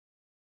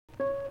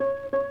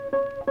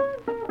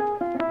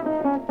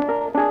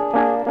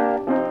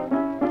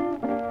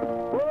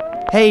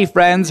Hey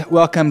friends,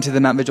 welcome to the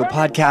Mount Vigil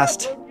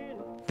podcast.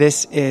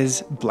 This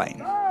is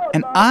Blaine,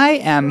 and I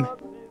am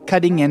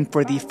cutting in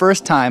for the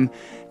first time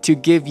to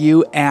give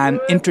you an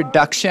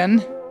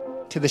introduction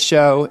to the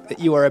show that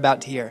you are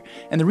about to hear.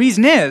 And the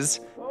reason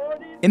is,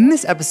 in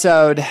this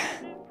episode,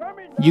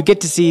 you get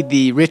to see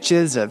the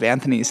riches of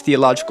Anthony's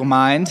theological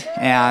mind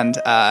and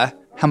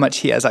how much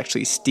he has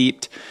actually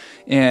steeped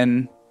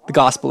in the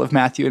Gospel of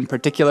Matthew in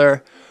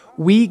particular.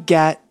 We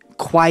get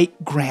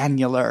quite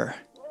granular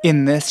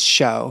in this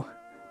show,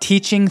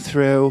 teaching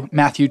through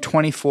Matthew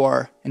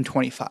 24 and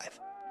 25.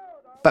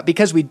 But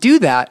because we do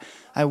that,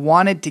 I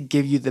wanted to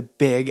give you the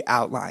big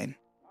outline.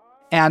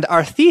 And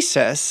our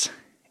thesis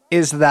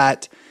is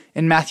that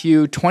in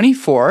Matthew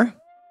 24,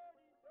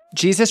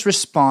 Jesus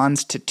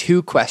responds to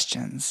two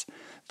questions.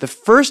 The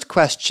first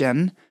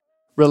question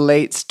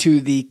relates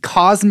to the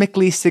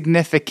cosmically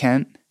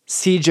significant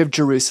siege of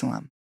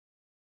Jerusalem,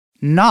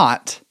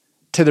 not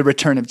to the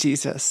return of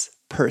Jesus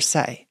per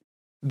se.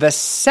 The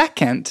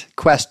second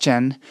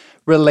question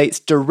relates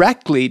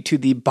directly to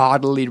the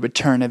bodily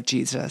return of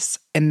Jesus.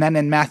 And then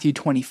in Matthew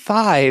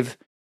 25,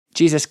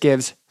 Jesus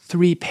gives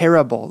three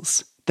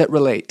parables that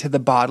relate to the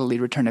bodily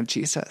return of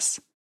Jesus.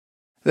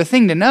 The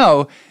thing to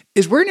know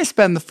is we're going to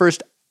spend the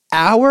first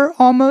hour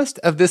almost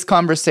of this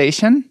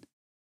conversation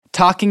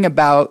talking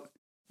about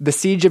the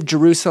siege of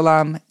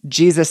Jerusalem,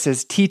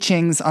 Jesus'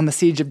 teachings on the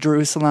siege of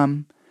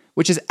Jerusalem,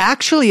 which is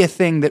actually a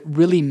thing that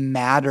really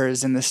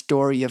matters in the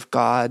story of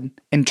God,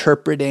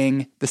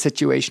 interpreting the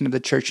situation of the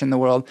church in the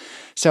world.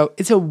 So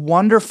it's a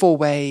wonderful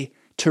way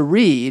to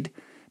read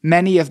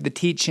many of the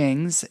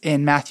teachings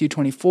in Matthew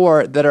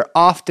 24 that are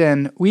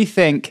often, we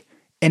think,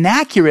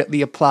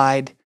 inaccurately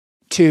applied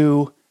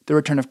to the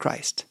return of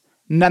Christ.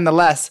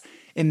 Nonetheless,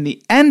 in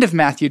the end of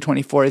Matthew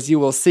 24, as you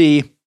will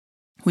see,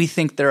 we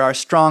think there are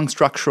strong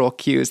structural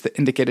cues that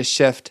indicate a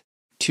shift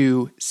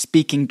to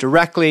speaking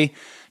directly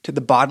to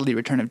the bodily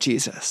return of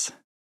Jesus.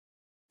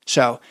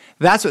 So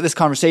that's what this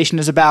conversation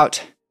is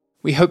about.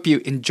 We hope you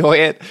enjoy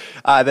it,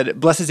 that it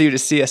blesses you to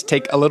see us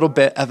take a little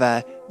bit of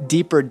a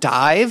deeper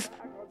dive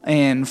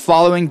in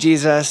following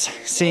Jesus,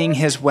 seeing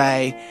his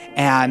way,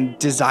 and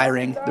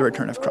desiring the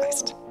return of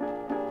Christ.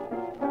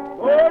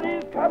 Lord,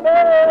 he's coming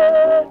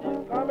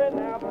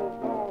now for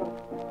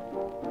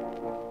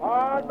song.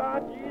 Hard by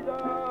Jesus,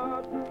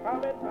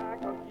 coming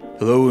back on Jesus.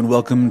 Hello and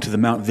welcome to the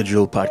Mount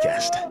Vigil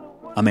podcast.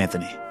 I'm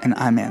Anthony. And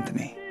I'm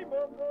Anthony.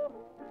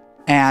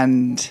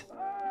 And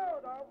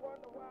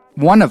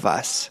one of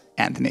us,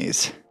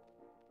 Anthony's,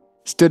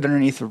 stood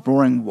underneath a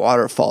roaring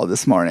waterfall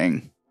this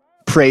morning,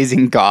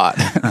 praising God.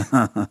 Do you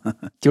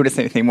want to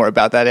say anything more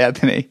about that,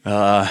 Anthony?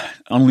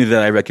 Only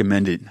that I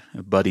recommend it.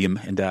 A buddy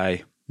and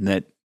I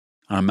met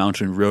on a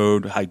mountain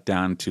road, hiked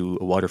down to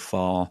a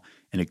waterfall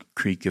in a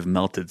creek of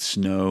melted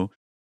snow,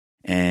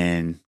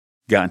 and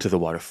got into the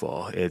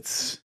waterfall.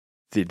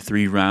 Did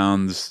 3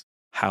 rounds,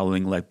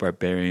 howling like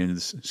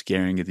barbarians,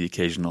 scaring at the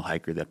occasional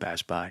hiker that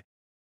passed by.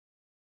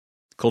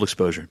 Cold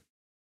exposure.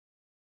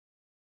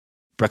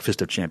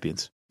 Breakfast of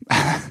champions.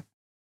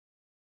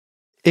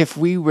 If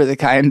we were the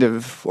kind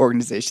of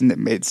organization that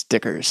made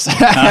stickers,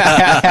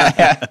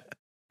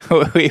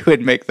 we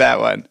would make that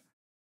one.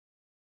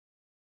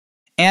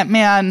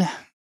 Ant-Man,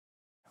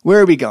 where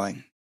are we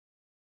going?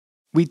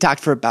 We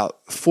talked for about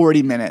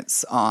 40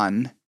 minutes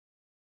on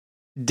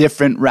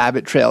different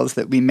rabbit trails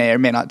that we may or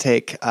may not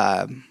take,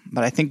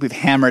 but I think we've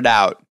hammered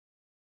out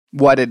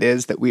what it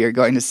is that we are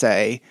going to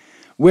say.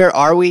 Where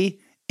are we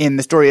in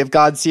the Story of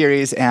God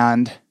series,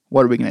 and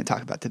what are we going to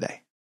talk about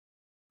today?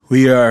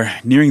 We are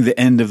nearing the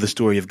end of the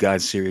Story of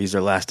God series.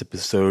 Our last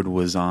episode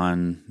was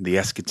on the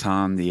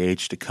eschaton, the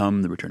age to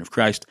come, the return of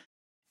Christ.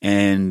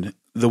 And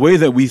the way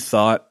that we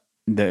thought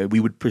that we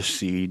would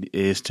proceed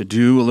is to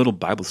do a little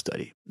Bible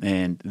study.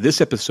 And this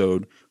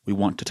episode, we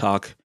want to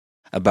talk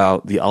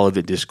about the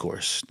Olivet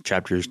Discourse,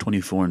 chapters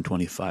 24 and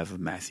 25 of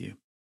Matthew.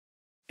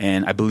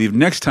 And I believe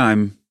next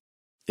time,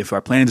 if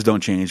our plans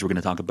don't change, we're going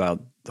to talk about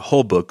the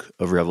whole book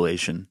of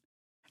Revelation,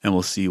 and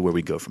we'll see where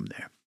we go from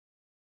there.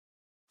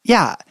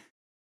 Yeah.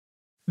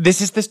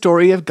 This is the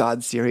Story of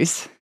God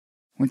series,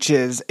 which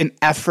is an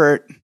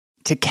effort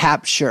to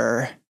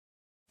capture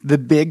the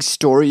big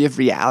story of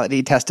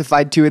reality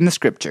testified to in the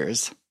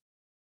scriptures,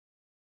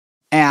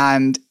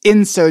 and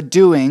in so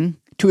doing,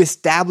 to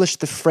establish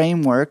the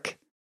framework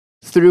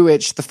through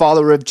which the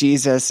follower of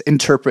Jesus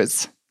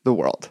interprets the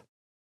world.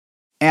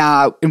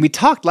 And we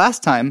talked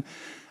last time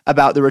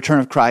about the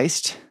return of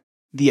Christ,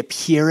 the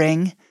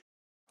appearing,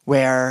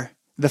 where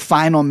the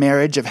final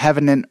marriage of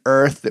heaven and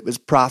earth that was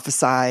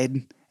prophesied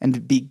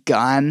and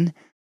begun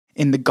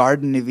in the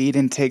Garden of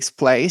Eden takes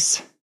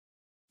place.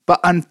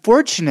 But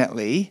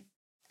unfortunately,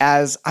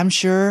 as I'm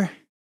sure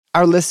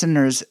our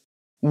listeners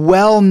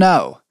well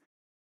know,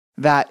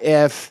 that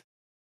if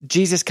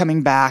Jesus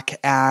coming back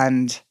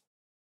and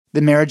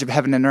the marriage of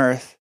heaven and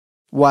earth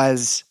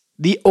was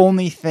the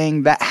only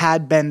thing that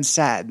had been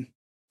said,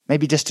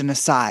 maybe just an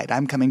aside,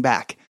 I'm coming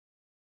back,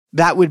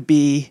 that would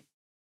be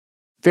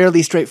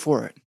fairly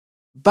straightforward.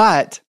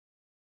 But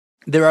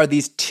there are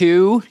these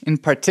two in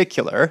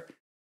particular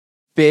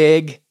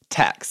big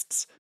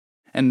texts.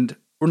 And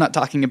we're not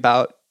talking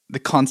about the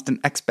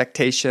constant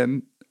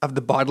expectation of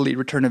the bodily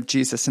return of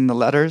Jesus in the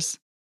letters.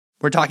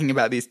 We're talking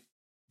about these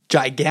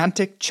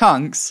gigantic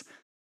chunks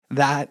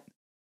that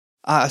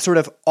sort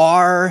of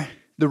are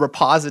the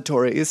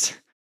repositories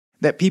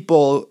that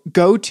people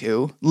go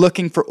to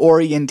looking for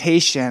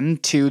orientation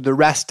to the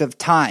rest of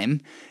time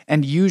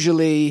and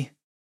usually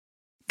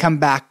come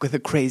back with a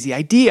crazy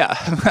idea.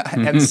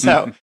 And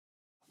so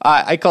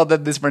I call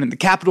them this morning the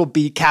capital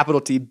B, capital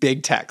T,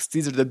 big texts.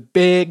 These are the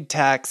big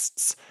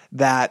texts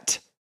that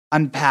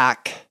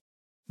unpack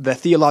the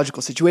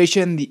theological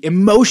situation, the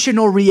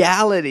emotional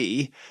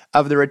reality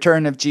of the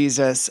return of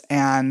Jesus,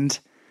 and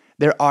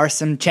there are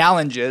some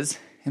challenges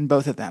in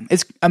both of them.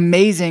 It's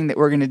amazing that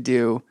we're going to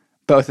do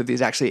both of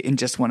these actually in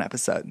just one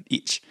episode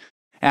each.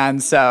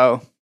 And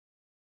so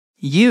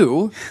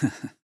you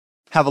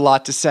have a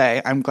lot to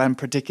say. I'm glad in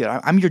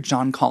particular. I'm your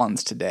John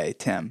Collins today,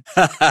 Tim.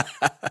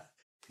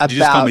 Did you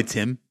just call me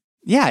Tim?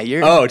 Yeah,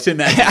 you're... Oh, Tim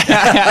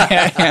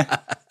Matthew.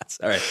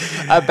 Sorry.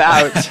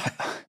 About...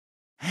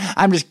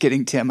 I'm just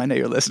kidding, Tim. I know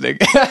you're listening.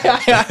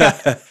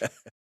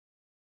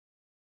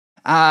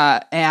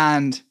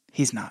 And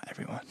he's not,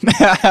 everyone.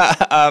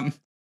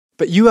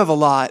 But you have a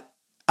lot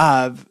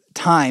of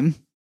time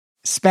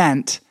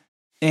spent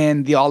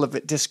in the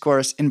Olivet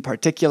Discourse in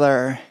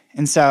particular.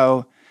 And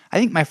so I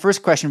think my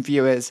first question for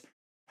you is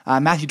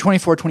Matthew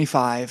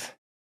 24:25.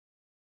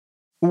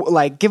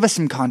 Like, give us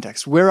some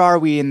context. Where are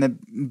we in the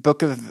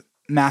book of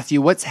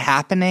Matthew? What's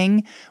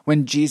happening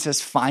when Jesus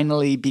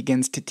finally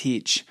begins to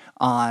teach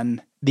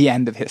on the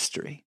end of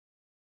history?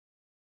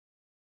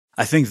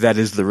 I think that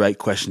is the right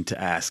question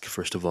to ask,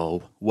 first of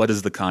all. What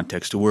is the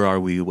context? Where are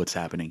we? What's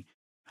happening?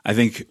 I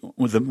think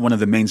one of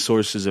the main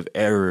sources of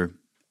error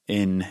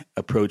in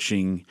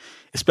approaching,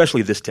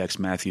 especially this text,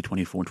 Matthew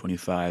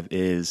 24:25,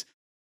 is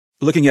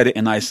looking at it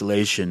in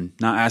isolation,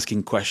 not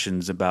asking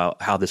questions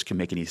about how this can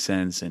make any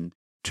sense and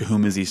to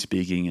whom is he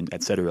speaking, and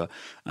et cetera.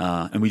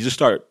 And we just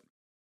start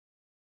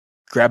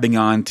grabbing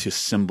on to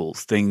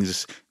symbols,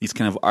 things, these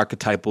kind of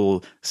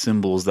archetypal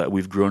symbols that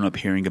we've grown up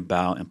hearing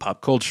about in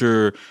pop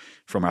culture,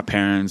 from our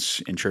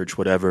parents, in church,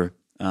 whatever.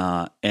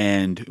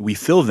 And we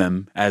fill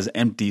them as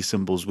empty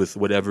symbols with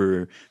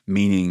whatever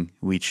meaning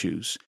we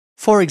choose.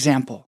 For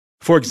example,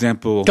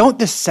 don't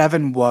the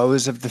 7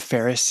 woes of the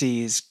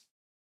Pharisees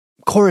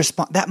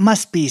correspond? That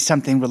must be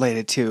something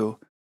related to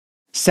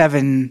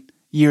 7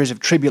 years of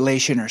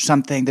tribulation or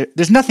something.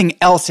 There's nothing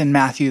else in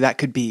Matthew that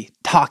could be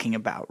talking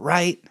about,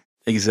 right?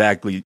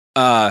 Exactly.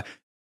 The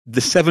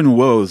 7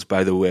 woes,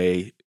 by the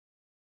way,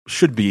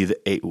 should be the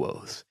 8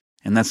 woes.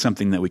 And that's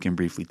something that we can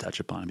briefly touch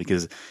upon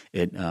because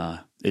it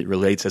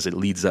relates as it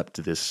leads up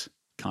to this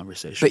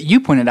conversation. But you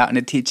pointed out in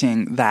a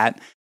teaching that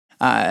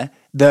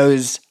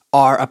those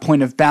are a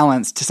point of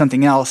balance to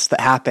something else that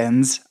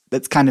happens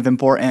that's kind of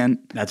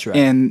important. That's right.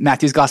 In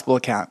Matthew's gospel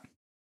account.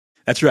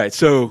 That's right.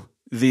 So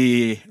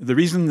the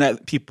reason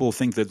that people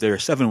think that there are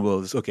 7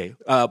 woes, okay,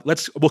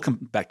 we'll come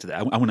back to that.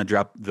 I want to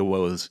drop the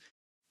woes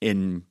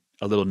in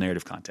a little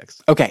narrative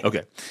context. Okay.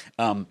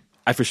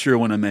 I for sure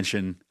want to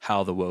mention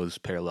how the woes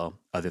parallel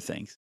other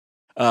things.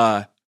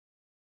 Why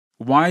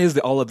is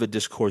the Olivet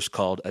Discourse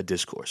called a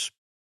discourse?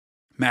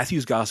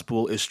 Matthew's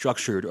gospel is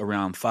structured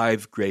around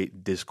 5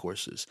 great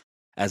discourses,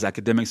 as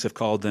academics have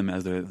called them,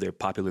 as they're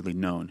popularly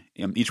known.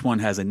 Each one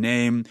has a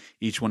name,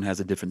 each one has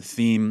a different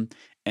theme,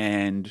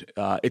 and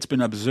it's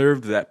been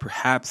observed that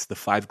perhaps the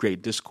 5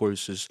 great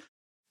discourses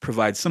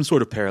provide some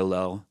sort of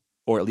parallel,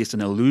 or at least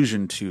an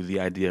allusion to the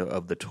idea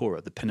of the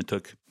Torah, the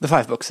Pentateuch. The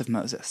 5 books of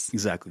Moses.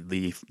 Exactly,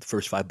 the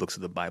first 5 books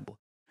of the Bible.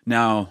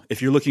 Now,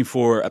 if you're looking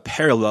for a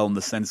parallel in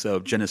the sense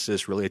of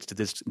Genesis relates to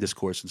this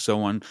discourse and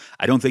so on,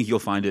 I don't think you'll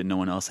find it. No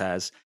one else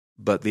has.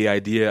 But the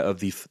idea of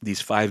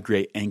these 5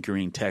 great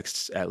anchoring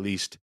texts at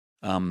least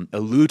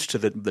alludes to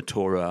the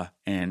Torah,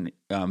 and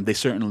they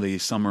certainly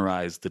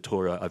summarize the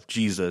Torah of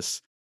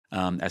Jesus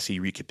as he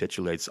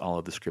recapitulates all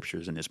of the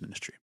scriptures in his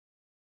ministry.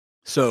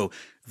 So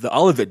the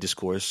Olivet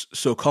Discourse,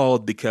 so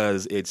called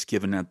because it's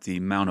given at the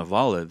Mount of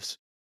Olives,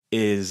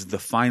 is the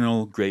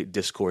final great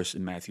discourse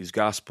in Matthew's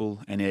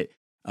gospel, and it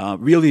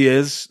really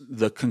is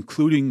the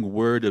concluding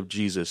word of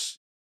Jesus.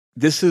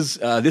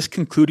 This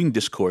concluding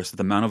discourse,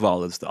 the Mount of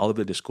Olives, the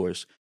Olivet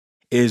Discourse,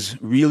 is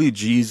really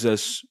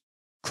Jesus'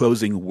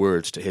 closing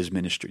words to his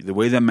ministry. The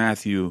way that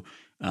Matthew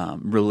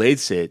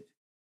relates it,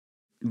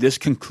 this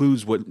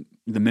concludes what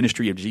the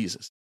ministry of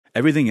Jesus.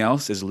 Everything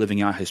else is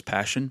living out his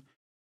passion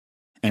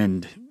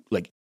and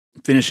like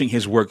finishing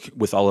his work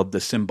with all of the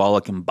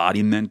symbolic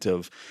embodiment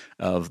of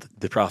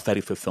the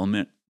prophetic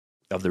fulfillment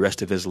of the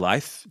rest of his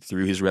life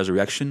through his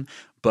resurrection.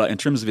 But in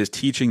terms of his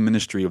teaching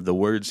ministry, of the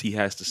words he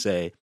has to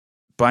say,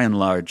 by and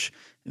large,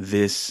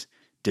 this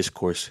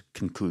discourse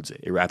concludes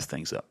it. It wraps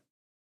things up.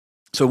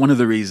 So one of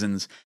the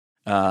reasons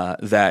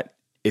that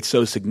it's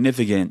so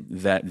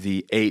significant that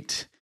the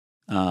 8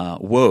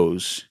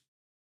 woes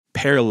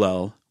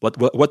parallel,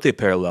 what they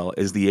parallel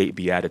is the 8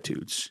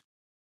 Beatitudes.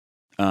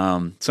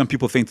 Some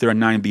people think there are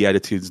 9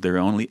 Beatitudes. There are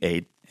only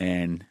 8.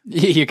 And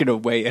you're going to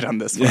weigh in on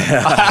this one.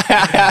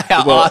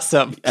 Well,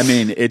 Awesome. I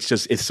mean,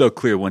 it's so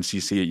clear once you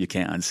see it, you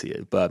can't unsee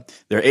it. But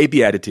there are 8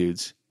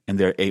 Beatitudes and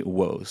there are 8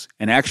 woes.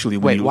 And actually,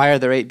 why are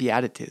there 8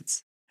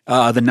 Beatitudes?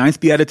 The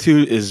 9th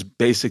Beatitude is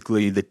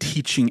basically the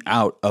teaching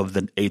out of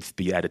the 8th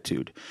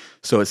Beatitude.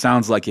 So it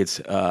sounds like it's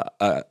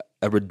a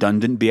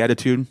redundant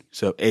beatitude.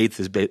 So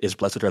 8th is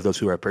blessed are those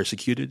who are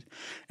persecuted.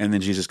 And then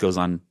Jesus goes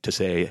on to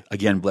say,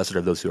 again, blessed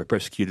are those who are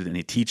persecuted. And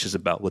he teaches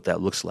about what that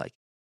looks like.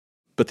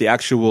 But the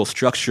actual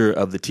structure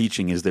of the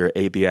teaching is there are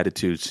 8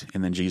 Beatitudes,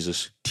 and then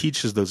Jesus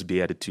teaches those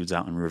Beatitudes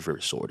out in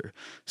reverse order.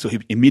 So he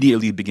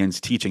immediately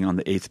begins teaching on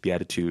the 8th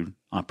Beatitude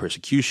on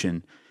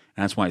persecution,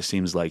 and that's why it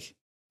seems like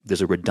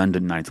there's a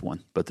redundant 9th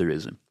one, but there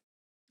isn't.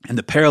 And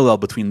the parallel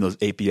between those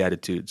 8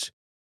 Beatitudes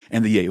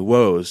and the 8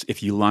 woes,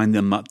 if you line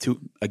them up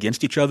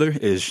against each other,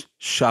 is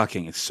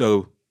shocking. It's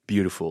so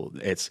beautiful.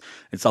 It's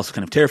also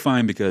kind of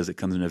terrifying because it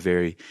comes in a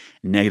very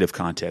negative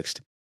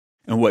context.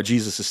 And what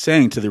Jesus is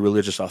saying to the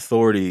religious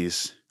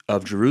authorities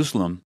of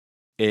Jerusalem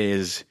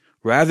is,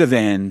 rather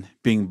than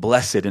being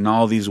blessed in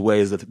all these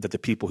ways that the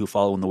people who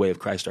follow in the way of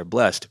Christ are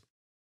blessed,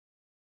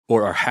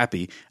 or are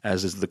happy,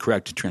 as is the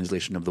correct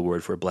translation of the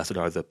word for blessed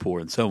are the poor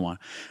and so on,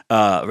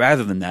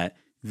 rather than that,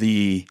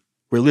 the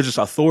religious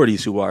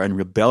authorities who are in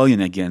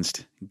rebellion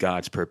against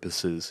God's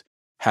purposes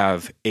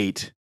have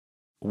 8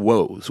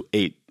 woes,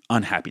 8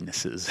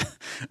 unhappinesses.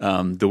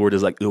 The word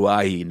is like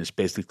uai, and it's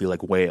basically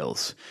like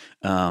whales.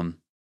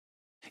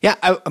 Yeah,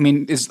 I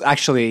mean, it's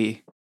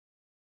actually,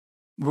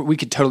 we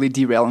could totally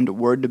derail into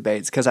word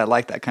debates because I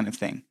like that kind of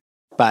thing.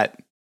 But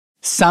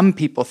some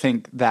people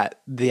think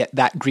that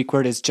that Greek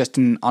word is just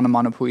an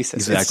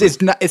onomatopoesis.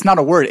 Exactly. It's not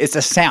a word, it's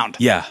a sound.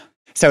 Yeah.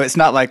 So it's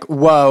not like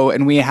woe,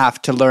 and we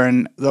have to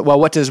learn, well,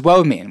 what does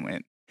woe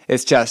mean?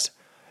 It's just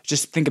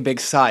think a big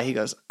sigh. He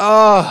goes,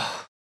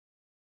 oh,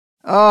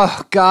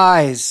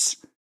 guys.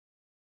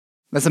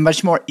 That's a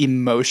much more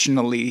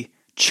emotionally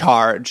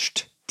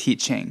charged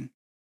teaching,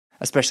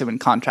 especially when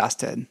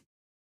contrasted.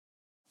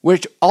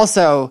 Which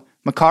also,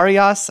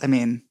 Makarios, I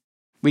mean,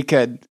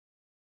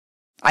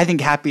 I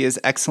think happy is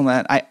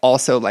excellent. I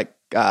also like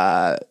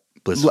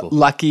blissful.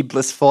 Lucky,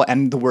 blissful,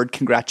 and the word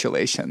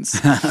congratulations.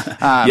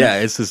 Yeah,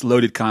 it's this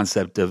loaded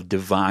concept of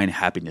divine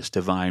happiness,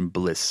 divine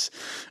bliss,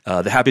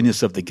 the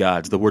happiness of the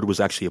gods. The word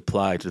was actually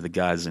applied to the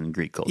gods in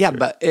Greek culture. Yeah,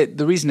 but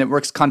the reason it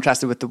works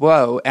contrasted with the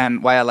woe,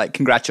 and why I like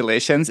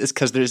congratulations, is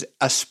because there's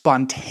a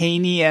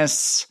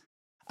spontaneous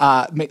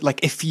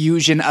like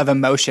effusion of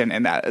emotion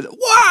in that.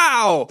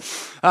 Wow!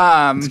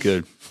 That's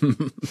good.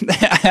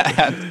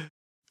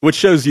 Which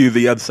shows you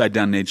the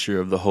upside-down nature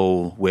of the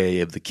whole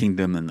way of the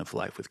kingdom and of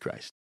life with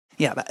Christ.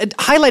 Yeah, but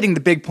highlighting the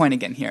big point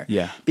again here.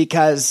 Yeah.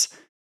 Because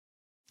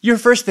your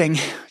first thing,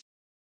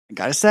 I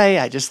gotta say,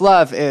 I just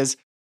love, is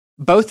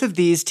both of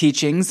these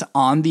teachings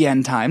on the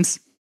end times,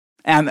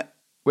 and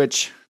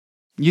which,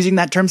 using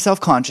that term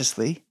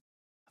self-consciously,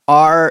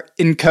 are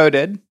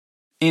encoded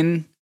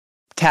in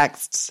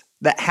texts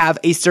that have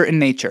a certain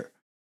nature.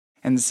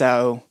 And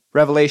so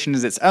Revelation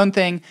is its own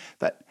thing,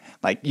 but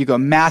like you go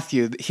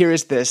Matthew, here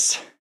is this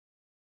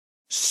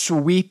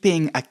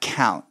sweeping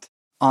account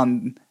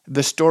on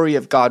the story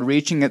of God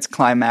reaching its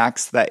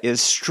climax that is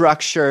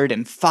structured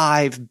in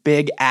 5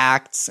 big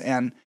acts.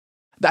 And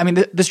I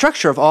mean, the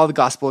structure of all the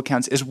gospel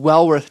accounts is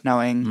well worth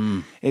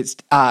knowing.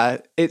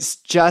 It's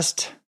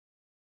just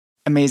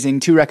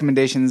amazing. 2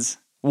 recommendations.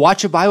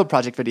 Watch a Bible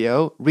Project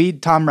video.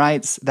 Read Tom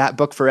Wright's That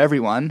Book for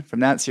Everyone from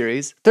that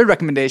series. 3rd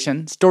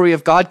recommendation, Story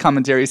of God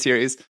commentary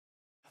series,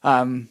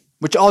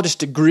 which all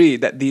just agree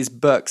that these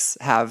books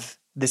have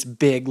this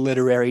big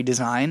literary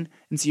design.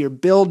 And so you're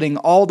building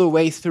all the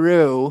way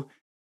through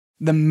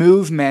the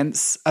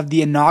movements of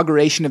the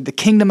inauguration of the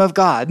kingdom of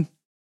God,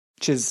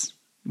 which is,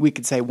 we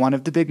could say, one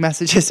of the big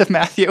messages of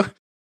Matthew.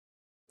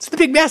 It's the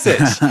big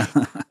message.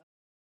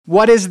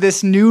 What is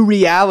this new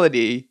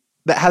reality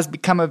that has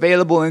become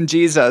available in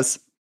Jesus?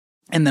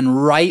 And then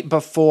right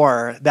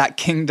before that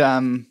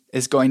kingdom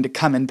is going to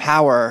come in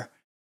power,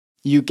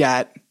 you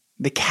get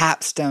the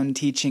capstone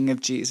teaching of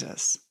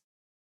Jesus.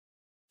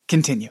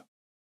 Continue.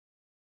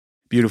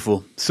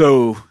 Beautiful.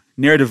 So,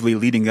 narratively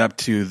leading up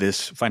to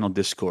this final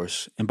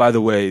discourse, and by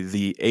the way,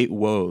 the 8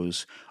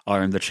 woes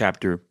are in the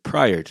chapter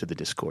prior to the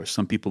discourse.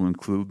 Some people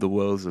include the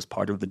woes as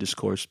part of the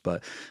discourse,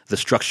 but the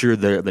structure,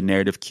 the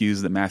narrative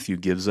cues that Matthew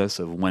gives us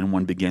of when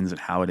one begins and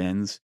how it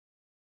ends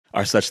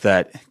are such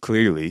that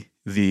clearly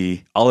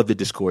the Olivet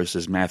Discourse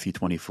is Matthew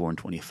 24 and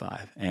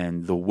 25,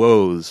 and the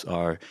woes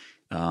are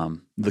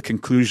the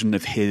conclusion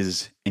of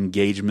his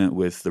engagement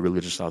with the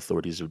religious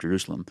authorities of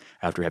Jerusalem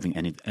after having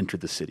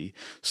entered the city.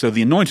 So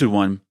the Anointed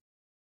One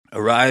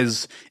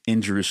arrives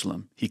in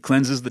Jerusalem. He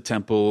cleanses the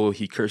temple.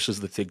 He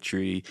curses the fig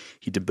tree.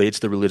 He debates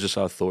the religious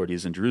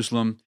authorities in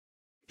Jerusalem.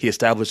 He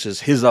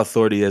establishes his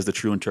authority as the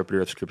true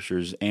interpreter of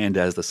scriptures and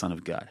as the Son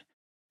of God.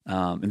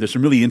 And there's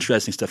some really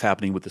interesting stuff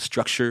happening with the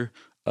structure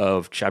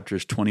of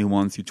chapters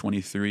 21 through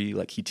 23.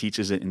 Like, he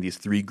teaches it in these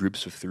 3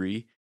 groups of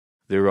 3.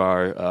 There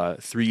are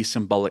 3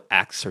 symbolic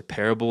acts or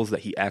parables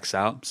that he acts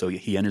out. So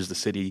he enters the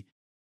city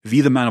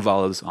via the Mount of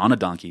Olives on a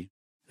donkey.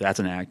 That's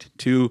an act.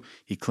 2,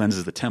 he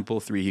cleanses the temple.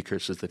 3, he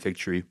curses the fig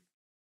tree.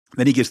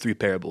 Then he gives 3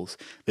 parables,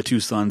 the 2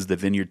 sons, the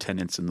vineyard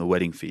tenants, and the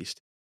wedding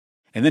feast.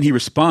 And then he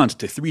responds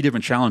to 3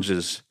 different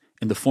challenges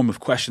in the form of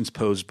questions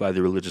posed by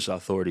the religious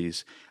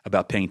authorities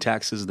about paying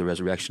taxes, the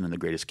resurrection, and the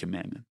greatest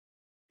commandment.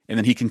 And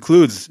then he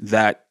concludes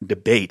that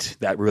debate,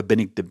 that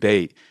rabbinic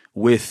debate,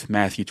 with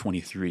Matthew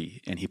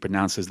 23, and he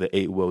pronounces the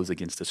 8 woes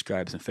against the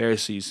scribes and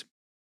Pharisees.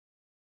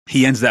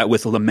 He ends that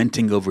with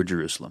lamenting over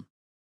Jerusalem.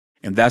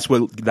 And that's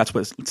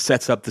what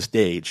sets up the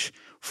stage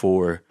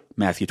for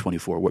Matthew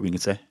 24. What were you going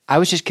to say? I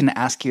was just going to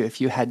ask you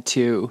if you had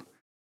to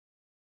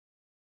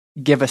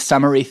give a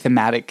summary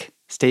thematic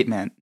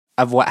statement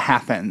of what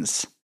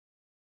happens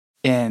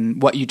in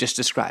what you just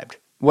described.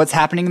 What's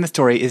happening in the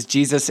story is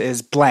Jesus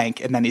is blank,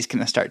 and then he's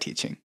going to start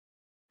teaching.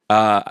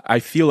 I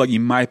feel like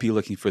you might be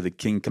looking for the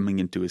king coming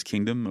into his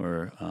kingdom,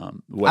 or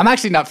what? I'm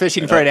actually not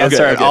fishing for an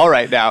answer at all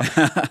right now.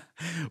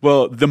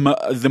 Well,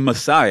 the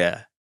Messiah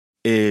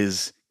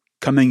is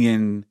coming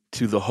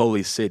into the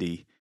holy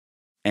city,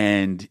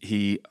 and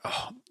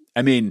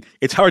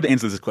it's hard to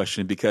answer this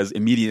question because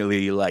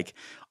immediately, like,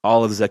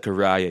 all of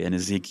Zechariah and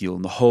Ezekiel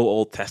and the whole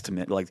Old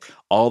Testament, like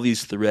all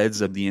these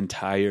threads of the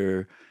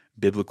entire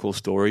biblical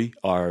story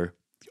are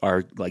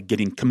like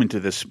coming to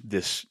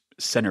this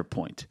center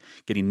point,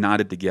 getting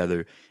knotted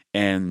together,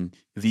 and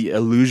the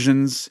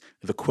allusions,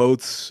 the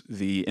quotes,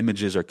 the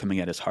images are coming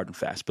at us hard and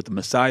fast. But the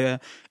Messiah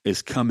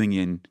is coming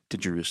in to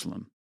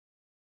Jerusalem.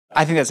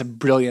 I think that's a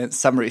brilliant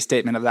summary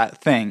statement of that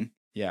thing.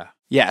 Yeah.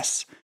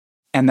 Yes.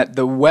 And that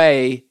the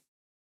way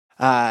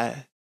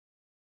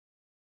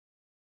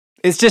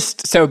is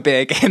just so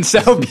big and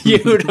so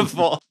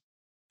beautiful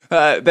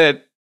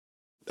that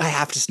I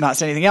have to not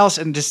say anything else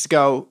and just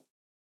go,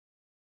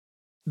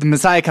 the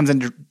Messiah comes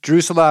into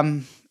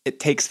Jerusalem, it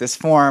takes this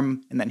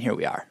form, and then here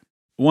we are.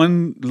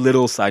 One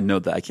little side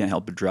note that I can't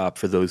help but drop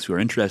for those who are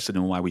interested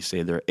in why we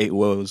say there are 8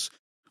 woes,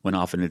 when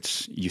often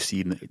you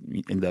see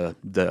in the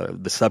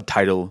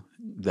subtitle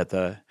that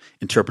the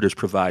interpreters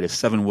provide is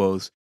 7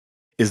 woes,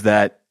 is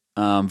that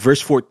verse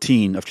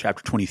 14 of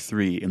chapter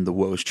 23 in the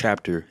woes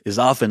chapter is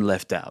often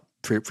left out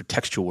for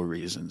textual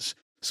reasons.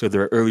 So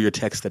there are earlier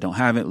texts that don't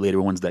have it,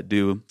 later ones that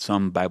do.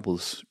 Some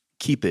Bibles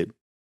keep it.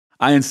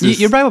 I insist.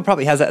 Your Bible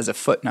probably has that as a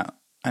footnote.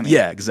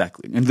 Yeah,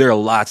 exactly. And there are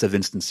lots of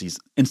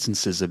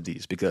instances of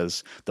these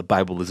because the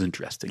Bible is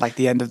interesting. Like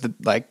the end of the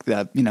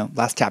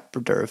last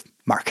chapter of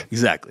Mark.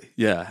 Exactly.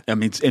 Yeah.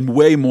 It's and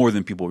way more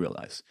than people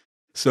realize.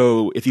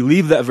 So if you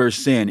leave that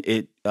verse in,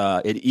 it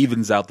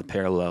evens out the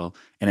parallel,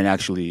 and it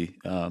actually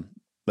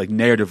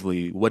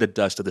narratively, what it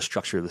does to the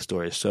structure of the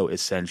story is so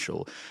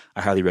essential.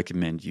 I highly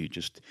recommend you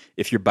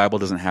if your Bible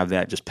doesn't have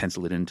that, just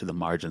pencil it into the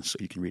margins so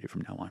you can read it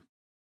from now on.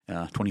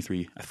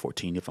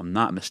 23:14, if I'm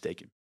not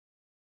mistaken.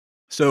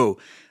 So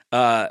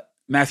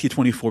Matthew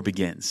 24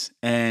 begins,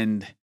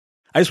 and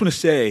I just want to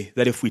say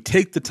that if we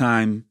take the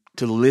time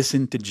to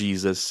listen to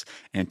Jesus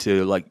and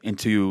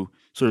to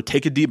sort of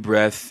take a deep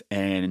breath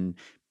and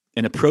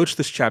approach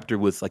this chapter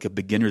with like a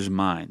beginner's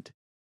mind,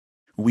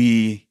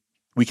 we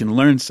can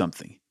learn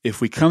something. If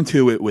we come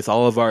to it with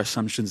all of our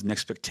assumptions and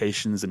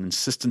expectations and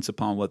insistence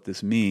upon what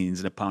this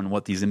means and upon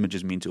what these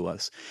images mean to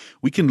us,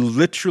 we can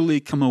literally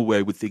come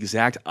away with the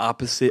exact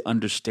opposite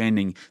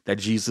understanding that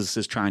Jesus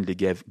is trying to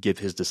give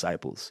his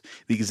disciples.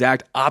 The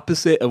exact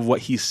opposite of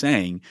what he's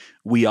saying,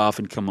 we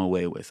often come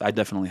away with. I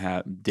definitely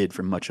did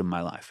for much of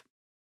my life.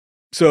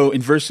 So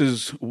in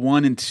verses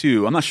 1 and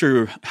 2, I'm not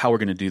sure how we're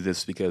going to do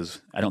this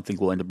because I don't think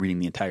we'll end up reading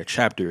the entire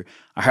chapter.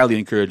 I highly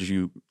encourage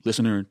you,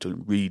 listener,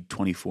 to read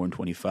 24 and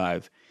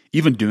 25.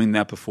 Even doing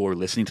that before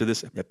listening to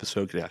this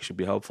episode could actually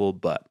be helpful,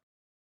 but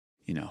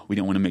we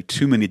don't want to make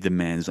too many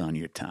demands on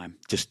your time.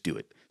 Just do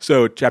it.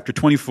 So chapter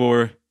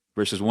 24,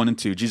 verses 1 and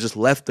 2, Jesus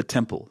left the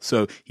temple.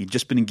 So he'd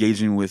just been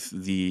engaging with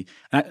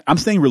I'm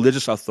saying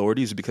religious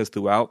authorities because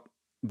throughout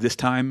this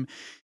time,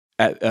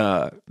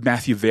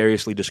 Matthew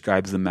variously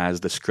describes them as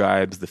the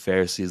scribes, the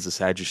Pharisees, the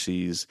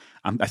Sadducees.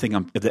 I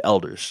think the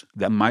elders.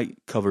 That might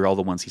cover all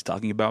the ones he's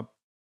talking about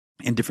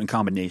in different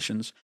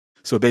combinations.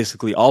 So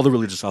basically, all the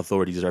religious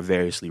authorities are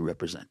variously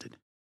represented.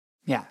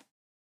 Yeah.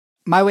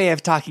 My way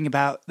of talking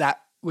about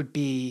that would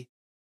be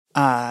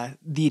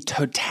the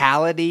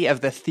totality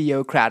of the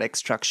theocratic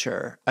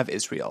structure of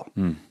Israel.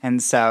 Mm.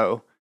 And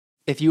so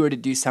if you were to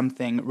do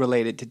something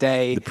related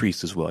today, the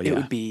priests as well, yeah. It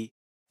would be,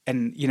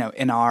 and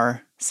in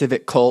our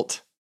civic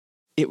cult,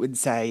 it would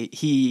say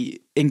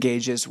he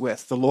engages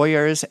with the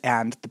lawyers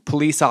and the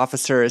police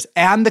officers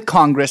and the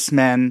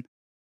congressmen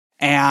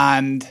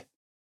and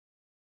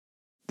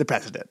the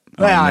president.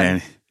 Oh,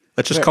 man.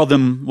 Let's just call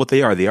them what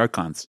they are, the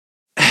archons.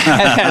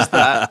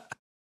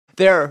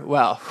 They're,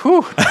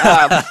 whew.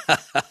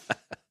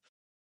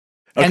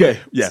 Okay,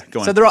 go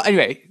on. So they're all,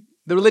 anyway,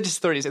 the religious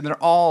authorities, and they're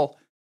all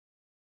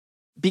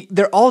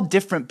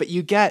different, but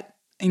you get,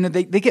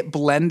 they get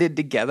blended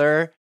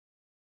together.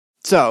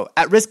 So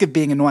at risk of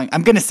being annoying,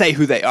 I'm going to say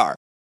who they are,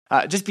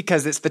 just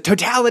because it's the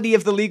totality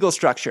of the legal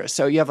structure.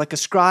 So you have like a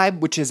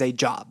scribe, which is a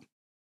job.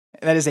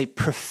 That is a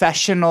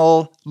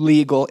professional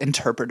legal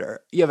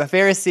interpreter. You have a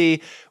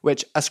Pharisee,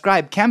 which a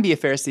scribe can be a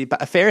Pharisee,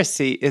 but a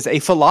Pharisee is a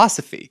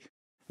philosophy.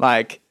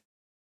 Like,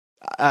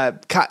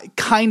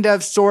 kind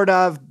of, sort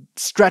of,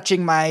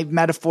 stretching my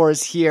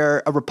metaphors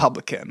here, a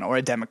Republican or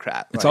a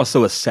Democrat. It's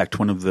also a sect,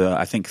 one of the,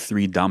 I think,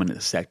 3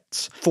 dominant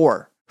sects.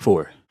 4.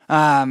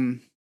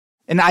 And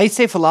I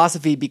say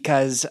philosophy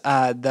because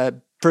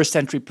the first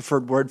century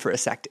preferred word for a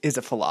sect is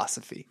a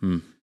philosophy.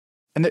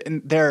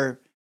 And they're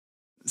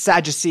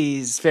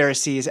Sadducees,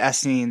 Pharisees,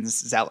 Essenes,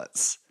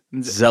 Zealots.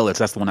 Zealots,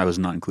 that's the one I was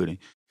not including.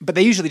 But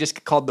they usually just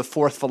get called the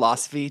fourth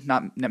philosophy,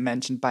 not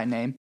mentioned by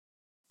name.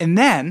 And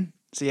then,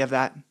 so you have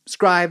that,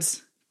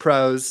 scribes,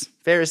 pros,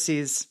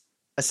 Pharisees,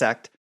 a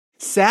sect.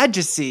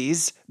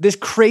 Sadducees, this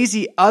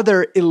crazy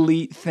other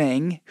elite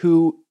thing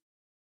who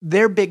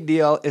their big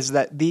deal is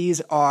that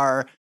these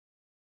are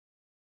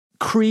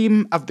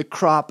cream of the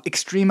crop,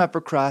 extreme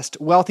upper crust,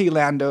 wealthy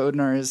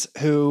landowners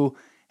who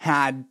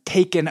had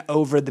taken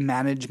over the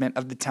management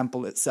of the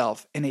temple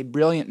itself in a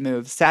brilliant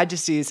move.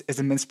 Sadducees is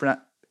a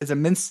mispronunciation.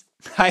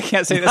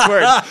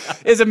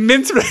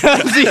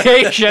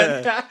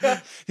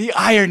 The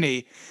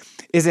irony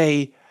is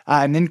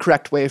an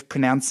incorrect way of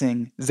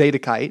pronouncing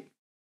Zadokite,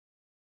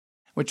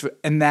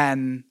 and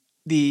then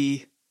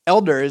the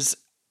elders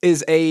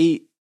is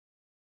a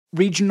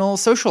regional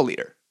social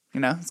leader.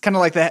 It's kind of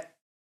like that.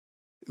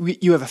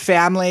 You have a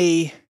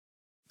family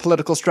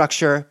political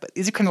structure, but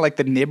these are kind of like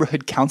the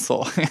neighborhood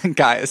council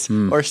guys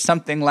or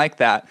something like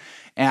that.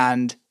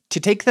 And to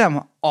take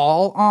them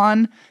all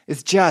on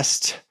is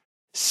just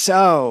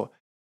so,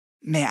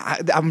 man,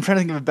 I'm trying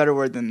to think of a better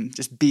word than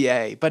just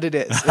BA, but it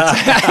is.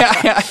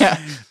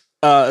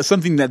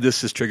 Something that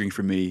this is triggering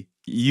for me,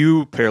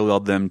 you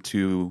paralleled them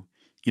to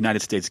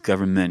United States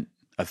government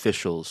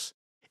officials.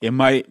 It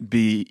might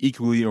be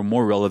equally or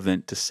more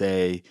relevant to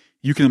say,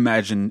 you can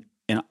imagine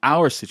in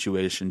our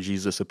situation,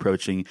 Jesus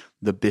approaching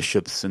the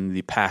bishops and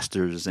the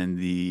pastors and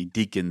the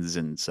deacons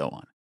and so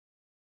on.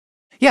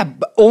 Yeah,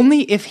 but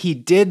only if he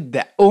did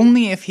that.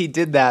 Only if he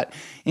did that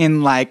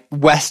in like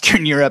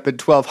Western Europe in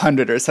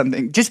 1200 or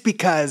something. Just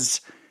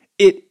because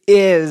it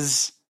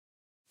is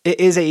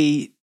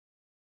a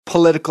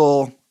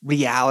political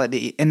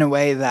reality in a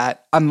way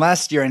that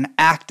unless you're an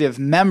active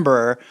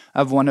member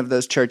of one of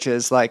those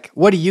churches, like,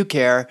 what do you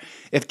care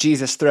if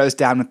Jesus throws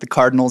down with the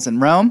cardinals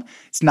in Rome?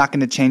 It's not going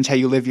to change how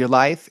you live your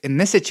life. In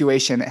this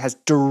situation, it has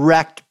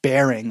direct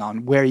bearing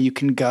on where you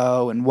can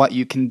go and what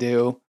you can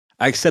do.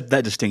 I accept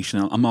that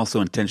distinction. I'm also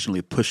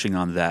intentionally pushing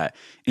on that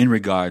in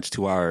regards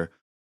to our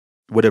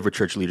whatever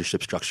church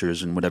leadership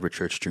structures and whatever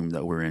church stream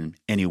that we're in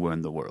anywhere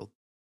in the world.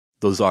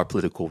 Those are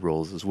political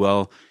roles as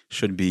well,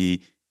 should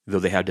be, though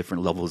they have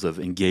different levels of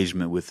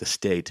engagement with the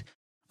state.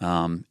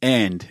 And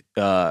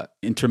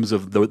in terms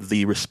of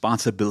the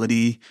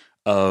responsibility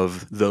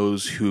of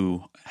those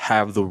who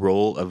have the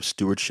role of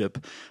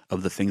stewardship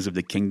of the things of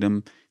the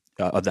kingdom,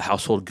 of the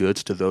household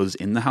goods to those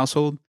in the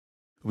household,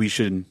 we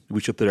should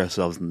put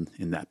ourselves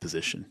in that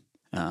position.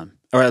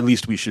 Or at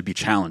least we should be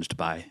challenged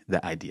by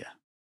that idea.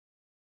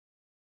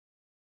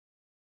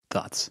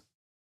 Thoughts?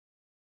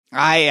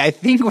 I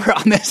think we're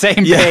on the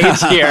same page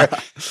here.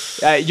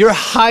 You're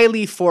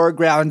highly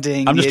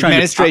foregrounding the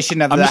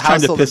administration of the household of God. I'm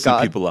just trying to piss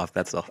some people off,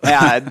 that's all.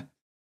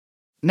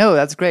 No,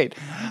 that's great.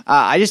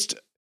 I just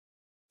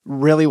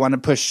really want to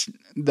push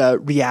the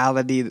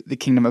reality that the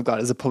kingdom of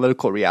God is a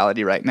political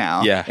reality right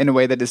now in a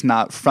way that is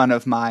not front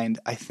of mind,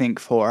 I think,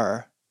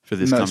 for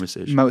this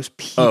conversation. Most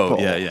people. Oh,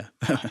 yeah.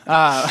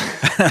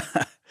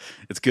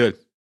 It's good.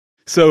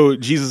 So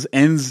Jesus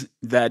ends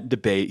that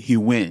debate. He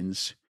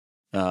wins.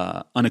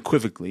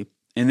 Unequivocally.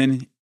 And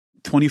then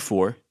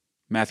 24,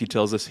 Matthew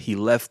tells us he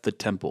left the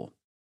temple.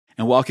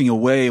 And walking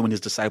away, when his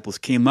disciples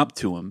came up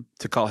to him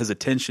to call his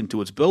attention to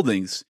its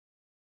buildings,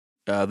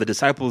 the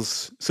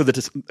disciples, this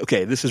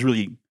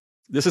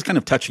is kind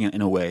of touching it in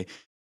a way.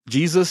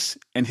 Jesus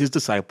and his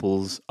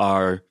disciples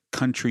are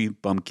country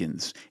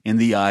bumpkins in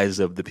the eyes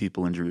of the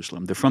people in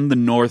Jerusalem. They're from the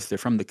north, they're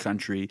from the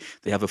country,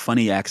 they have a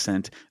funny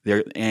accent,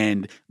 they're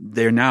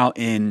now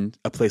in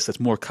a place that's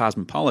more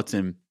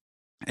cosmopolitan,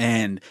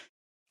 and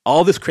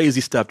all this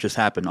crazy stuff just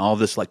happened, all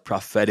this like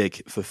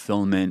prophetic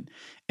fulfillment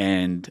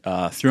and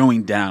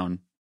throwing down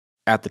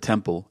at the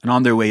temple. And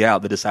on their way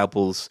out, the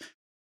disciples,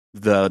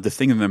 the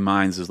thing in their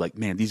minds is like,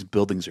 man, these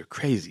buildings are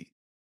crazy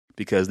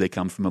because they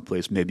come from a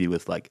place maybe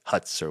with like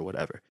huts or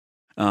whatever.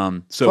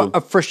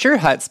 For sure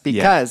huts,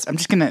 because I'm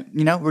just going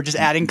to, we're just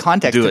adding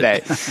context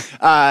today.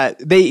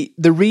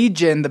 The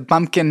region, the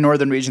bumpkin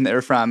northern region that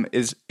they're from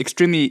is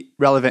extremely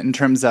relevant in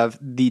terms of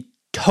the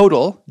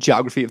total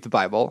geography of the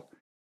Bible.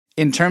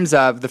 In terms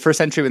of the first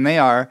century when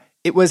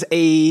it was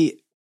a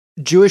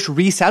Jewish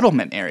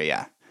resettlement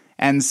area.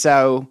 And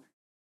so,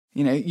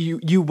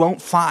 you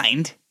won't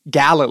find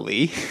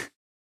Galilee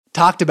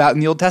talked about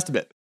in the Old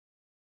Testament.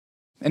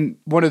 And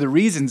one of the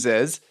reasons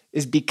is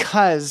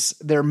because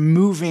they're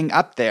moving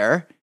up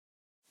there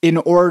in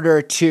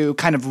order to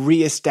kind of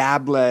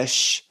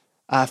reestablish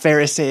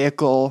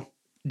Pharisaical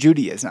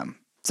Judaism.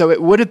 So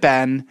it would have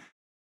been,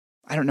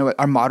 I don't know what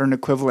our modern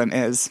equivalent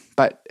is,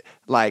 but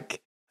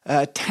like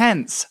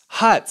tents,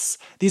 huts.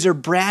 These are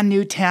brand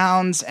new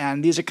towns,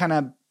 and these are kind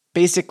of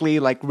basically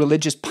like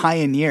religious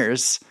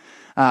pioneers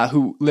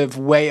who live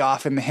way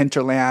off in the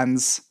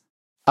hinterlands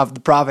of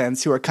the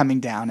province who are coming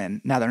down,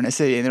 and now they're in a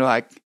city, and they're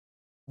like,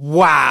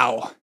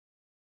 wow,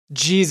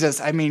 Jesus,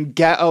 I mean,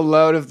 get a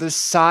load of the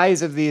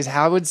size of these.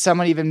 How would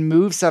someone even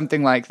move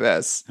something like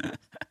this?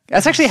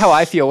 That's actually how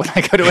I feel when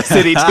I go to a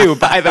city too,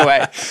 by the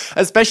way.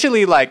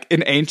 Especially like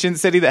an ancient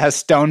city that has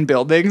stone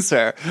buildings.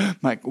 I'm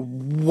like,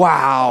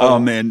 wow. Oh,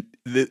 man.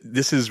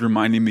 This is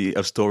reminding me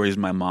of stories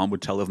my mom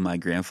would tell of my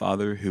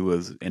grandfather, who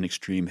was an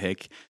extreme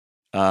hick,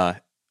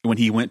 when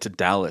he went to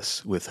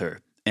Dallas with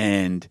her.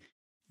 And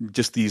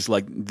just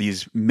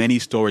these many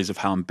stories of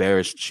how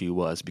embarrassed she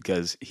was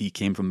because he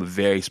came from a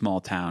very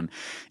small town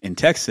in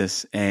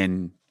Texas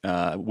and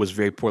was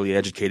very poorly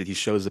educated. He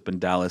shows up in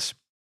Dallas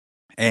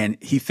and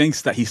he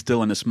thinks that he's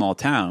still in a small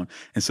town.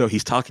 And so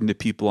he's talking to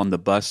people on the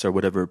bus or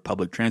whatever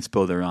public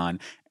transport they're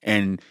on.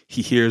 And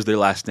he hears their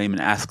last name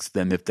and asks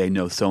them if they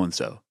know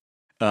so-and-so.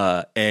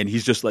 And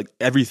he's just like,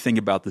 everything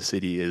about the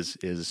city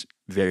is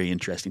very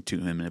interesting to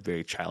him in a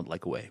very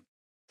childlike way.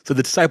 So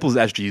the disciples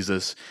asked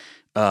Jesus,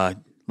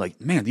 like,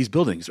 man, these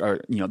buildings are,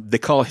 they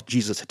call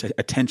Jesus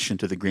attention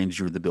to the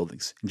grandeur of the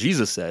buildings. And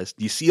Jesus says,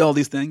 do you see all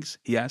these things?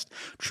 He asked.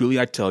 Truly,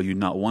 I tell you,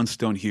 not one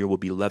stone here will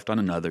be left on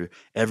another.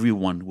 Every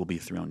one will be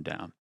thrown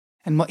down.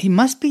 And what he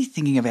must be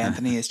thinking of,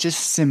 Anthony, is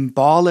just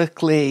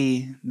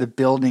symbolically the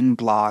building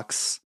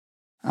blocks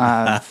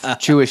of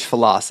Jewish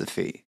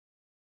philosophy.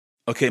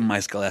 Okay,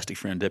 my scholastic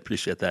friend, I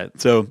appreciate that.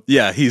 So,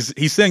 yeah,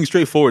 he's saying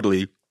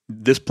straightforwardly,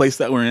 this place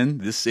that we're in,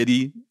 this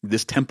city,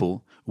 this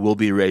temple will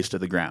be razed to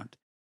the ground.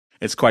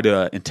 It's quite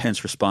an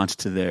intense response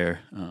to their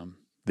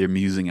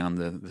musing on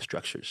the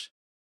structures.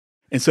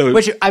 And so,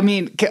 which, I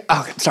mean,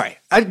 sorry,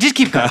 just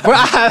keep going.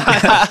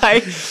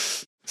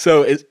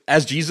 So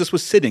as Jesus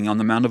was sitting on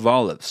the Mount of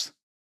Olives,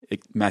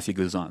 Matthew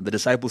goes on, the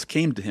disciples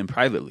came to him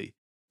privately.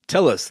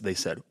 Tell us, they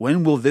said,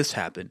 when will this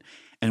happen?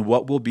 And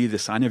what will be the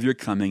sign of your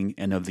coming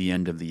and of the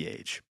end of the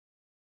age?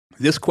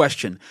 This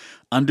question,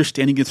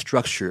 understanding its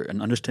structure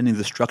and understanding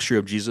the structure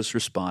of Jesus'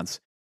 response,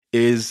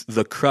 is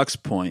the crux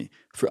point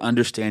for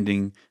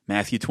understanding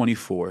Matthew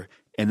 24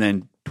 and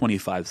then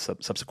 25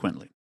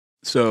 subsequently.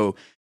 So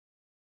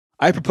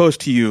I propose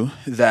to you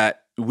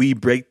that we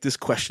break this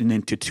question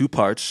into two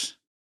parts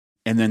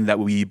and then that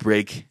we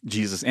break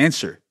Jesus'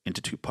 answer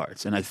into two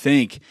parts. And I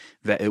think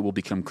that it will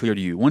become clear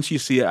to you. Once you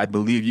see it, I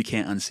believe you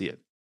can't unsee it.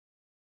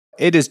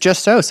 It is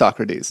just so,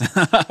 Socrates.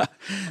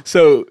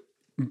 So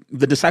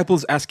the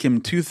disciples ask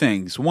him two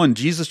things. One,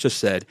 Jesus just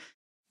said,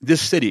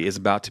 this city is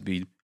about to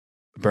be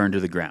burned to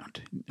the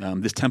ground.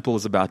 This temple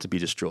is about to be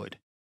destroyed.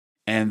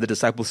 And the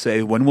disciples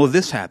say, when will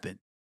this happen?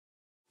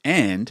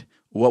 And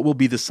what will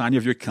be the sign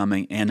of your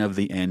coming and of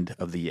the end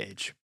of the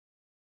age?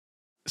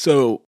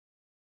 So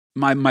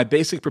my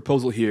basic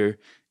proposal here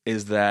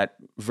is that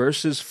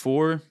verses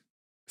 4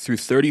 through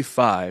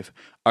 35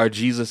 are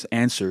Jesus'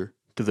 answer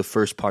to the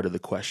first part of the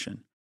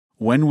question.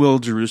 When will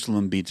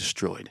Jerusalem be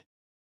destroyed?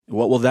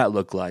 What will that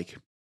look like?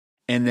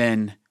 And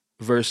then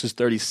verses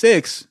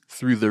 36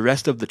 through the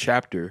rest of the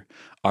chapter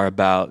are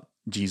about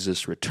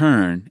Jesus'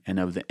 return and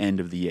of the end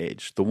of the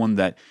age, the one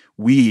that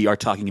we are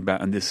talking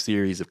about in this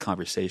series of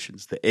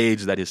conversations, the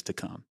age that is to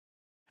come.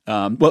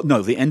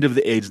 The end of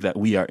the age that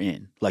we are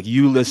in. Like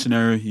you,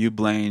 listener, you,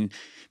 Blaine,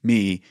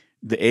 me,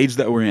 the age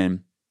that we're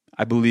in,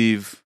 I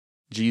believe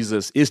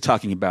Jesus is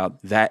talking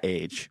about that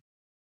age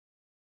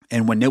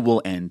and when it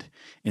will end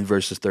in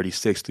verses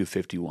 36 through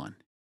 51.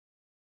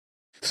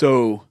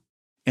 So,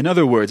 in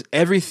other words,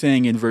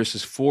 everything in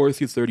verses 4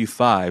 through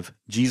 35,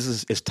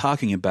 Jesus is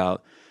talking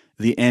about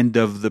the end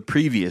of the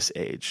previous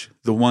age,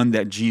 the one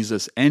that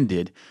Jesus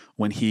ended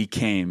when he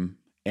came,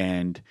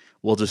 and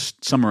we'll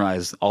just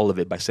summarize all of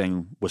it by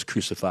saying was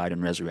crucified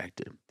and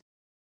resurrected.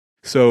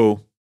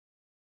 So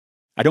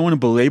I don't want to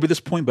belabor this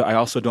point, but I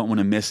also don't want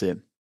to miss it.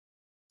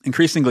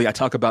 Increasingly, I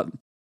talk about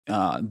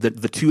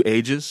the two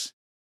ages,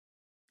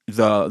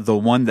 the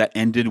one that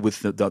ended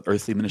with the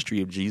earthly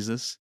ministry of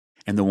Jesus,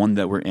 and the one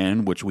that we're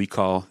in, which we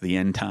call the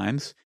end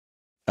times.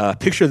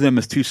 Picture them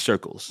as two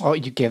circles. Oh,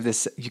 you gave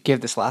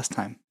this last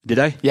time. Did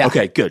I? Yeah.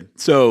 Okay, good.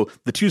 So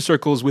the two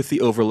circles with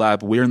the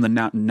overlap, we're in the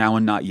now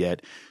and not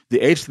yet. The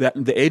age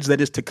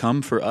that is to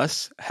come for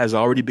us has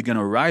already begun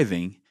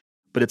arriving,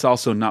 but it's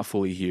also not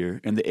fully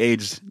here. And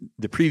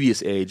the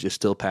previous age is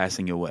still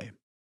passing away.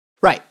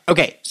 Right.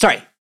 Okay. Sorry.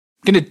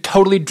 I'm going to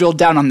totally drill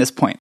down on this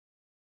point.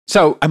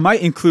 So I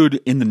might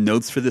include in the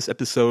notes for this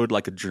episode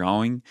like a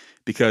drawing,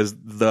 because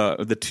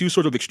the two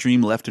sort of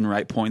extreme left and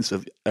right points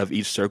of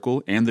each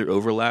circle and their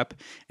overlap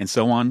and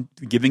so on,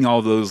 giving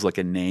all those like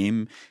a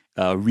name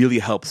really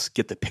helps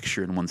get the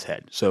picture in one's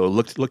head. So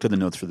look to the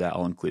notes for that.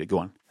 I'll include it. Go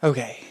on.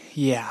 Okay.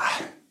 Yeah.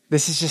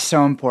 This is just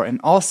so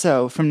important.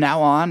 Also, from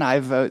now on, I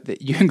vote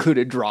that you include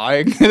a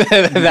drawing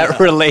that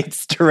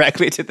relates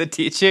directly to the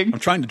teaching. I'm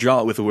trying to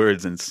draw it with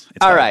words. And it's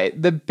all hard. right.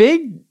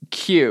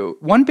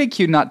 One big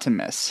cue not to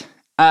miss.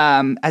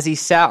 As he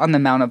sat on the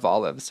Mount of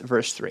Olives,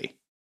 verse 3.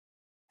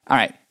 All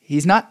right,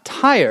 he's not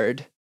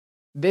tired.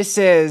 This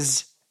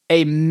is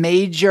a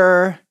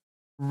major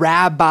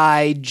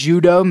rabbi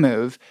judo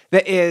move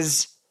that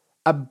is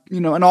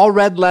an all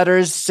red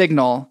letters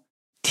signal,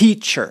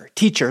 teacher,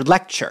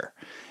 lecture,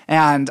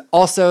 and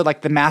also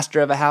like the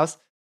master of a house.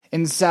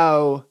 And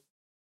so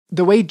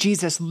the way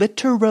Jesus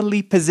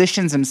literally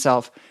positions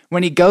himself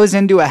when he goes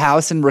into a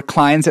house and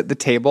reclines at the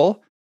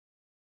table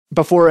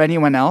before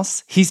anyone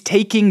else, he's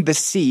taking the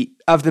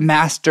seat of the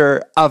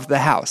master of the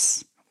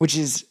house, which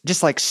is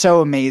just like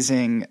so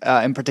amazing,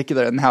 in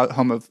particular in the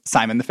home of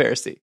Simon the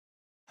Pharisee.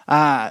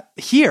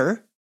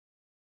 Here,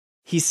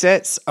 he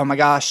sits, oh my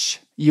gosh,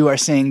 you are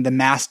seeing the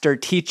master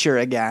teacher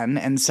again,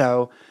 and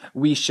so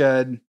we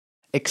should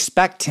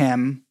expect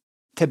him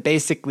to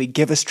basically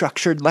give a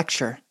structured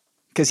lecture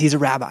because he's a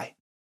rabbi.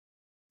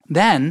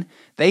 Then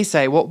they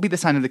say, what will be the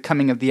sign of the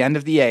coming of the end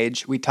of the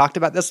age? We talked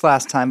about this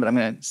last time, but I'm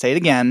going to say it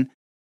again.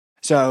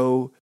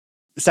 So,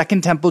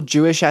 Second Temple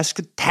Jewish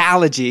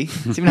eschatology,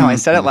 even how I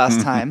said it last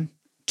time,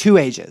 2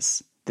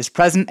 ages. This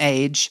present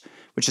age,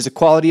 which is a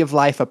quality of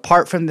life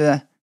apart from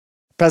the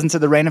presence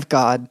of the reign of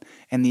God,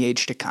 and the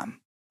age to come,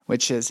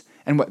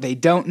 and what they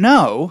don't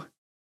know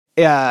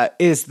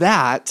is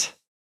that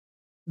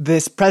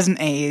this present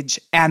age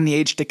and the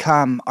age to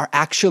come are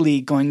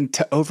actually going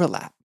to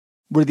overlap,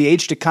 where the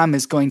age to come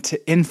is going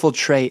to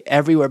infiltrate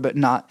everywhere, but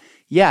not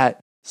yet.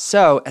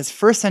 So, as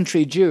first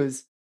century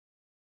Jews,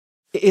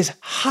 it is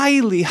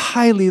highly,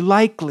 highly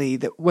likely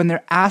that when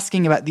they're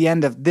asking about the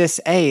end of this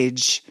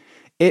age,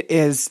 it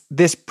is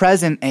this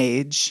present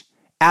age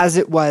as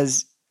it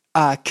was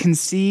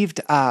conceived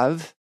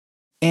of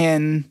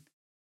in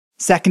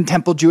Second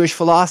Temple Jewish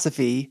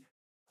philosophy,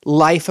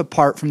 life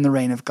apart from the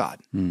reign of God.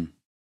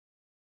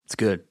 It's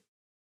good.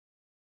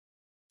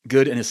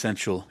 Good and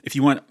essential. If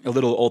you want a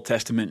little Old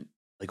Testament,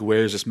 like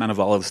where is this Mount of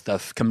Olives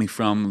stuff coming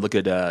from, look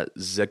at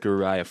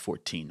Zechariah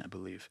 14, I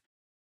believe.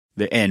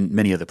 And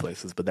many other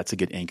places, but that's a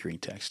good anchoring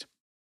text.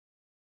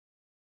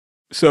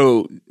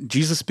 So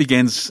Jesus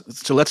begins,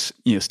 so let's,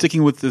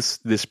 sticking with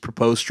this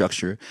proposed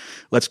structure,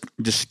 let's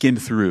just skim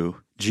through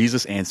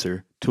Jesus'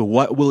 answer to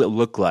what will it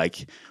look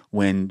like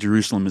when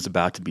Jerusalem is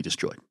about to be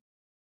destroyed.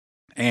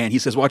 And he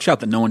says, watch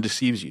out that no one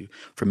deceives you,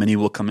 for many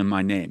will come in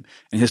my name.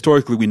 And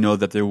historically, we know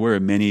that there were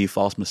many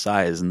false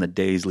messiahs in the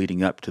days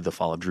leading up to the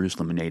fall of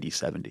Jerusalem in AD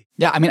 70.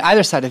 Yeah, I mean,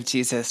 either side of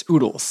Jesus,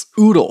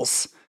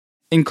 oodles,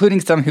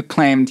 including some who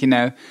claimed,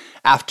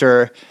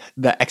 after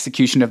the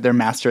execution of their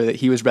master that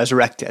he was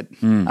resurrected.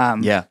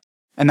 Yeah.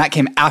 And that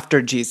came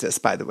after Jesus,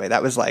 by the way.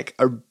 That was like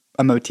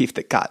a motif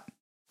that got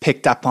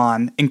picked up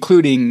on,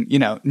 including,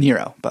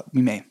 Nero, but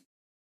we may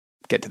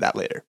get to that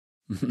later.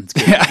 It's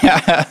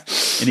good.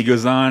 And he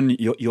goes on,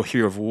 you'll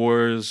hear of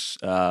wars,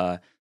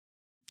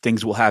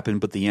 things will happen,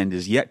 but the end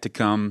is yet to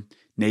come.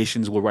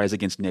 Nations will rise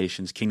against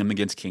nations, kingdom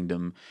against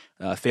kingdom,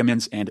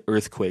 famines and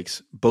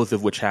earthquakes, both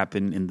of which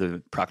happen in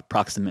the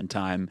proximate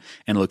time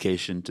and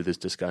location to this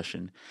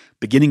discussion.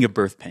 Beginning of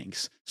birth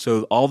pangs.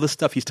 So all the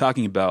stuff he's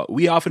talking about,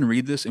 we often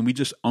read this and we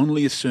just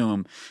only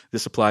assume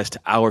this applies to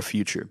our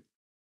future.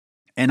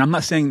 And I'm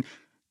not saying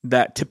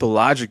that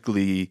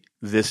typologically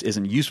this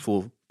isn't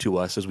useful to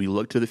us as we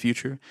look to the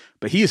future,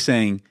 but he is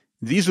saying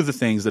these are the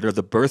things that are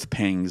the birth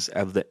pangs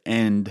of the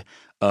end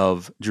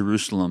of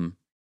Jerusalem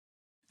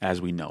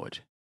as we know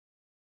it.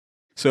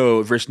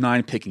 So verse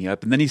 9 picking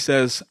up, and then he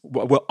says,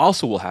 what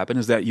also will happen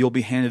is that you'll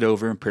be handed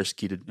over and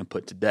persecuted and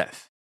put to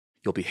death.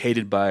 You'll be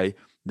hated by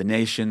the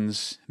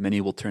nations.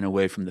 Many will turn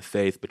away from the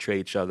faith, betray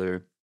each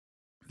other.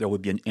 There will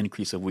be an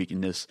increase of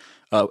wickedness.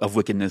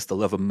 The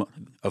love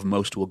of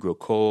most will grow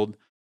cold.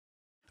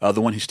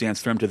 The one who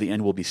stands firm to the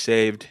end will be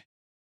saved.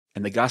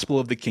 And the gospel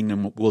of the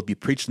kingdom will be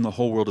preached in the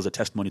whole world as a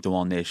testimony to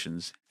all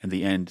nations. And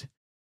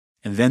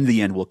then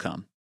the end will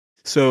come.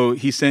 So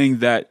he's saying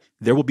that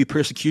there will be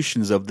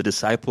persecutions of the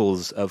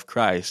disciples of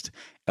Christ,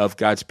 of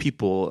God's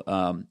people,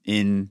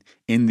 in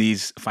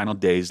these final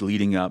days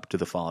leading up to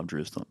the fall of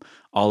Jerusalem.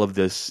 All of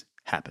this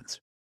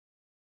happens.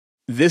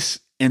 This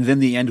and then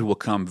the end will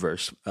come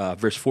verse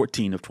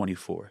 14 of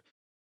 24.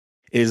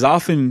 It is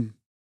often,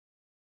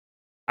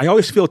 I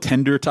always feel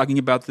tender talking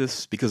about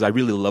this because I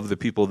really love the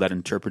people that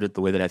interpret it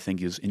the way that I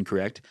think is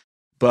incorrect.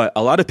 But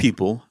a lot of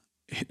people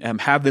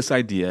have this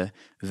idea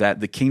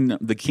that the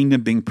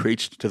kingdom being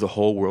preached to the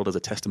whole world as a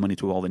testimony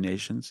to all the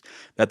nations,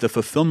 that the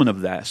fulfillment of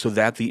that, so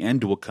that the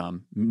end will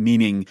come,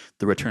 meaning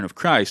the return of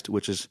Christ,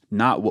 which is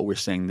not what we're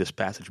saying this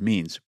passage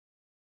means,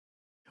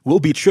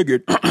 will be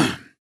triggered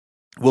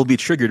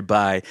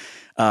by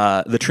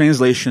the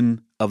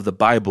translation of the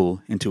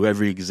Bible into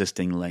every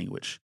existing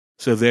language.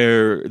 So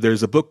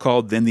there's a book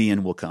called Then the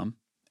End Will Come,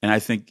 and I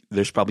think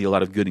there's probably a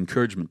lot of good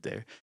encouragement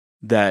there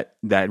that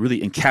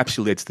really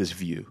encapsulates this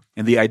view.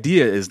 And the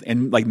idea is,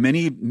 and like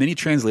many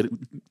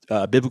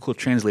biblical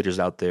translators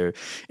out there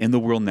in the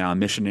world now,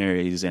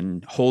 missionaries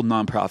and whole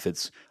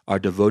nonprofits are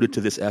devoted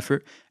to this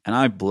effort. And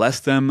I bless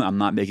them. I'm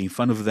not making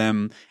fun of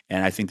them.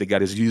 And I think that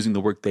God is using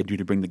the work they do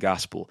to bring the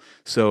gospel.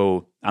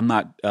 So I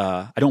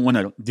don't want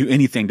to do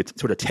anything to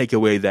sort of take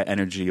away that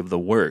energy of the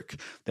work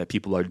that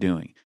people are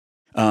doing.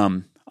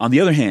 On the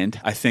other hand,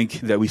 I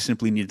think that we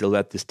simply need to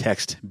let this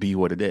text be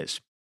what it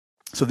is.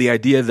 So the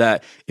idea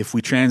that if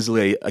we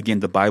translate, again,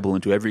 the Bible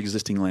into every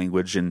existing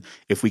language, and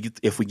if we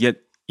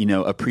get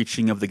a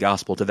preaching of the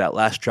gospel to that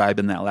last tribe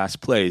in that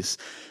last place,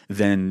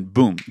 then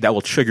boom, that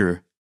will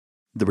trigger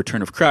the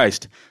return of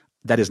Christ.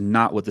 That is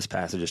not what this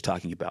passage is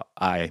talking about,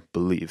 I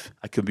believe.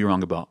 I could be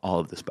wrong about all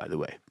of this, by the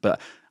way. But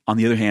on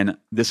the other hand,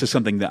 this is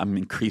something that I'm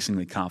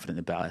increasingly confident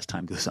about as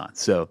time goes on.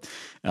 So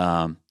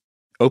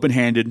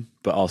open-handed,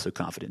 but also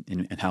confident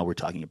in how we're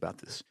talking about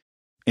this.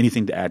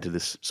 Anything to add to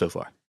this so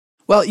far?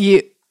 Well,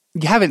 you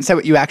haven't said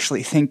what you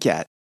actually think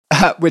yet,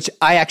 which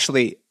I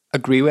actually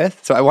agree with.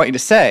 So I want you to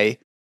say,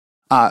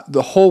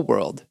 the whole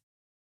world,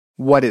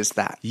 what is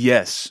that?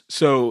 Yes.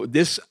 So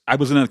I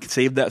was going to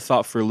save that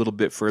thought for a little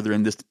bit further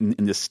in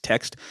this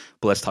text,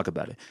 but let's talk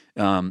about it.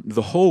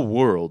 The whole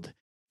world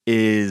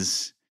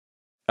is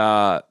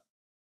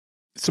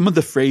some of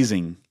the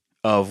phrasing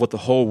of what the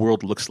whole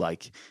world looks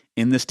like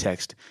in this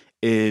text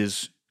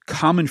is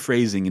common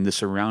phrasing in the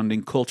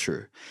surrounding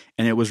culture.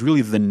 And it was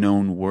really the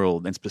known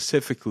world, and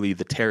specifically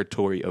the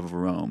territory of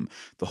Rome,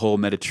 the whole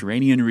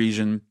Mediterranean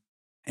region,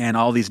 and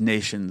all these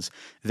nations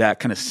that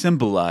kind of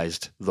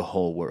symbolized the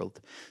whole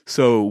world.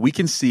 So we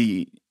can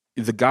see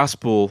the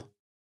gospel.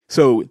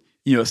 So,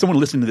 someone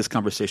listening to this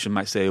conversation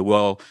might say,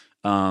 well,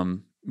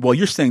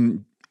 you're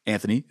saying,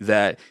 Anthony,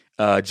 that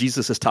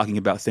Jesus is talking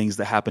about things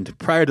that happened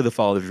prior to the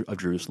fall of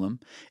Jerusalem.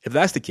 If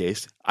that's the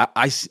case,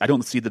 I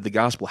don't see that the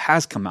gospel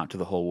has come out to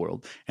the whole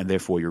world, and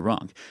therefore you're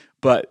wrong.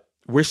 But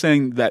we're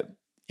saying that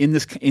in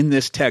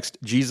this text,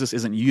 Jesus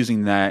isn't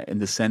using that in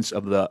the sense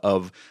of the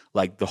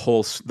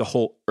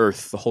whole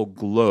earth, the whole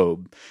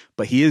globe,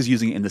 but he is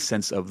using it in the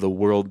sense of the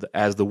world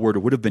as the word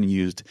would have been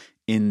used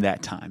in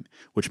that time,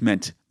 which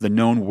meant the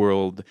known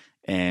world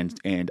and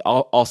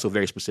also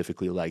very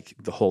specifically like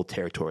the whole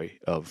territory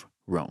of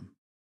Rome.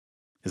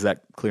 Is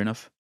that clear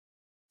enough?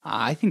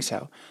 I think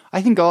so.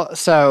 I think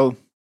also,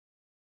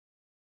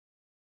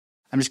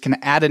 I'm just going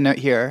to add a note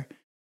here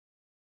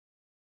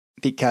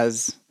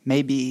because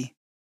maybe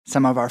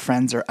some of our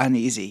friends are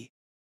uneasy.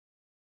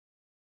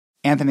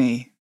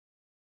 Anthony,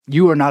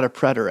 you are not a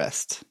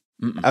preterist.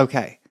 Mm-mm.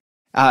 Okay.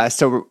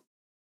 So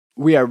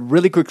we are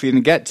really quickly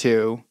going to get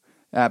to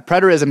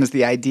preterism is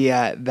the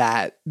idea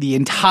that the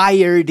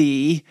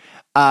entirety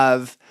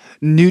of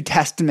New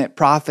Testament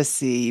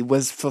prophecy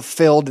was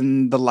fulfilled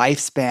in the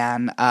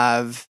lifespan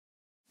of,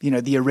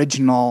 the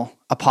original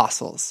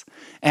apostles.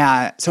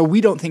 So we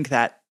don't think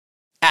that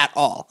at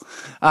all.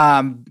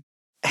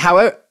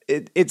 However,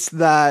 it's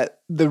the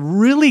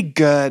really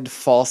good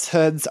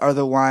falsehoods are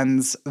the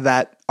ones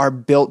that are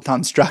built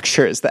on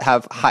structures that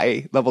have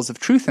high levels of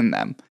truth in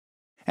them.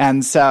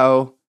 And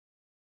so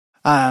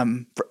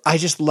I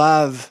just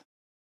love,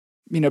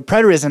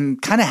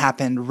 preterism kind of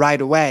happened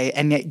right away,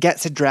 and it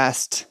gets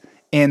addressed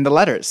in the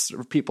letters.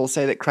 People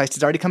say that Christ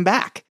has already come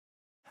back.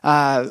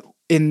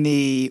 In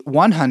the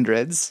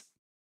 100s,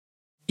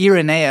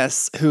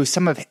 Irenaeus, who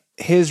some of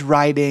his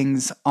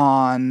writings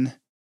on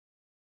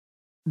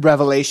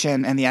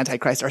Revelation and the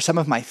Antichrist are some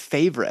of my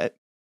favorite,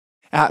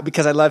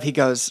 because I love, he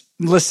goes,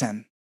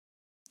 listen,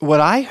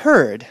 what I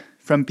heard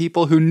from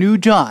people who knew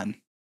John, can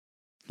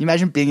you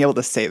imagine being able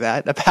to say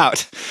that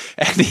about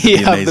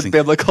any of the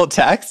biblical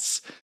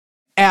texts?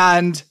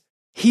 And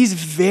he's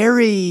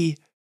very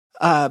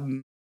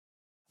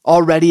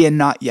already and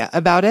not yet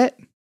about it,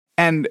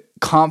 and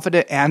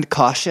confident and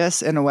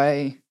cautious in a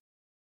way.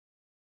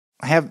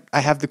 I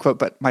have the quote,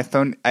 but my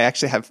phone I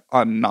actually have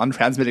on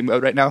non-transmitting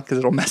mode right now because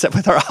it'll mess up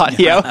with our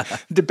audio.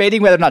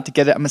 Debating whether or not to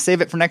get it. I'm gonna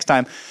save it for next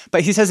time.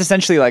 But he says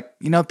essentially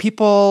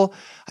people,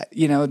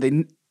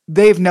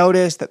 they've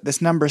noticed that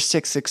this number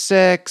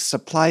 666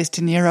 applies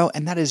to Nero,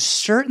 and that is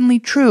certainly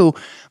true.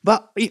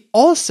 But we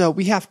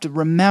have to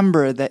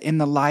remember that in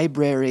the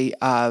library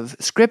of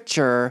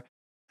Scripture,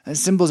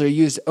 symbols are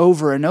used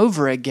over and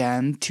over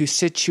again to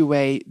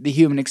situate the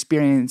human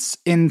experience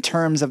in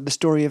terms of the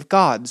story of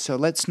God. So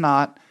let's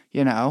not,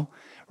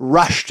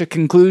 rush to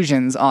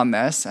conclusions on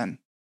this. And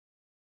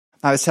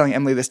I was telling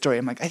Emily this story.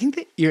 I'm like, I think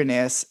that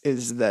Irenaeus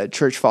is the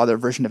church father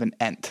version of an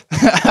ent.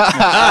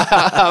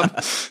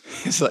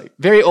 He's like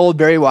very old,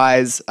 very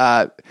wise,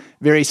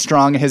 very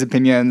strong in his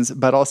opinions,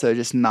 but also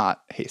just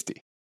not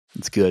hasty.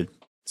 It's good.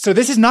 So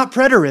this is not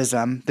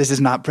preterism.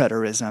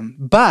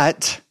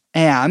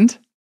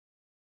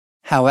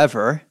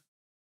 However,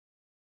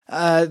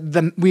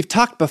 we've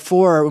talked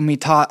before when we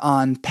taught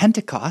on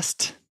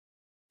Pentecost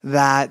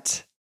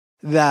that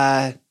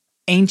the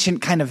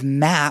ancient kind of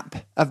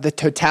map of the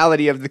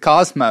totality of the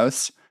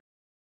cosmos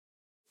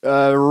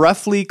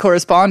roughly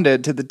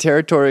corresponded to the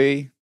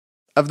territory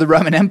of the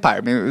Roman Empire.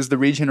 I mean, it was the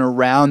region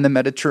around the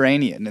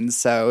Mediterranean. And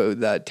so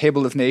the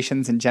Table of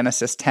Nations in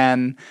Genesis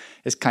 10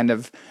 is kind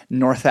of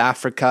North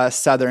Africa,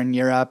 Southern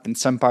Europe, and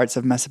some parts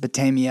of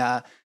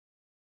Mesopotamia.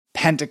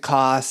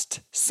 Pentecost,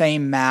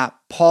 same map.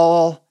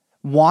 Paul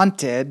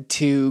wanted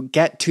to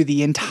get to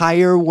the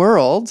entire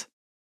world,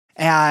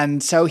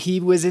 and so he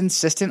was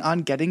insistent on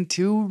getting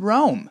to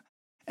Rome.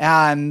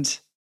 And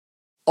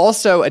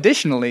also,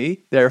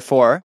 additionally,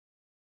 therefore,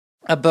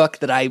 a book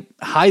that I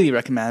highly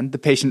recommend, The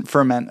Patient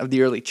Ferment of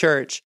the Early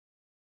Church,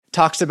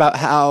 talks about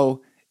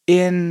how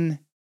in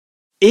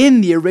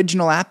the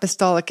original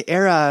apostolic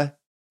era,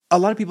 a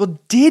lot of people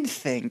did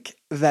think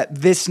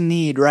that this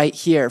need right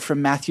here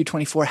from Matthew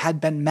 24 had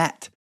been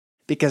met,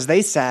 because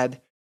they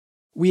said,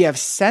 we have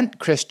sent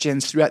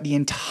Christians throughout the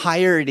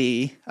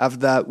entirety of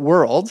the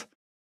world,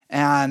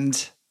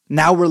 and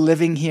now we're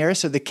living here,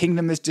 so the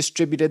kingdom is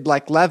distributed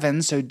like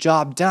leaven, so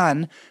job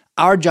done.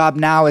 Our job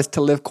now is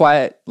to live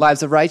quiet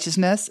lives of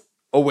righteousness,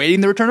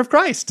 awaiting the return of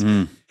Christ.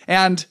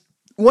 And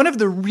one of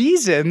the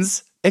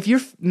reasons, if you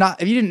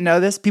didn't know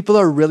this, people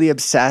are really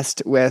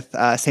obsessed with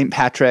St.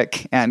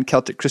 Patrick and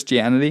Celtic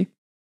Christianity.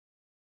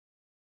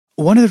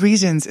 One of the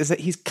reasons is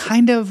that he's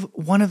kind of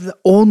one of the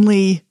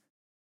only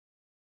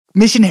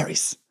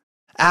missionaries.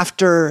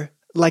 After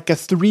like a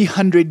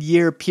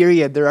 300-year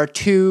period, there are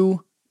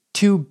two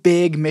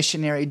big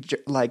missionary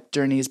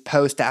journeys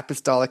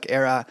post-apostolic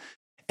era.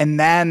 And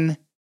then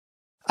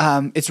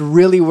it's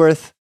really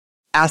worth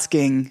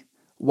asking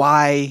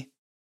why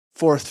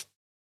for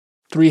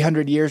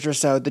 300 years or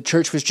so, the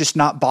church was just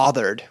not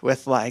bothered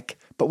with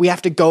but we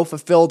have to go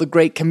fulfill the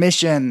Great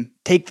Commission,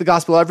 take the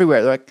gospel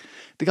everywhere. They're like,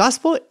 the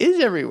gospel is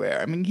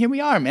everywhere. I mean, here we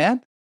are,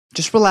 man.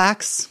 Just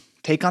relax,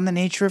 take on the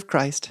nature of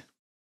Christ.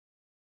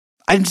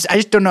 I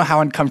just don't know how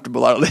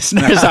uncomfortable our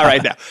listeners are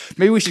right now.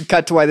 Maybe we should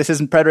cut to why this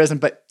isn't preterism,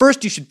 but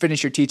first you should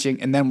finish your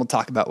teaching, and then we'll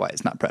talk about why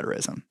it's not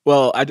preterism.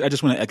 Well, I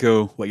just want to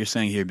echo what you're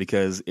saying here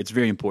because it's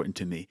very important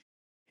to me.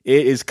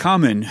 It is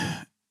common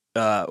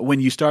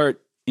when you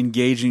start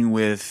engaging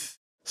with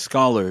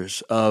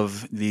scholars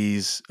of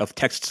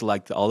texts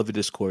like the Olivet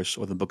Discourse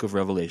or the Book of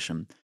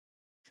Revelation,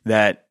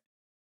 that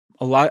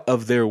a lot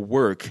of their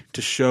work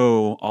to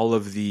show all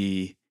of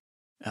the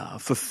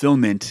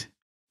fulfillment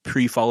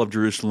pre-fall of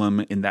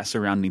Jerusalem in that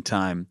surrounding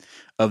time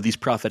of these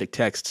prophetic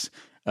texts,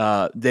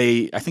 I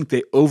think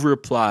they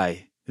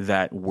over-apply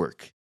that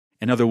work.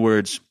 In other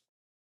words,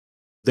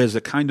 there's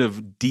a kind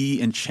of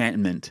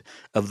de-enchantment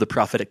of the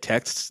prophetic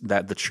texts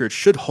that the church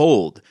should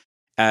hold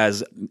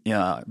as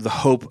the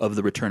hope of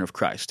the return of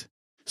Christ.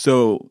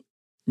 So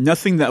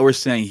nothing that we're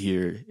saying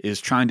here is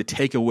trying to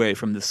take away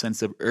from the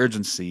sense of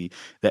urgency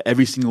that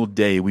every single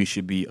day we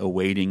should be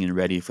awaiting and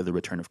ready for the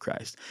return of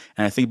Christ.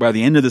 And I think by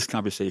the end of this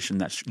conversation,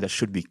 that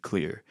should be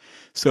clear.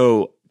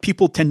 So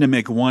people tend to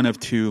make one of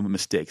two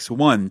mistakes.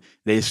 One,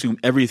 they assume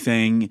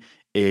everything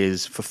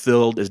is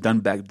fulfilled, is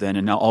done back then,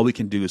 and now all we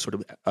can do is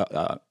sort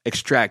of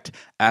extract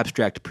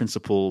abstract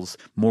principles,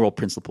 moral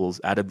principles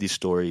out of these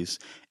stories,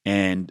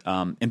 and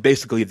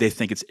basically they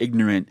think it's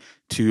ignorant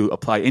to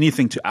apply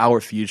anything to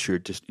our future,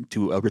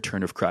 to a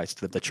return of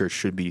Christ that the church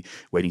should be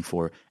waiting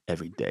for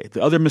every day.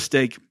 The other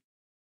mistake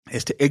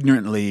is to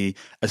ignorantly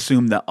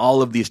assume that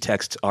all of these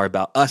texts are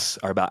about us,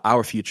 are about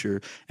our future,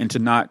 and to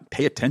not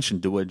pay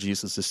attention to what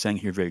Jesus is saying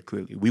here very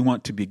clearly. We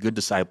want to be good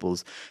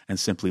disciples and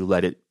simply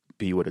let it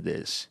be what it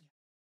is.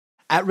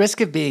 At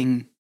risk of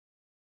being,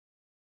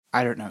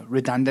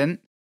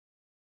 redundant,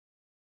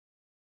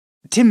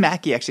 Tim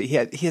Mackey actually,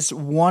 he has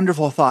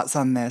wonderful thoughts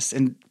on this,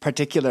 in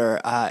particular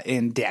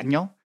in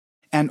Daniel.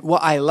 And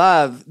what I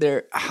love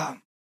there,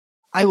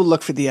 I will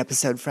look for the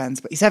episode, friends,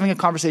 but he's having a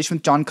conversation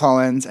with John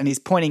Collins, and he's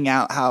pointing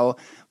out how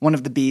one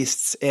of the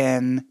beasts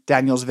in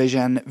Daniel's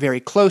vision very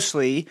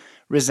closely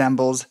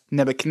resembles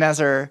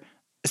Nebuchadnezzar,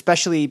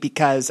 especially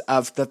because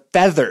of the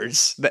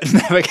feathers that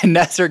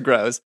Nebuchadnezzar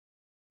grows.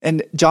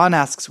 And John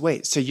asks,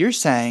 wait, so you're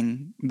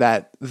saying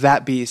that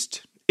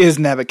beast is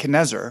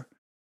Nebuchadnezzar?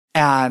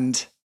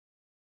 And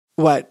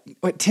what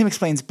Tim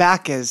explains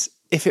back is,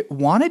 if it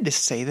wanted to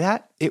say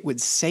that, it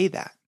would say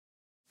that.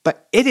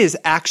 But it is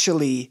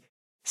actually,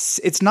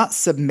 it's not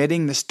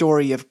submitting the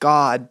story of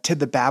God to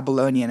the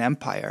Babylonian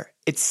Empire.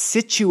 It's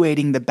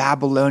situating the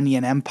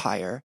Babylonian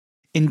Empire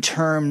in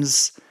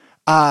terms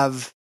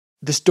of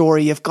the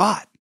story of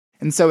God.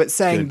 And so it's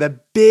saying the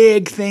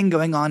big thing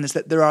going on is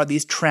that there are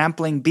these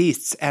trampling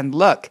beasts. And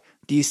look,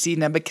 do you see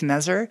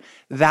Nebuchadnezzar?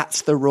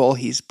 That's the role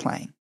he's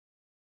playing.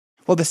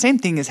 Well, the same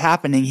thing is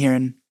happening here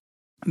in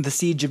the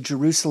siege of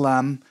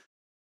Jerusalem,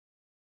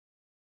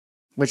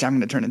 which I'm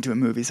going to turn into a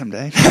movie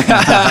someday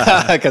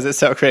because it's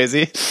so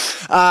crazy.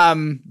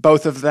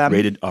 Both of them.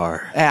 Rated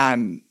R.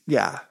 And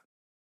yeah,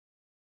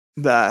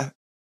 at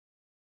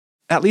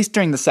least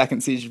during the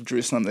second siege of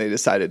Jerusalem, they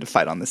decided to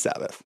fight on the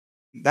Sabbath.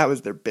 That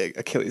was their big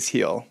Achilles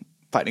heel,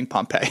 fighting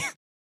Pompey.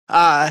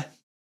 But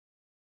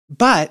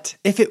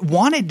if it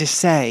wanted to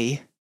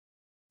say,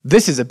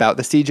 this is about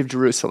the siege of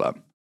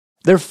Jerusalem,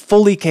 they're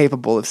fully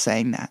capable of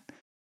saying that.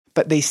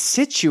 But they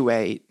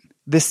situate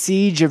the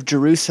siege of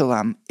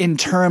Jerusalem in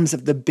terms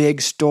of the big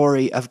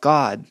story of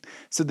God.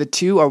 So the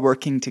two are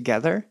working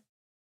together.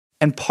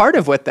 And part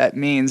of what that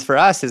means for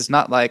us is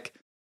not like,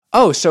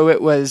 oh, so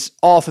it was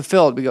all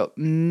fulfilled. We go,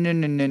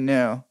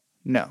 no.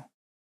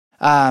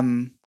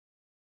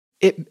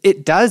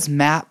 It does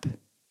map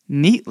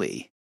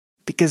neatly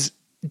because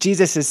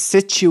Jesus is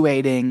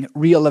situating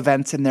real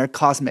events in their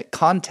cosmic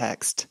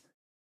context.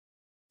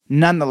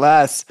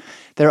 Nonetheless,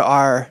 there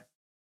are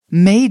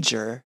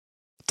major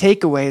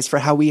takeaways for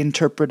how we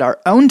interpret our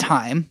own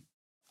time.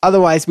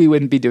 Otherwise, we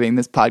wouldn't be doing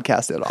this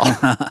podcast at all.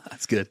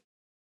 That's good.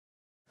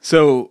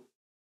 So,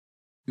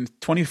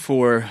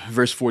 24,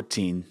 verse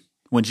 14,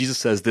 when Jesus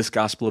says, this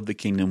gospel of the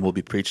kingdom will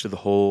be preached to the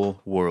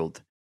whole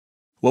world,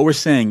 what we're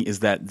saying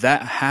is that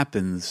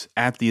happens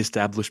at the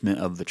establishment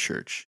of the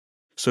church.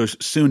 So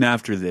soon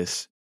after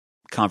this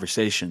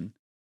conversation,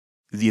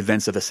 the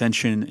events of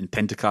Ascension and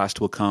Pentecost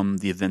will come,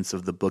 the events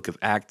of the book of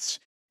Acts.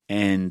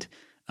 And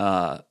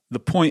the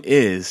point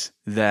is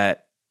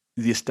that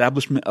the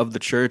establishment of the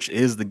church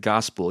is the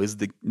gospel, is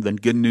the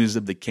good news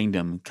of the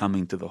kingdom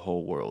coming to the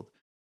whole world.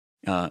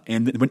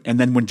 And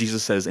then when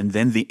Jesus says, and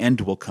then the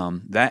end will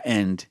come, that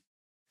end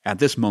at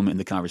this moment in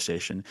the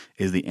conversation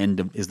is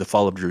the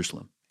fall of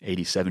Jerusalem,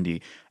 AD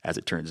 70, as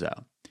it turns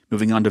out.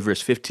 Moving on to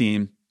verse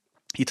 15,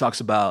 he talks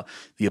about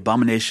the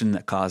abomination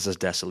that causes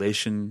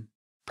desolation,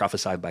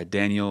 prophesied by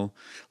Daniel.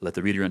 Let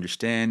the reader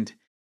understand.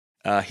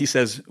 He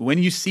says, when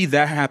you see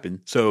that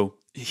happen, so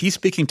he's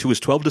speaking to his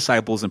 12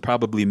 disciples and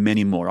probably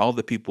many more, all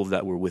the people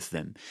that were with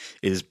them.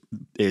 It's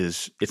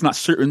not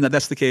certain that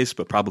that's the case,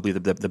 but probably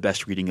the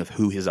best reading of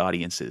who his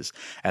audience is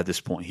at this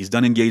point. He's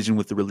done engaging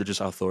with the religious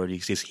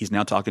authorities. He's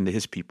now talking to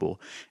his people,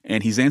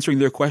 and he's answering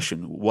their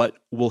question, what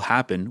will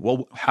happen?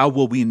 Well, how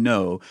will we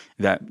know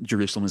that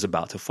Jerusalem is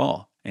about to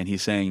fall? And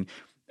he's saying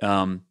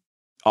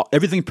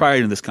everything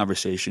prior to this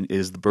conversation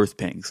is the birth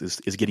pangs,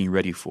 is getting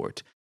ready for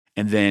it.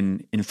 And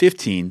then in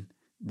 15,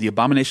 the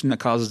abomination that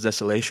causes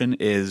desolation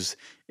is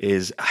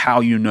how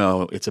you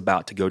know it's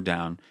about to go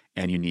down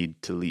and you need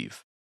to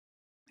leave.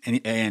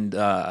 And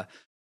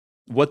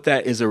what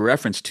that is a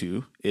reference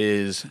to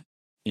is,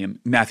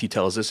 Matthew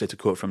tells us, it's a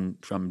quote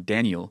from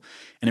Daniel,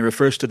 and it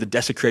refers to the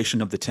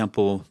desecration of the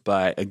temple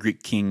by a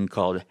Greek king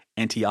called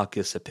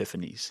Antiochus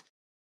Epiphanes.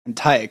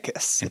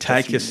 Antiochus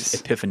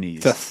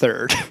Epiphanes. the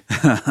third.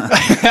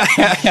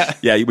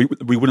 Yeah,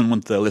 we wouldn't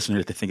want the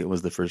listener to think it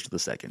was the first or the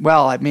second.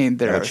 Well, I mean,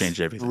 there are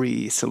change everything.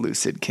 3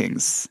 Seleucid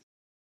kings.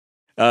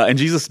 And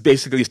Jesus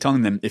basically is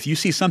telling them, if you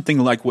see something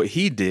like what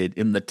he did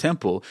in the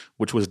temple,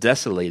 which was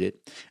desolated,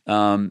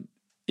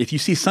 if you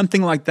see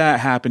something like that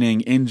happening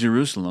in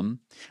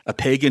Jerusalem, a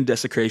pagan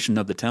desecration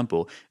of the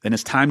temple, then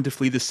it's time to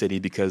flee the city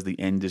because the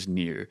end is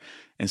near.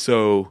 And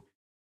so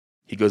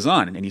he goes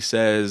on and he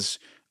says,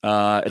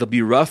 it'll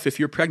be rough if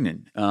you're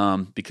pregnant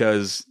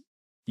because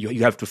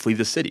you have to flee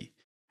the city.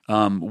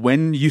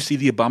 When you see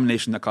the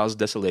abomination that causes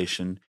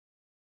desolation,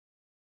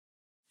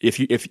 if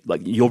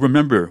you'll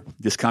remember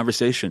this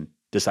conversation,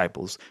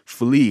 disciples,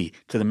 flee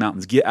to the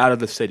mountains, get out of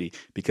the city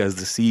because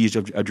the siege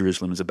of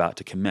Jerusalem is about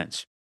to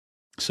commence.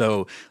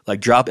 So,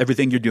 drop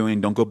everything you're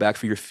doing. Don't go back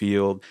for your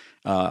field.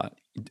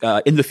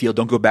 In the field,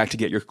 don't go back to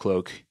get your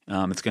cloak.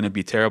 It's going to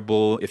be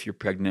terrible if you're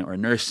pregnant or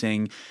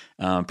nursing.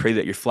 Pray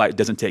that your flight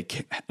doesn't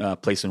take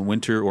place in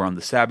winter or on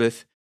the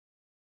Sabbath.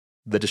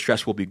 The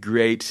distress will be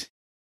great,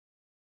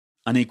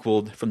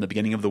 unequaled from the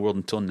beginning of the world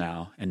until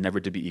now, and never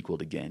to be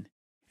equaled again.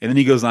 And then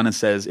he goes on and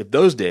says, if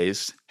those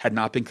days had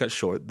not been cut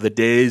short, the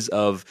days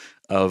of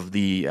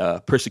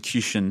the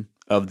persecution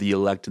of the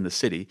elect in the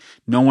city,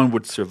 no one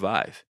would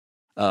survive.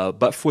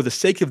 But for the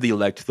sake of the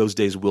elect, those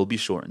days will be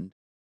shortened.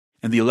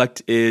 And the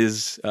elect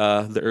is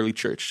the early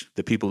church,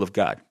 the people of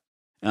God.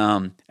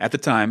 At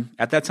that time,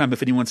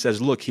 if anyone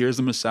says, look, here's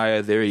the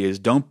Messiah, there he is,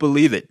 don't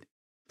believe it.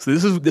 So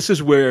this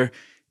is where,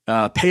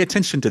 pay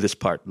attention to this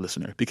part,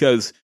 listener,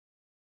 because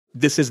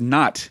this is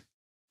not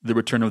the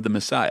return of the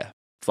Messiah.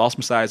 False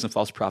messiahs and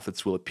false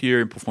prophets will appear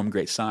and perform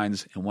great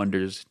signs and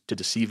wonders to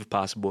deceive, if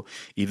possible,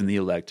 even the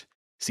elect.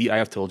 See, I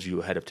have told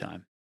you ahead of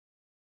time.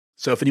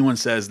 So if anyone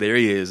says, there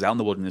he is out in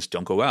the wilderness,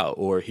 don't go out,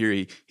 or here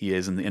he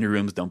is in the inner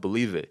rooms, don't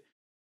believe it.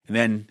 And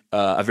then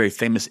a very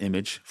famous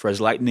image, for as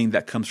lightning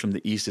that comes from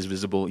the east is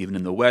visible even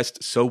in the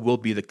west, so will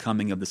be the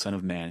coming of the Son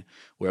of Man.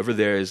 Wherever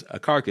there is a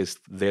carcass,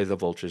 there the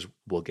vultures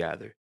will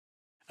gather.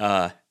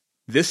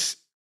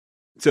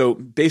 So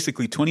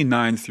basically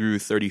 29 through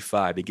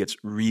 35, it gets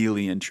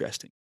really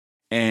interesting.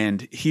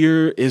 And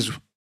here is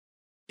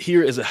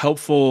a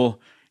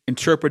helpful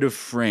interpretive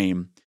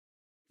frame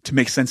to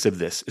make sense of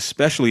this,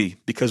 especially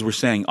because we're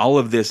saying all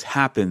of this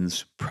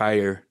happens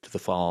prior to the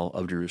fall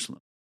of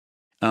Jerusalem.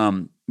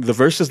 The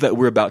verses that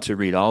we're about to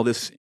read, all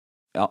this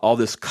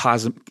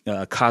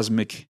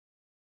cosmic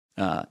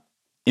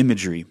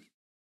imagery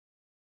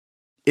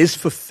is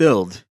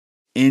fulfilled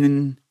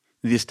in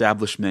the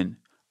establishment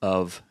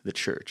of the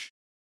church.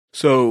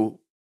 So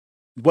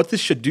what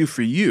this should do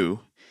for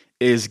you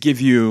is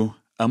give you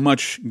a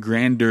much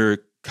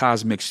grander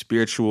cosmic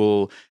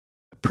spiritual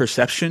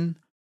perception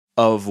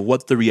of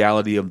what the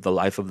reality of the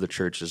life of the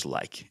church is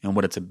like and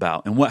what it's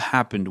about and what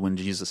happened when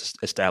Jesus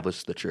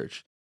established the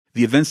church.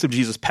 The events of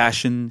Jesus'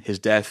 passion, his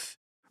death,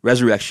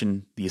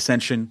 resurrection, the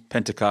ascension,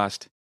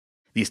 Pentecost,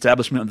 the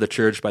establishment of the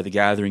church by the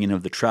gathering in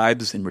of the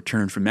tribes in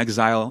return from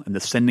exile, and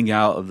the sending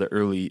out of the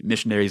early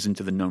missionaries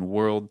into the known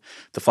world,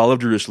 the fall of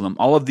Jerusalem,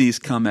 all of these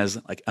come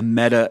as like a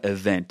meta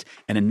event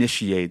and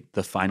initiate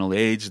the final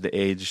age, the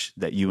age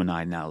that you and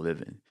I now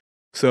live in.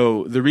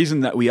 So the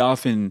reason that we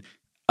often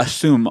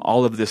assume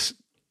all of this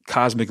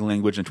cosmic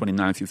language in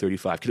 29 through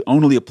 35 could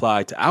only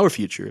apply to our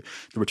future,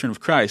 the return of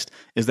Christ,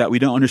 is that we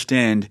don't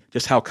understand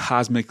just how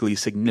cosmically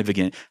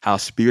significant, how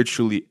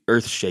spiritually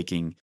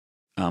earth-shaking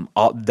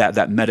all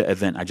that meta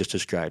event I just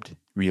described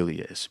really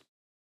is.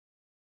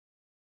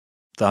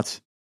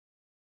 Thoughts?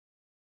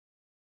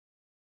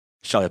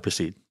 Shall I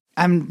proceed?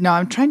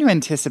 I'm trying to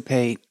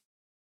anticipate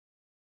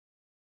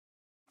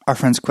our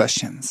friend's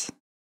questions.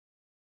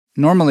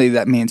 Normally,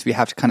 that means we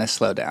have to kind of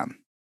slow down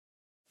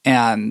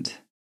and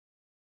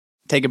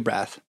take a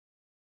breath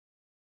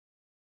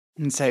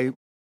and say,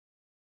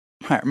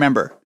 all right,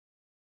 remember,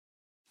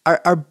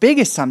 our big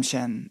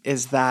assumption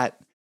is that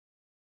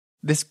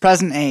this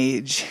present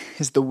age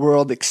is the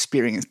world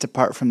experienced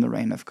apart from the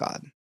reign of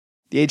God.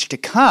 The age to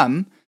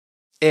come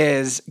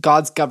is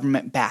God's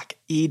government back,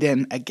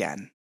 Eden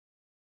again.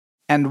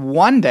 And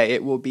one day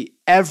it will be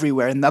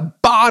everywhere in the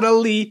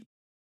bodily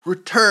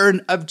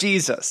return of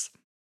Jesus.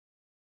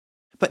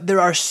 But there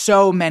are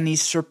so many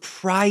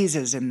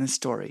surprises in this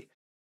story.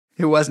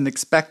 It wasn't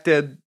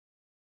expected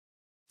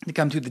to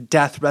come through the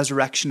death,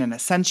 resurrection, and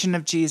ascension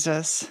of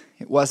Jesus.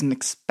 It wasn't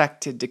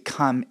expected to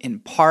come in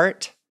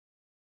part.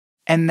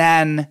 And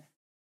then,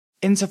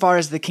 insofar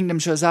as the kingdom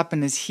shows up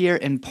and is here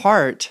in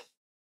part,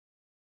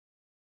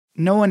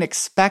 no one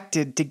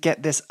expected to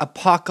get this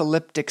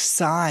apocalyptic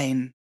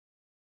sign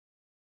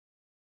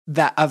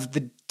that of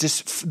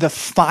the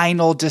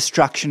final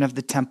destruction of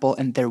the temple,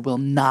 and there will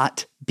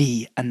not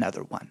be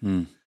another one.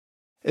 Mm.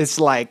 It's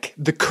like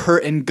the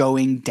curtain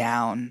going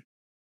down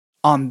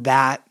on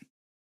that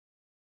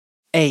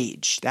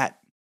age. That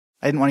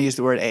I didn't want to use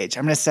the word age.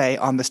 I'm going to say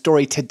on the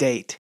story to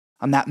date,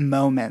 on that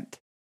moment,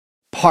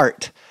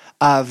 part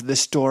of the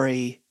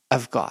story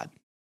of God.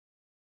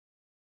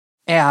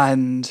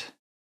 And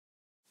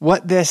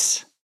what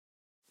does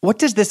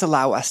this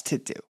allow us to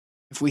do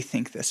if we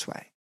think this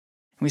way?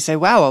 And we say,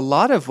 wow, a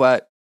lot of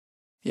what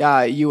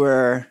you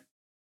were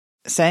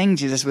saying,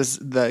 Jesus, was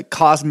the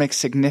cosmic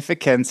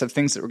significance of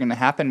things that were going to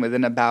happen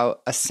within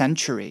about a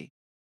century.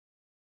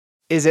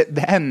 Is it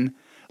then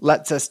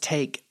lets us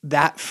take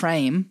that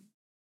frame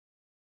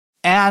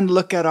and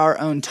look at our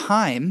own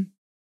time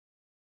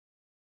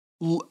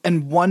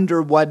and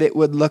wonder what it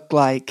would look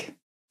like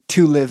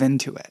to live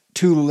into it,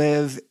 to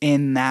live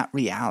in that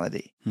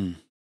reality.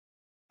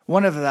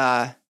 One of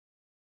the,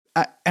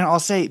 and I'll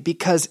say,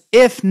 because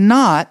if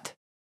not,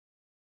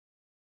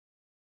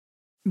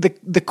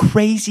 the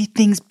crazy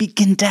things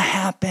begin to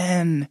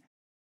happen.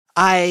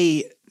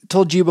 I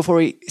told you before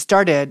we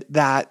started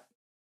that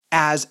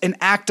as an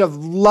act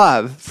of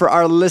love for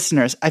our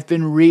listeners, I've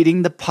been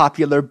reading the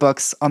popular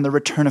books on the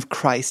return of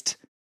Christ,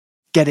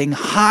 getting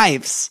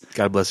hives.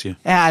 God bless you.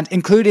 And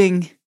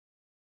including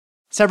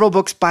several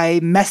books by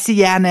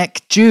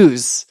Messianic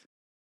Jews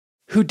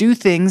who do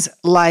things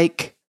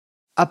like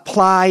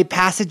apply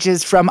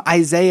passages from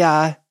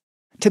Isaiah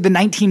to the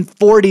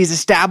 1940s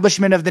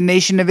establishment of the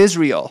nation of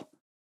Israel.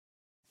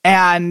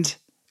 And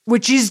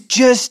which is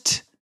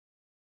just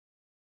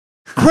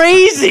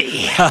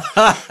crazy.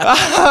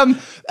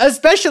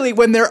 Especially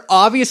when they're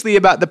obviously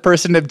about the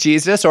person of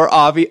Jesus or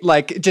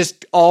like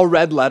just all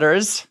red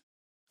letters.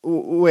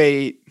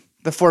 Wait,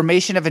 the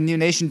formation of a new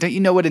nation. Don't you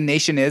know what a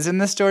nation is in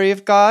the story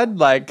of God?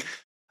 Like,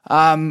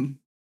 no.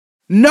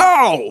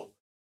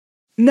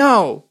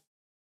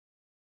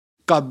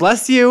 God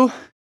bless you.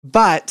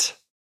 But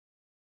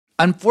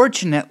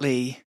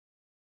unfortunately,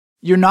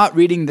 you're not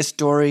reading the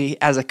story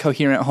as a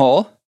coherent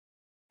whole,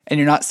 and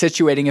you're not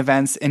situating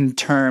events in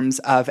terms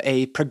of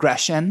a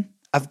progression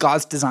of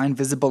God's design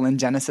visible in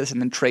Genesis and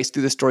then traced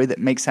through the story that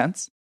makes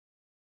sense.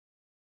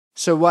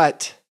 So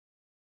what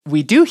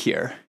we do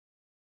here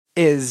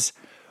is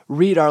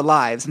read our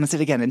lives, I'm going to say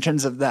it again, in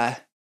terms of the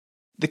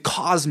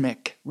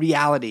cosmic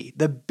reality,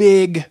 the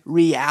big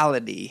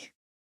reality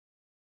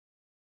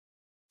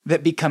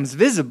that becomes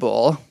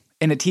visible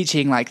in a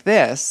teaching like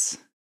this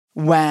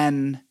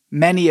when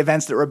many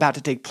events that were about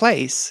to take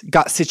place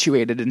got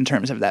situated in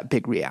terms of that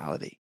big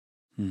reality.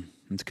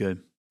 That's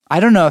good. I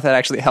don't know if that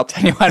actually helped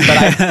anyone,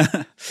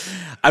 but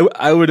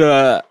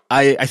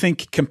I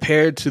think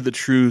compared to the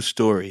true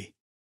story,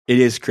 it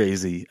is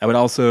crazy. I would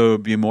also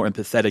be more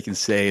empathetic and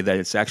say that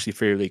it's actually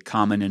fairly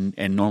common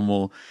and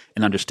normal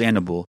and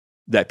understandable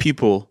that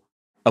people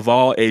of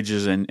all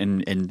ages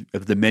and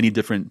of the many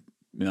different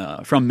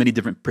from many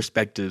different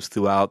perspectives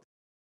throughout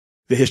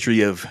the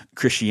history of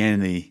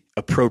Christianity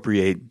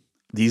appropriate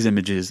these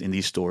images in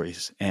these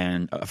stories.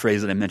 And a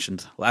phrase that I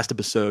mentioned last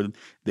episode,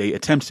 they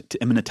attempt to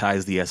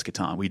immanentize the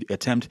eschaton. We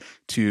attempt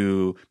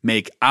to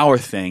make our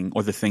thing,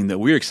 or the thing that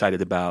we're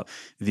excited about,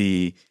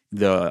 the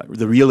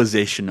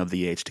realization of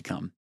the age to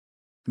come.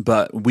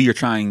 But we are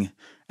trying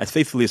as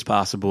faithfully as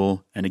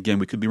possible, and again,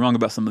 we could be wrong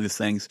about some of these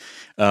things,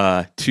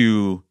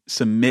 to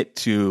submit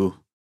to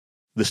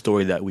the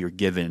story that we were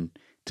given,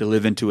 to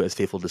live into it as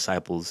faithful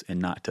disciples and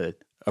not to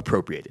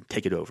appropriate it,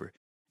 take it over,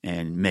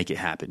 and make it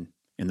happen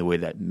in the way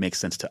that makes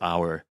sense to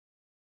our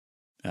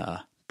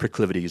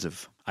proclivities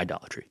of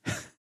idolatry.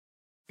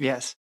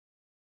 yes.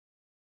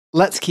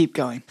 Let's keep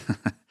going.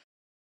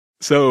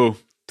 So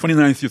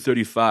 29 through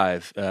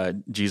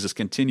 35, Jesus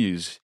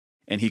continues,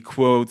 and he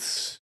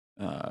quotes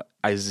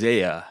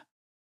Isaiah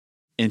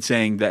in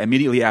saying that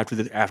immediately after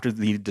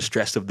the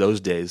distress of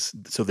those days,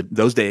 so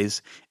those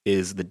days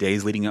is the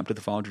days leading up to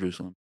the fall of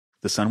Jerusalem,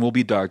 the sun will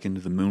be darkened,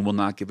 the moon will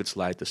not give its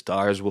light, the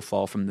stars will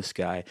fall from the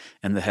sky,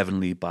 and the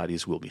heavenly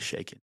bodies will be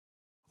shaken.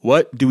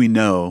 What do we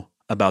know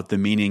about the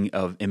meaning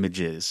of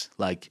images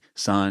like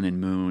sun and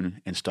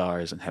moon and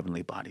stars and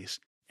heavenly bodies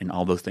and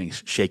all those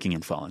things shaking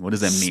and falling? What does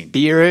that mean?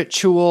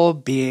 Spiritual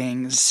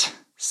beings.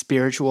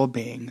 Spiritual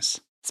beings.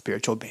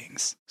 Spiritual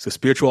beings. So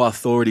spiritual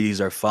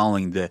authorities are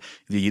falling. The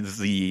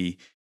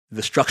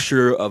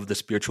structure of the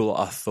spiritual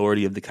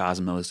authority of the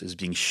cosmos is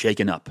being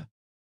shaken up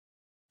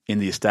in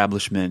the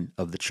establishment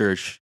of the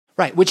church.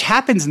 Right, which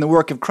happens in the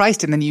work of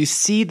Christ, and then you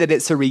see that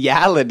it's a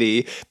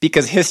reality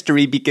because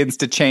history begins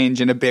to change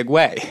in a big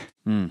way.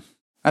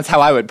 That's how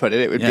I would put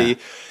it. It would be,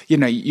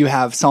 you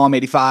have Psalm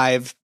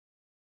 85,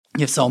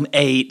 you have Psalm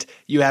 8,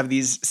 you have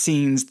these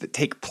scenes that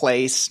take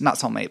place, not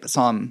Psalm 8, but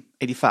Psalm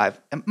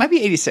 85. It might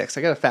be 86.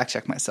 I got to fact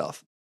check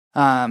myself.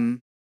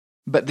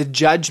 But the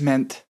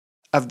judgment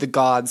of the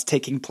gods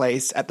taking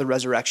place at the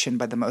resurrection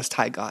by the Most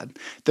High God.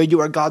 Though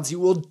you are gods, you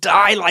will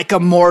die like a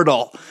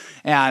mortal.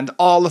 And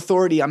all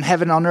authority on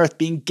heaven and on earth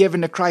being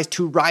given to Christ,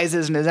 who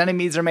rises and his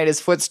enemies are made his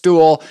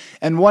footstool.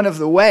 And one of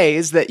the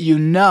ways that you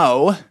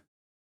know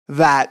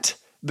that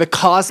the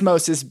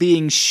cosmos is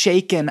being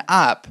shaken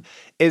up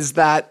is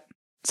that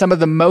some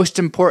of the most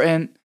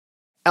important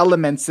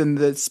elements in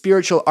the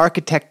spiritual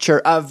architecture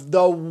of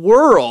the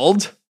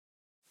world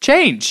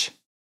change.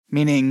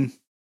 Meaning,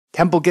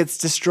 temple gets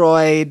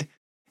destroyed,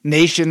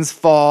 nations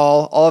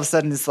fall. All of a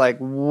sudden, it's like,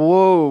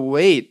 whoa,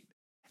 wait.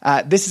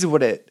 This is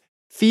what it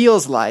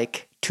feels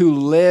like to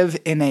live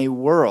in a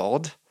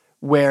world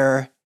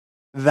where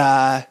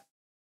the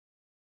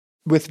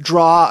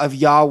withdrawal of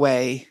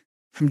Yahweh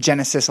from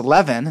Genesis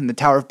 11 and the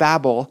Tower of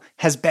Babel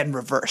has been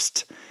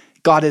reversed.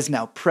 God is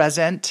now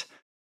present.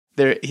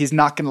 He's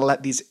not going to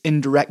let these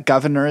indirect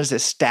governors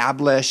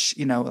establish,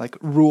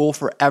 rule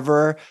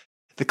forever.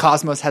 The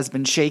cosmos has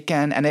been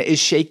shaken, and it is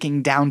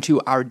shaking down to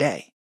our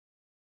day.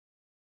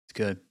 It's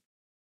good.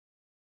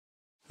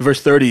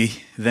 Verse 30,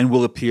 then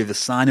will appear the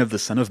sign of the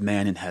Son of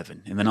Man in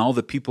heaven, and then all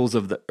the peoples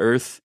of the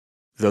earth,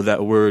 though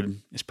that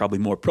word is probably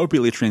more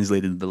appropriately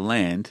translated the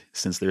land,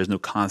 since there is no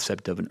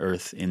concept of an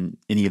earth in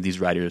any of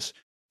these writers,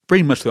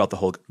 pretty much throughout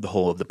the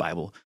whole of the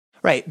Bible.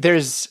 Right.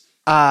 There's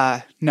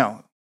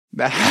no.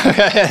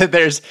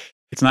 There's.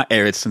 It's not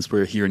Eretz since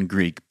we're here in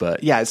Greek,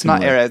 but yeah, it's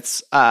not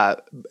Eretz.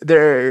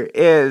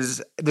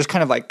 There's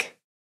kind of like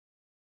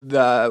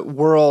the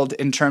world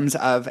in terms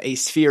of a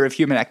sphere of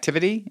human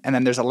activity, and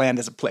then there's a land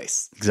as a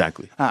place.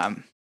 Exactly.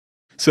 And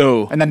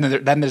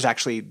then there's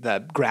actually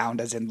the ground,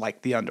 as in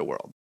like the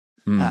underworld.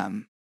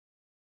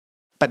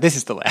 But this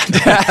is the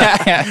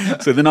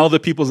land. So then all the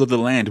peoples of the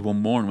land will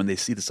mourn when they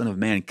see the Son of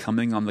Man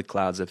coming on the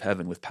clouds of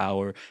heaven with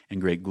power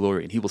and great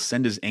glory. And he will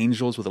send his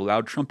angels with a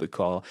loud trumpet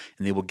call,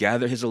 and they will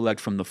gather his elect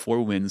from the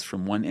four winds,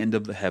 from one end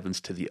of the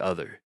heavens to the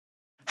other.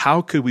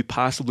 How could we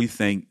possibly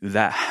think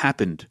that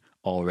happened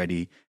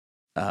already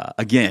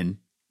again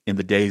in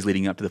the days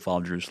leading up to the fall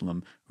of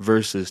Jerusalem,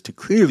 versus to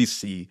clearly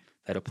see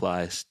that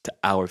applies to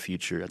our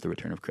future at the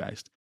return of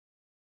Christ?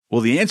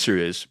 Well, the answer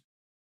is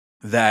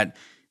that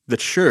the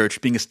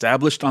church being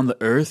established on the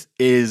earth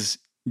is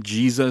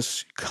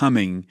Jesus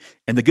coming,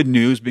 and the good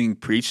news being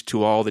preached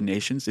to all the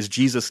nations is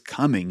Jesus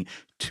coming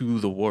to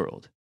the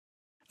world.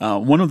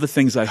 One of the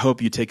things I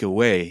hope you take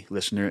away,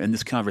 listener, in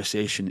this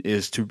conversation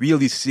is to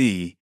really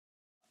see,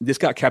 this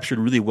got captured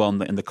really well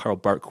in the Karl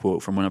Barth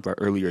quote from one of our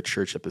earlier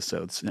church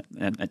episodes.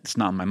 And it's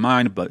not in my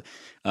mind, but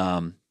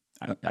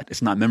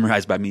it's not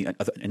memorized by me,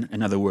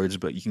 in other words,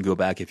 but you can go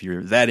back if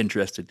you're that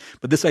interested.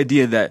 But this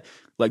idea that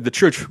like the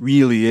church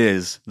really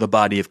is the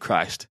body of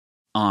Christ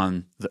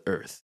on the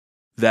earth.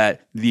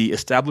 That the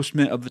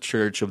establishment of the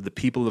church, of the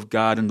people of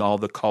God and all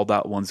the called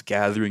out ones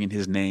gathering in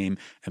his name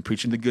and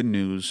preaching the good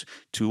news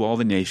to all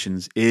the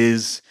nations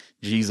is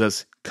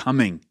Jesus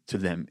coming to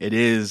them. It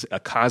is a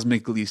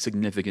cosmically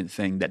significant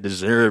thing that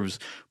deserves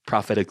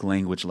prophetic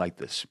language like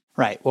this.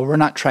 Right. Well, we're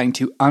not trying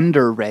to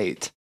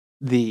underrate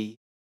the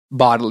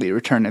bodily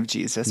return of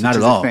Jesus, which Not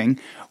is at all. a thing.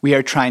 We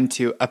are trying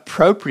to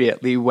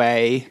appropriately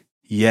weigh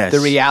Yes. the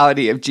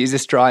reality of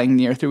Jesus drawing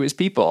near through his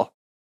people.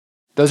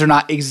 Those are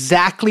not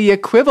exactly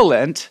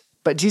equivalent,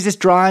 but Jesus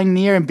drawing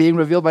near and being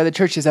revealed by the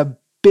church is a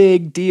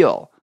big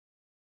deal.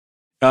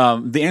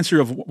 The answer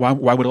of why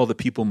would all the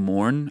people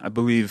mourn, I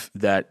believe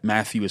that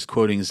Matthew is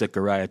quoting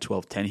Zechariah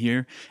 12:10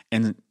 here,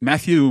 and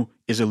Matthew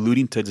is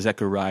alluding to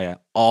Zechariah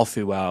all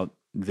throughout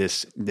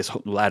this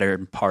latter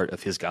part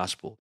of his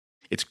gospel.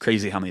 It's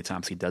crazy how many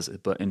times he does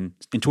it, but in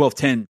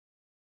 12:10,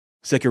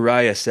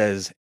 Zechariah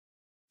says,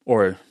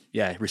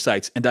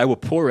 recites, and I will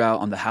pour out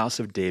on the house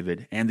of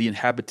David and the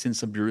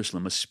inhabitants of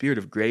Jerusalem a spirit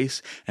of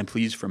grace and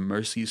pleas for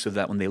mercy, so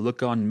that when they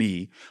look on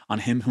me, on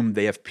him whom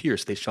they have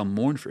pierced, they shall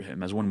mourn for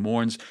him, as one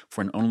mourns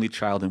for an only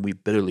child and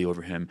weep bitterly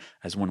over him,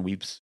 as one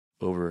weeps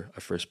over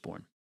a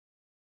firstborn.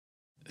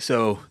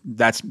 So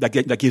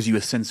that gives you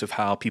a sense of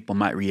how people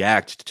might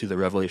react to the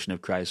revelation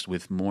of Christ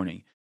with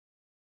mourning,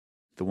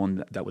 the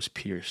one that was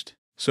pierced.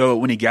 So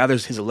when he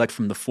gathers his elect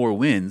from the four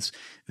winds,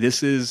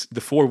 this is the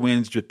four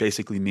winds just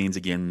basically means,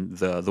 again,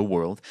 the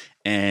world.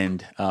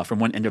 And from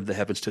one end of the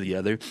heavens to the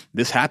other,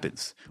 this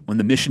happens. When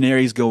the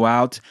missionaries go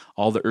out,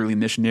 all the early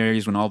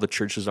missionaries, when all the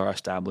churches are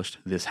established,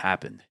 this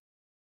happened.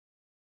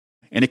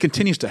 And it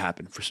continues to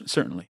happen,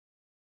 certainly.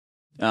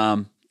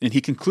 And he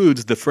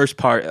concludes the first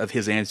part of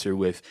his answer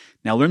with,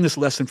 now learn this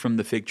lesson from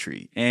the fig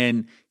tree.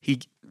 And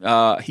he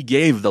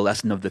gave the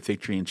lesson of the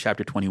fig tree in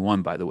chapter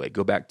 21, by the way.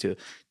 Go back to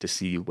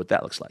see what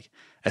that looks like.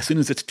 As soon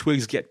as its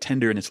twigs get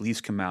tender and its leaves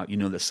come out, you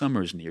know that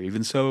summer is near.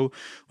 Even so,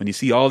 when you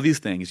see all these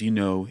things, you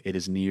know it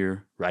is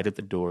near, right at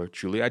the door.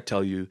 Truly I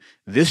tell you,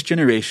 this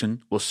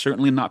generation will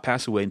certainly not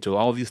pass away until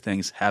all of these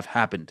things have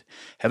happened.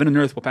 Heaven and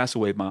earth will pass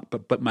away,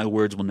 but my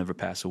words will never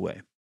pass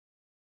away.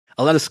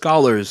 A lot of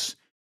scholars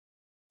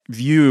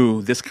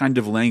view this kind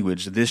of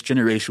language, this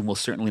generation will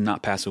certainly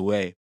not pass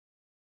away.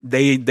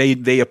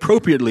 They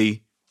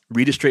appropriately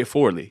read it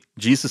straightforwardly.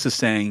 Jesus is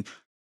saying,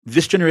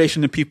 this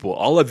generation of people,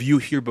 all of you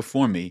here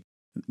before me,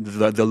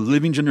 the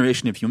living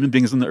generation of human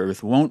beings on the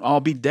earth won't all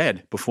be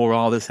dead before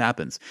all this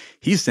happens.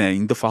 He's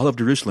saying the fall of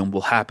Jerusalem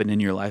will happen in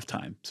your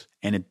lifetimes,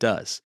 and it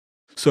does.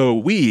 So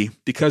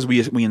because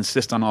we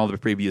insist on all the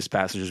previous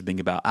passages being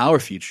about our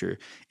future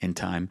in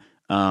time,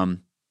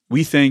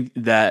 we think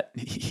that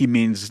he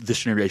means this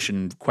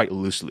generation quite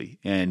loosely,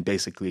 and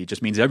basically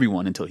just means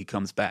everyone until he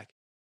comes back.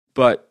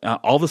 But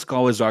all the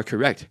scholars are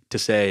correct to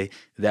say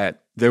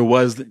that there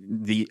was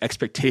the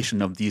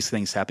expectation of these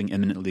things happening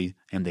imminently,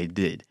 and they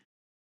did.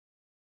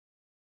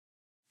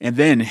 And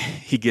then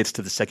he gets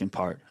to the second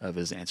part of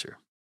his answer.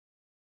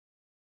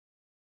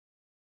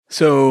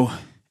 So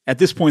at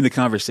this point in the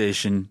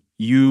conversation,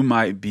 you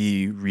might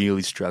be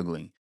really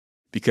struggling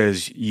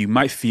because you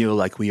might feel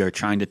like we are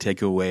trying to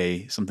take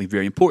away something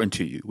very important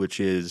to you,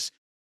 which is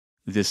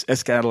this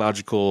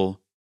eschatological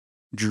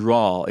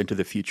draw into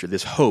the future,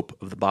 this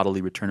hope of the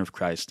bodily return of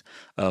Christ,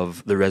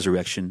 of the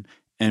resurrection.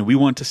 And we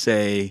want to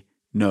say,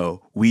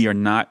 no, we are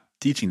not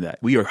teaching that.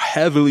 We are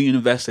heavily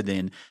invested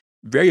in,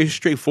 very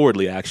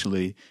straightforwardly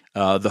actually,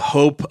 the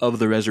hope of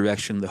the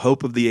resurrection, the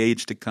hope of the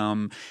age to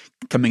come,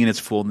 coming in its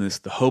fullness,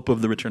 the hope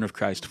of the return of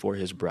Christ for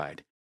his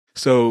bride.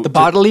 So the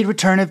bodily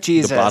return of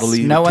Jesus,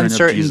 no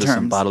uncertain terms.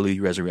 And bodily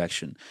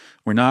resurrection.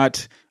 We're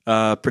not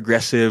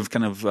progressive,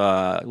 kind of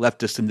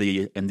leftist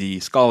in the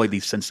scholarly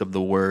sense of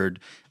the word,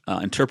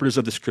 interpreters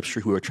of the scripture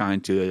who are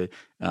trying to,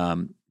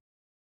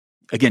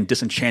 again,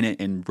 disenchant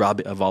it and rob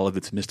it of all of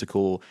its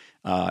mystical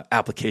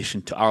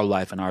application to our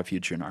life and our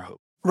future and our hope.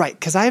 Right,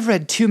 because I've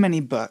read too many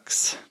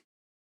books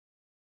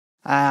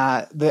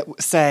that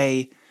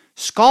say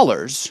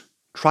scholars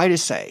try to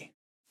say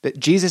that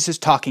Jesus is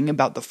talking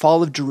about the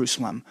fall of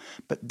Jerusalem,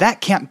 but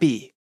that can't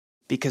be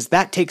because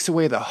that takes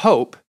away the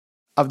hope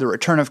of the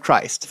return of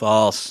Christ.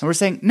 False. And we're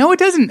saying, no, it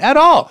doesn't at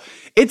all.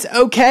 It's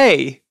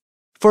okay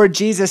for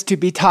Jesus to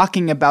be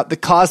talking about the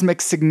cosmic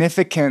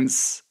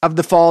significance of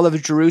the fall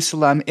of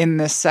Jerusalem in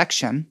this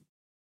section,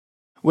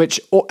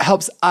 which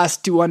helps us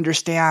to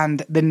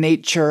understand the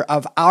nature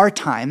of our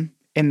time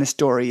in the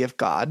story of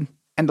God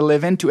and to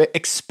live into it,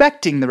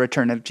 expecting the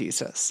return of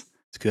Jesus.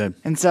 It's good.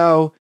 And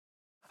so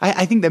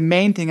I think the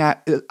main thing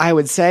I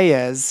would say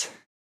is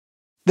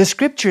the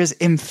scriptures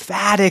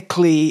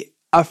emphatically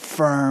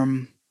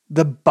affirm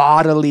the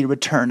bodily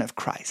return of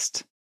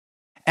Christ.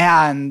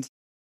 And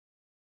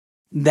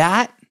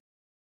that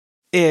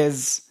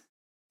is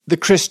the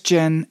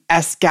Christian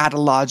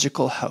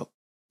eschatological hope,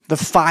 the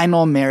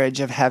final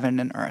marriage of heaven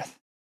and earth.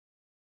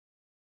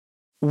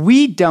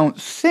 We don't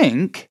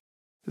think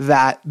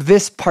that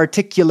this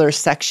particular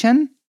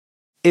section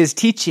is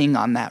teaching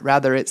on that.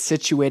 Rather, it's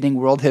situating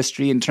world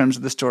history in terms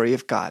of the story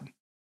of God.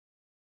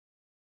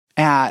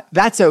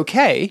 That's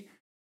okay,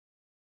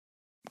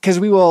 because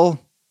we will,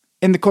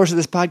 in the course of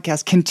this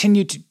podcast,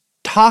 continue to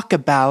talk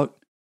about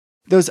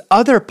those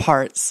other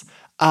parts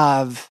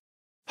of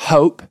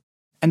hope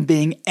and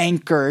being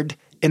anchored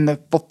in the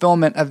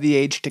fulfillment of the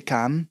age to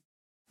come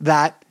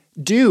that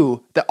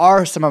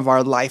are some of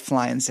our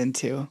lifelines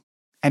into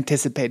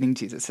anticipating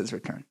Jesus'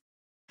 return.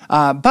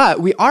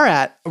 But we're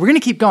going to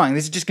keep going.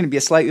 This is just going to be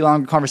a slightly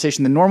longer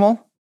conversation than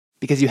normal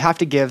because you have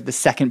to give the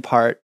second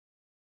part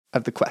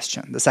of the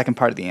question, the second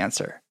part of the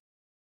answer.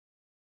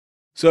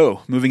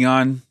 So moving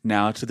on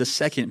now to the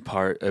second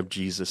part of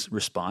Jesus'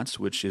 response,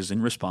 which is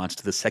in response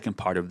to the second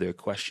part of their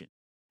question.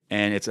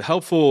 And it's a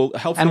helpful.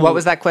 And what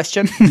was that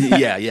question?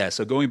 Yeah.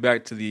 So going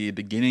back to the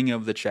beginning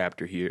of the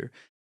chapter here,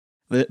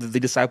 the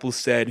disciples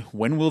said,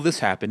 when will this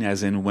happen?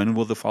 As in, when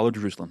will the fall of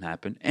Jerusalem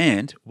happen?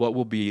 And what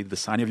will be the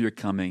sign of your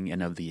coming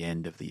and of the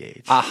end of the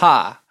age?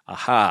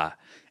 Aha.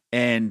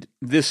 And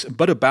this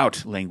but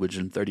about language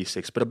in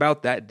 36, but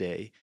about that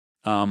day,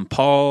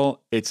 Paul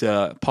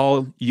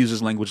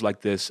uses language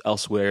like this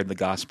elsewhere in the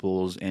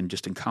Gospels and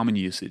just in common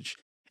usage.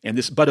 And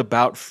this but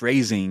about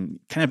phrasing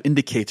kind of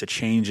indicates a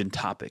change in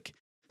topic.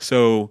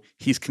 So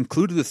he's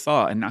concluded the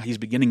thought, and now he's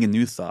beginning a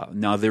new thought.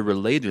 Now they're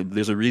related.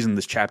 There's a reason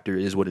this chapter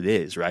is what it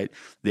is, right?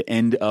 The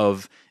end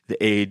of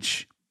the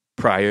age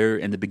prior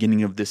and the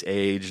beginning of this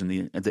age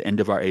and at the end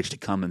of our age to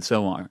come and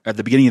so on. At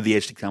the beginning of the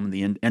age to come and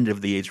the end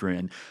of the age we're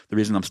in. The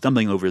reason I'm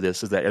stumbling over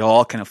this is that it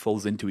all kind of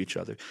folds into each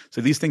other.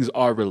 So these things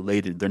are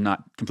related. They're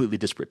not completely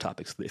disparate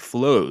topics. It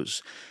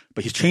flows.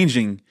 But he's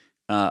changing,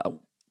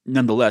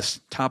 nonetheless,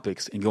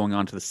 topics and going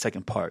on to the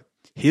second part.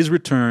 His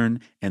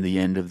return and the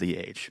end of the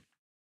age.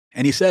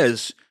 And he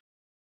says,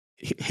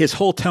 his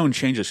whole tone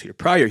changes here.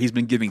 Prior, he's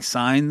been giving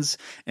signs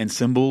and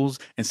symbols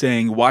and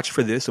saying, watch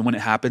for this, and when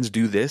it happens,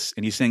 do this.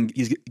 And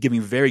he's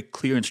giving very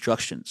clear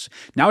instructions.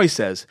 Now he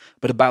says,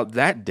 but about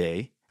that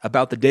day,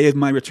 about the day of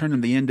my return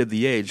and the end of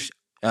the age,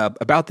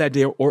 about that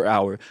day or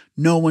hour,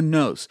 no one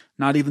knows,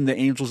 not even the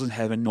angels in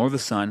heaven, nor the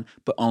Son,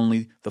 but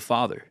only the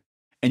Father.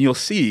 And you'll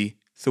see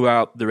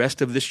throughout the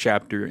rest of this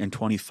chapter in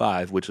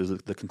 25, which is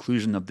the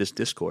conclusion of this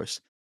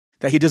discourse,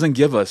 that he doesn't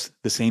give us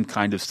the same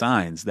kind of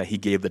signs that he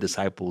gave the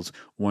disciples,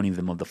 warning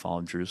them of the fall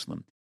of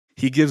Jerusalem.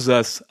 He gives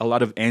us a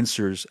lot of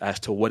answers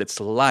as to what it's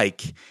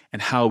like and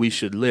how we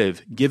should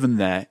live, given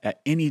that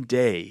at any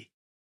day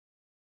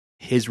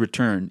his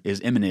return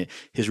is imminent,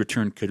 his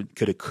return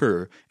could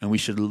occur, and we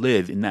should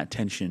live in that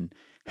tension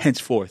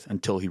henceforth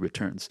until he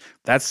returns.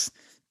 That's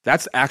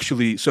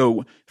actually,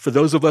 so for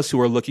those of us who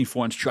are looking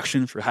for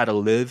instruction for how to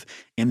live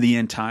in the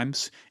end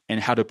times and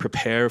how to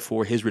prepare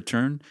for his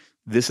return,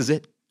 this is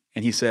it.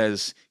 And he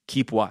says,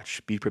 keep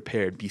watch, be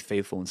prepared, be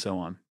faithful, and so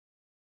on.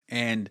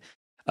 And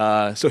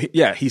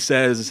he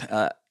says,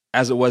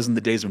 as it was in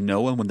the days of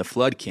Noah when the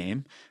flood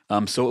came,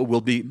 so it will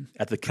be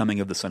at the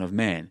coming of the Son of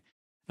Man.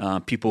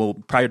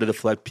 People, prior to the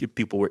flood,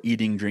 people were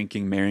eating,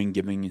 drinking, marrying,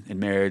 giving in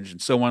marriage, and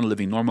so on,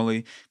 living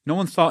normally. No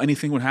one thought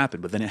anything would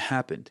happen, but then it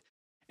happened.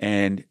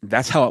 And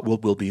that's how it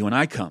will be when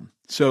I come.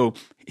 So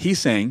he's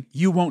saying,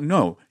 you won't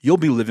know. You'll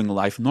be living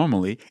life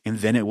normally, and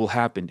then it will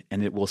happen,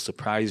 and it will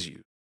surprise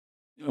you.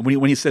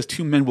 When he says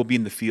 2 men will be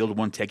in the field,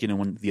 one taken and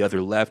one the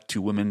other left,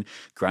 2 women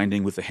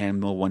grinding with a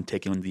handmill, one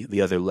taken and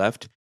the other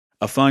left.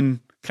 A fun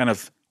kind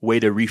of way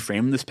to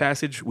reframe this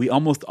passage, we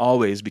almost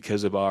always,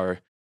 because of our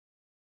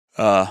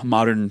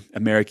modern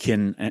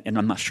American, and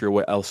I'm not sure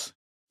what else,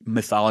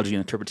 mythology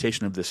and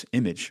interpretation of this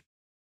image,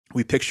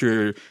 we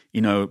picture,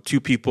 2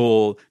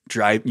 people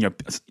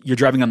you're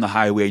driving on the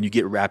highway and you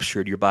get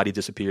raptured, your body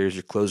disappears,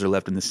 your clothes are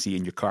left in the sea,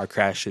 and your car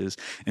crashes,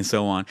 and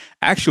so on.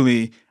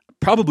 Actually,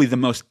 probably the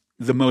most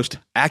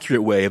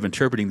accurate way of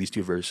interpreting these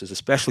 2 verses,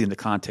 especially in the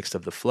context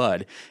of the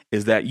flood,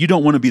 is that you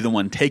don't want to be the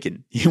one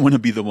taken. You want to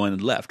be the one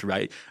left,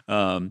 right?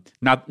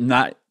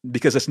 Not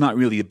because it's not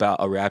really about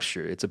a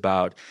rapture. It's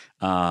about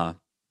how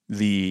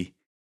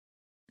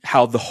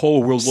the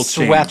whole world will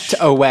swept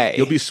change. Away.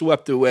 You'll be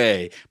swept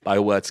away by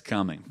what's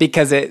coming.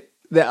 Because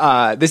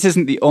this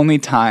isn't the only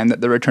time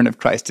that the return of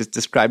Christ is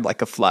described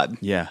like a flood.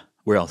 Yeah.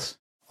 Where else?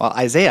 Well,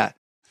 Isaiah.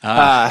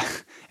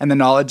 And the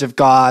knowledge of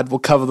God will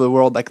cover the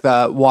world like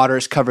the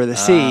waters cover the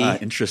sea.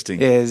 Interesting.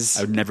 Is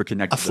I would never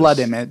connect a flood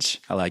image.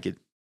 I like it.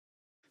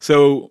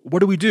 So what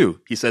do we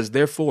do? He says,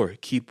 therefore,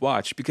 keep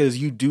watch, because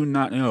you do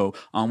not know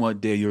on what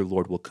day your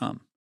Lord will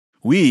come.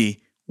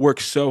 We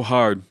work so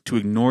hard to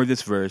ignore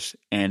this verse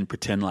and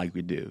pretend like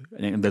we do.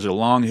 And there's a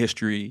long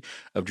history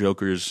of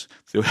jokers,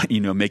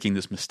 making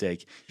this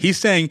mistake. He's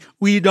saying,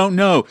 we don't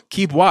know.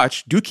 Keep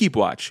watch. Do keep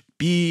watch.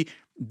 Be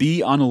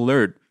on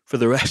alert for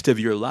the rest of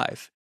your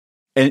life.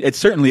 And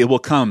it will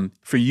come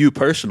for you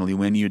personally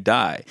when you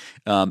die,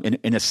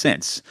 in a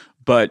sense.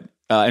 But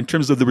in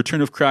terms of the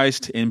return of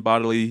Christ in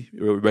bodily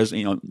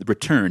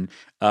return,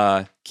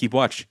 keep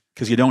watch,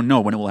 because you don't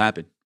know when it will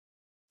happen.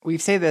 We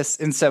say this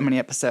in so many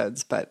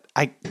episodes, but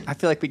I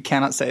feel like we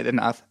cannot say it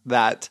enough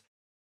that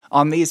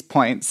on these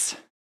points,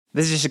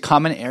 this is just a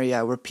common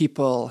area where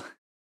people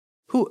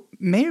who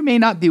may or may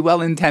not be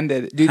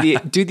well-intended do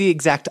the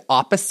exact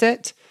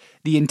opposite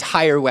the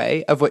entire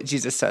way of what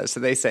Jesus says. So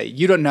they say,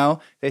 you don't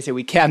know. They say,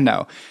 we can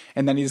know.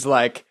 And then he's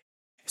like,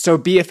 so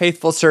be a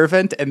faithful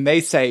servant. And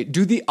they say,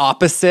 do the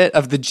opposite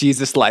of the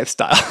Jesus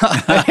lifestyle.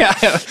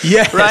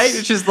 Yes. Right?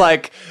 It's just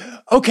like,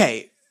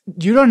 okay,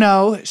 you don't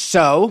know,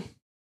 so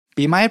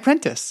be my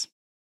apprentice.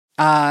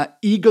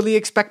 Eagerly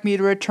expect me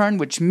to return,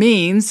 which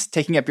means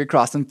taking up your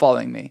cross and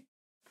following me.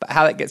 But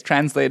how that gets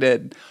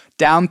translated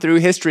down through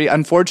history,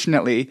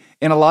 unfortunately,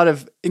 in a lot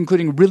of,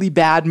 including really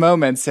bad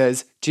moments,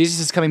 says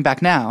Jesus is coming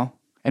back now.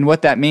 And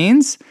what that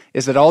means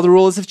is that all the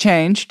rules have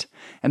changed,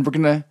 and we're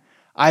going to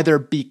either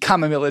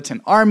become a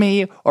militant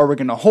army, or we're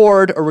going to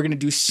hoard, or we're going to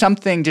do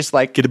something just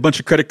like... Get a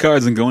bunch of credit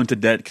cards and go into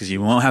debt because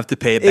you won't have to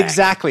pay it back.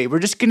 Exactly. We're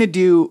just going to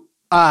do...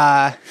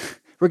 we're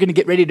going to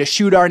get ready to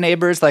shoot our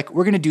neighbors. Like,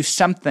 we're going to do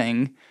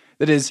something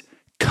that is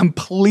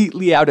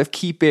completely out of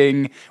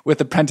keeping with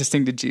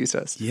apprenticing to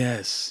Jesus.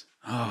 Yes.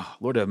 Oh,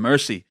 Lord have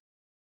mercy.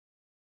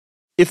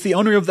 If the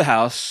owner of the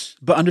house,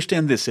 but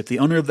understand this, if the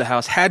owner of the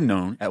house had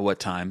known at what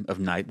time of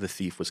night the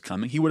thief was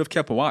coming, he would have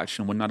kept watch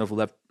and would not have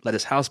let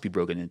his house be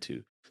broken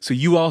into. So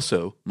you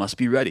also must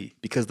be ready,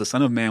 because the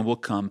Son of Man will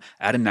come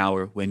at an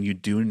hour when you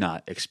do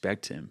not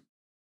expect him.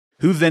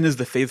 Who then is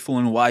the faithful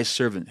and wise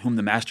servant whom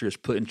the master has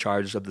put in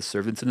charge of the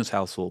servants in his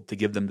household to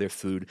give them their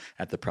food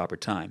at the proper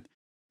time?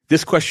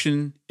 this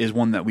question is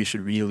one that we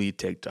should really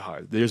take to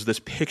heart. There's this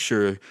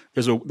picture.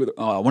 There's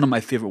one of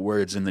my favorite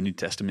words in the New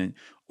Testament.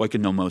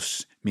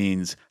 Oikonomos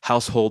means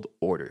household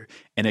order,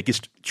 and it gets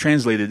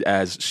translated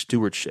as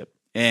stewardship.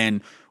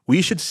 And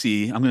we should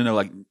see. I'm going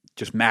to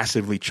just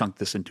massively chunk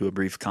this into a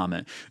brief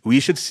comment.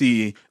 We should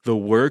see the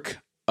work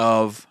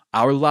of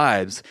our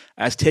lives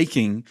as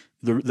taking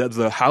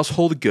the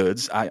household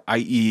goods,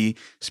 i.e.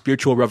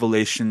 spiritual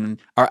revelation,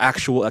 our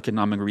actual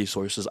economic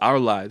resources, our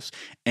lives,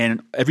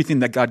 and everything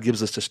that God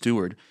gives us to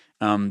steward,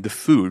 the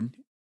food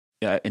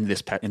in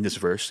this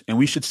verse, and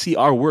we should see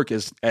our work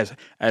as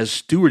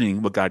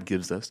stewarding what God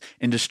gives us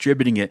and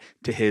distributing it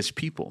to His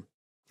people.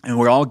 And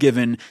we're all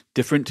given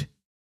different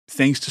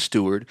things to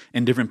steward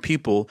and different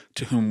people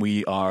to whom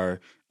we are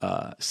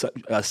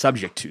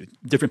subject to,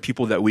 different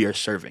people that we are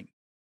serving.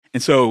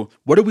 And so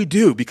what do we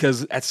do?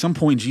 Because at some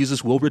point,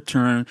 Jesus will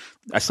return.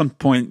 At some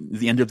point,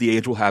 the end of the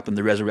age will happen.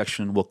 The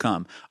resurrection will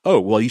come.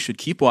 Oh, well, you should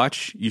keep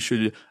watch. You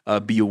should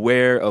be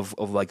aware of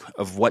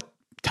what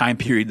time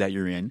period that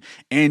you're in.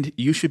 And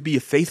you should be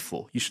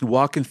faithful. You should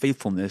walk in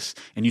faithfulness,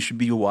 and you should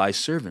be a wise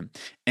servant.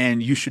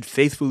 And you should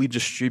faithfully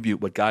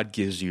distribute what God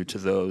gives you to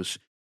those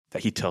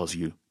that He tells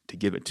you to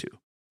give it to.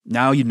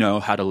 Now you know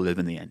how to live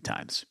in the end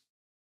times.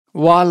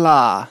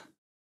 Voila.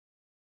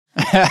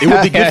 It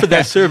will be good for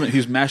that servant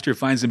whose master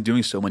finds him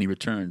doing so when he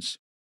returns.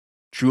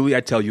 Truly, I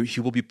tell you,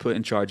 he will be put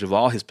in charge of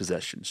all his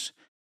possessions.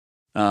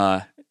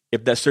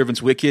 If that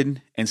servant's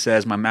wicked and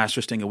says, my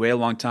master's staying away a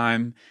long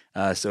time,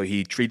 so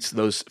he treats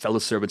those fellow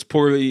servants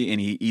poorly and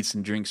he eats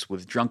and drinks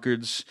with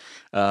drunkards,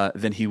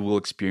 then he will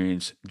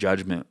experience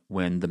judgment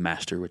when the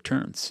master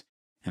returns.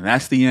 And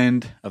that's the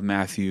end of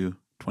Matthew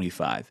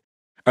 24.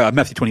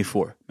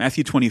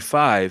 Matthew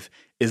 25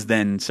 is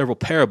then several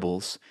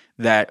parables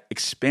that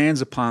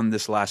expands upon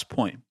this last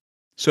point.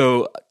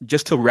 So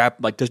just to wrap,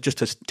 just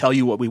to tell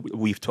you what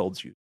we've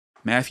told you.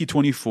 Matthew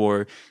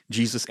 24,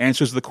 Jesus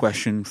answers the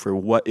question for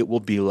what it will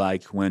be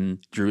like when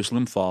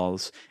Jerusalem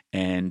falls,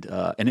 and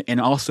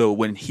also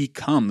when He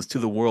comes to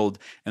the world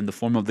in the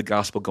form of the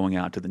gospel going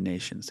out to the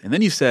nations. And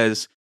then He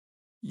says,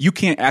 you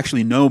can't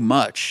actually know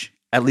much,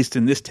 at least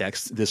in this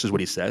text, this is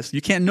what He says.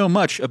 You can't know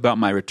much about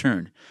my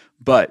return,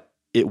 but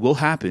it will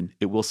happen.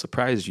 It will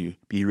surprise you.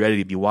 Be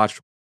ready, be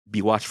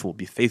watchful,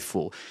 be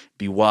faithful,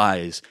 be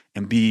wise,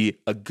 and be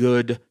a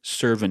good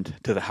servant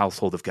to the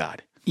household of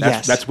God.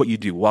 That's what you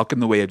do. Walk in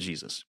the way of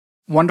Jesus.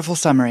 Wonderful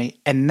summary.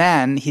 And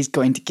then He's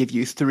going to give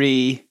you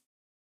 3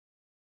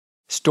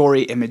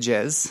 story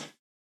images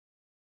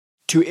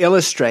to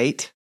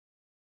illustrate,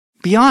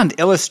 beyond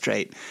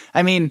illustrate.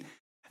 I mean,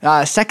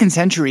 2nd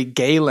century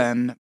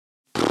Galen,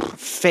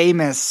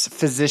 famous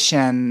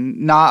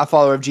physician, not a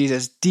follower of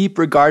Jesus, deep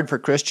regard for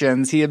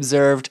Christians, he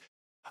observed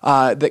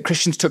that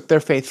Christians took their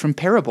faith from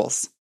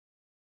parables.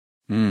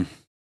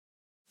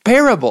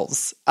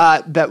 Parables,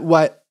 that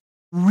what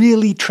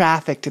really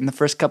trafficked in the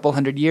first couple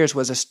hundred years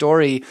was a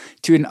story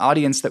to an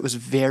audience that was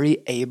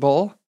very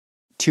able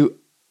to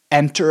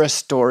enter a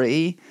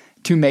story,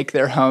 to make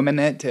their home in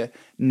it, to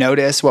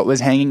notice what was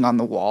hanging on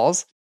the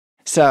walls.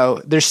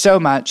 So there's so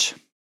much,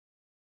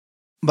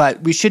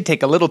 but we should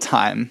take a little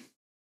time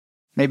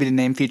maybe to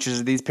name features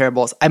of these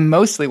parables. I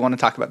mostly want to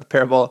talk about the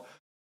parable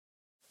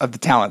of the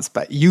talents,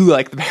 but you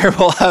like the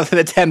parable of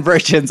the 10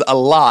 virgins a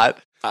lot.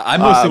 I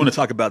mostly want to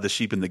talk about the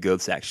sheep and the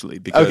goats, actually,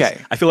 because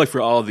I feel like for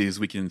all of these,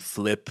 we can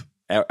flip,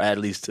 at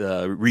least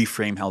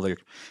reframe how they're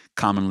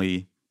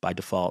commonly by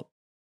default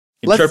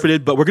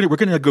interpreted. But we're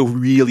gonna go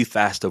really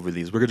fast over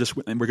these. We're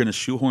gonna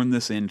shoehorn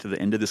this into the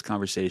end of this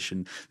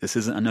conversation. This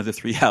isn't another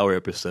 3-hour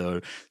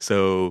episode,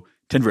 so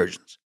 10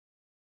 virgins.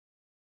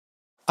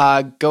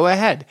 Go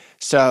ahead.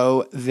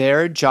 So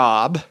their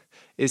job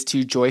is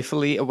to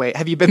joyfully await.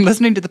 Have you been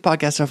listening to the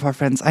podcast so far,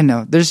 friends? I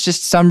know there's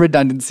just some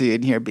redundancy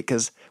in here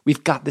because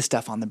we've got this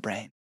stuff on the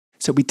brain.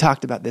 So we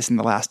talked about this in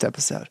the last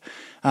episode.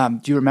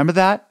 Do you remember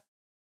that?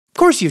 Of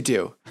course you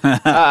do.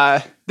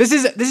 This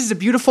is a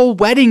beautiful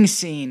wedding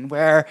scene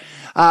where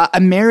a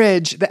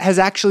marriage that has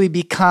actually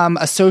become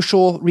a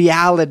social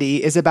reality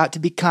is about to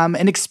become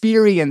an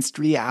experienced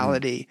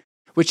reality,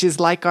 which is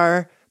like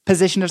our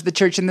position as the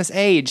church in this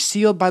age,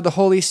 sealed by the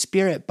Holy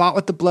Spirit, bought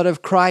with the blood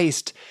of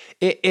Christ.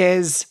 It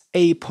is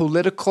a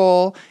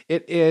political,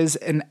 it is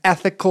an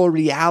ethical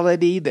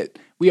reality that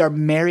we are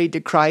married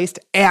to Christ,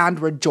 and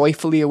we're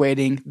joyfully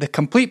awaiting the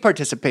complete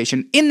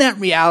participation in that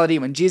reality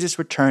when Jesus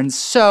returns.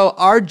 So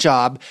our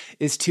job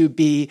is to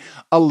be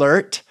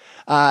alert,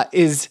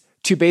 is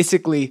to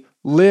basically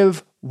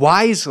live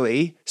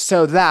wisely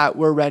so that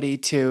we're ready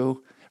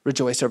to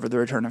rejoice over the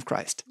return of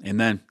Christ.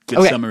 Amen.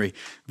 Good summary.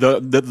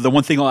 The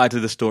one thing I'll add to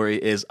the story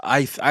is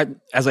as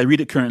I read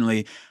it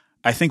currently,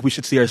 I think we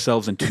should see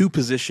ourselves in 2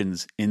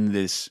 positions in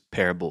this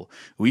parable.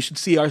 We should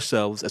see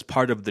ourselves as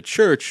part of the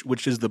church,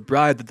 which is the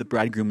bride that the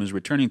bridegroom is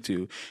returning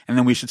to, and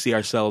then we should see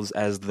ourselves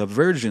as the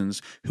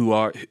virgins who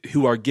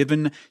are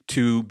given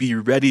to be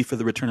ready for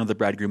the return of the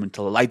bridegroom and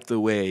to light the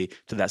way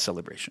to that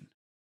celebration.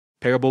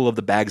 Parable of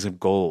the bags of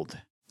gold.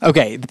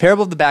 Okay, the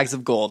parable of the bags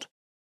of gold.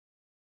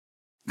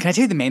 Can I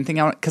tell you the main thing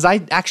I want? Because I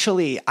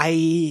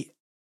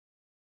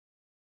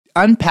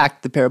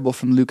unpacked the parable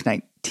from Luke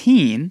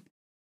 19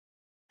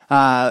 in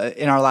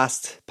our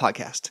last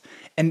podcast.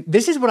 And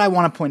this is what I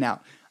want to point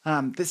out.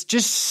 That's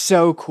just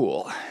so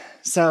cool.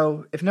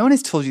 So if no one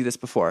has told you this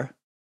before,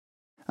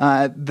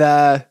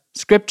 the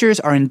scriptures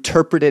are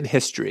interpreted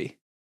history.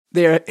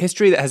 They're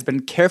history that has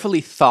been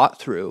carefully thought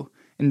through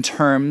in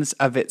terms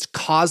of its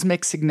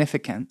cosmic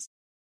significance.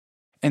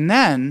 And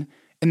then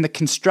in the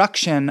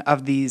construction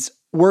of these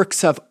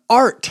works of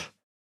art,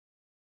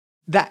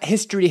 that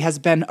history has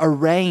been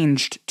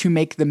arranged to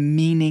make the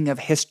meaning of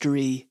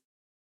history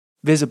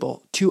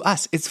visible to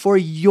us. It's for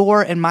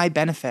your and my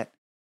benefit.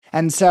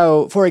 And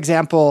so, for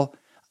example,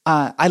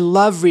 I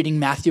love reading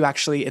Matthew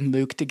actually and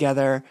Luke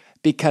together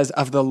because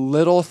of the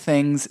little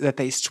things that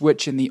they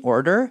switch in the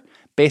order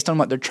based on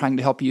what they're trying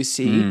to help you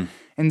see.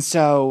 And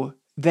so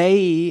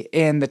they,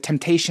 in the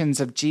temptations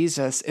of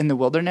Jesus in the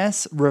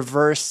wilderness,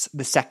 reverse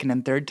the second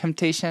and third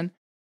temptation,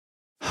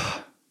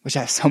 which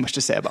I have so much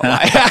to say about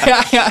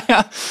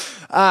why.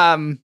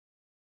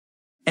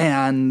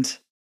 And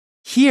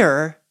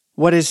here,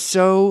 what is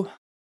so,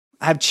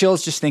 I have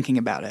chills just thinking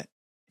about it,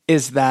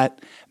 is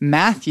that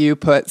Matthew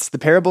puts the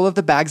parable of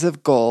the bags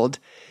of gold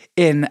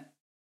in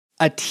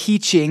a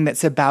teaching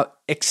that's about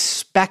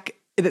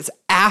that's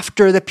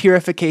after the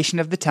purification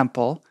of the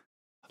temple.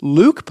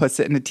 Luke puts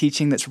it in a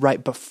teaching that's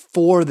right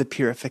before the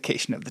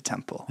purification of the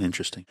temple.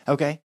 Interesting.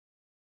 Okay?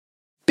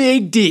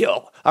 Big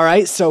deal. All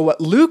right? So what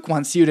Luke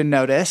wants you to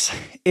notice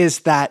is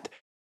that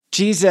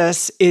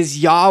Jesus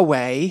is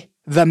Yahweh,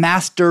 the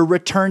master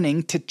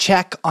returning to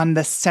check on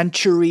the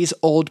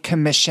centuries-old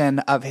commission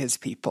of his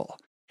people.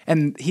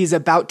 And he's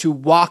about to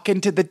walk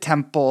into the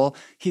temple.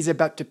 He's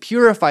about to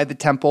purify the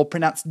temple,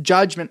 pronounce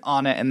judgment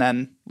on it, and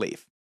then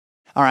leave.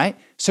 All right?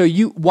 So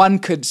one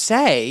could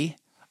say,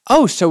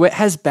 oh, so it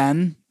has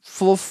been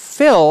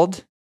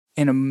fulfilled,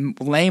 in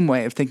a lame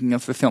way of thinking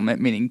of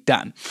fulfillment, meaning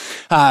done,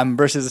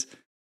 versus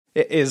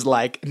it is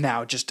like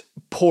now just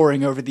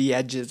pouring over the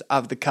edges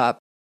of the cup.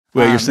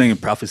 Well, you're saying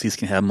prophecies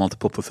can have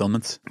multiple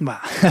fulfillments?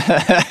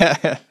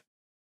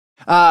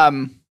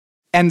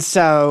 And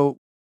so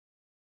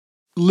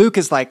Luke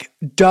is like,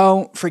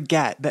 don't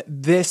forget that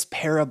this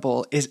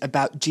parable is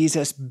about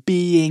Jesus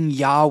being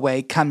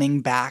Yahweh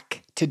coming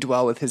back to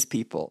dwell with his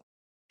people.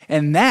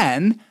 And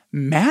then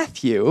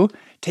Matthew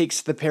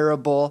takes the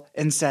parable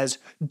and says,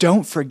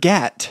 don't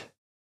forget,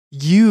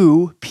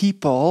 you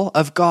people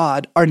of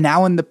God are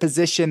now in the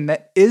position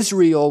that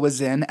Israel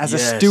was in as a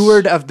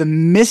steward of the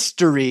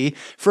mystery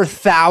for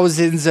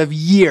thousands of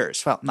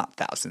years. Well, not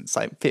thousands,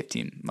 like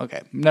 15.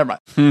 Okay, never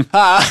mind.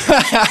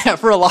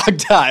 For a long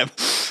time.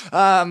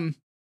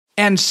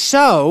 And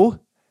so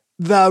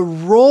the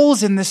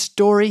roles in this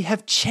story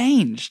have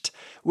changed,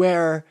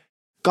 where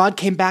God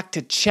came back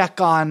to check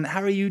on,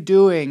 how are you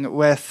doing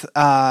with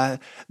the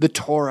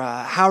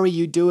Torah? How are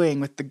you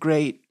doing with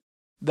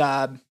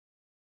the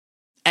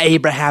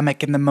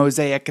Abrahamic and the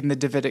Mosaic and the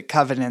Davidic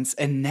covenants?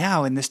 And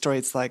now in this story,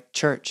 it's like,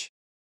 church,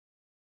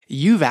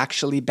 you've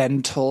actually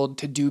been told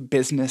to do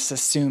business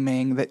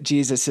assuming that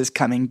Jesus is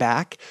coming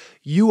back.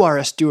 You are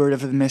a steward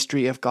of the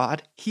mystery of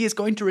God. He is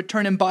going to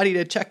return in body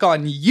to check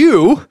on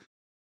you.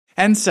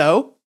 And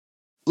so,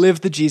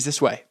 live the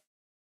Jesus way.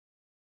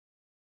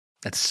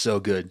 That's so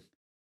good.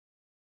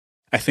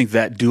 I think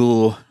like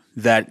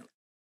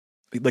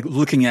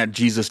looking at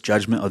Jesus'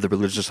 judgment of the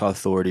religious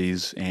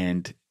authorities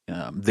and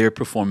their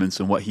performance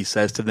and what he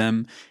says to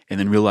them, and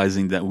then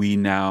realizing that we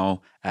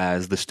now,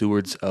 as the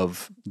stewards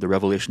of the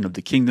revelation of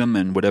the kingdom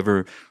and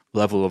whatever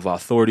level of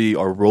authority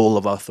or role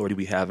of authority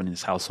we have in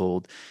his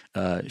household,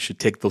 should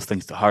take those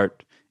things to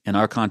heart. In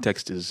our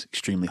context is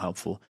extremely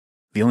helpful.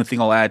 The only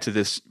thing I'll add to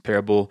this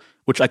parable,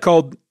 which I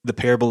called the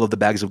parable of the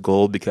bags of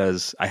gold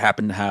because I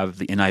happen to have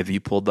the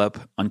NIV pulled up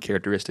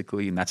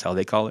uncharacteristically, and that's how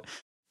they call it.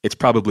 It's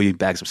probably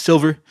bags of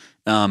silver.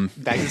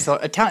 Bags of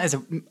silver. A talent is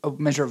a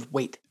measure of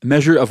weight. A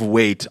measure of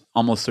weight,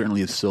 almost certainly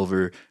is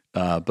silver,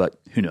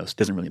 but who knows?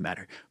 Doesn't really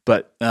matter.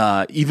 But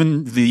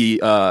even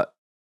the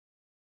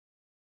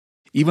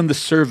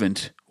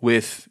servant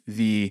with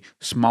the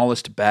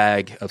smallest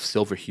bag of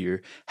silver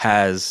here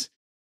has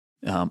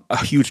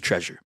a huge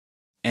treasure.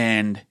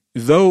 And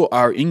though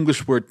our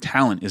English word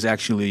talent is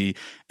actually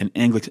an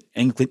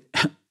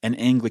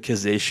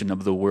Anglicization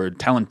of the word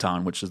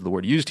talenton, which is the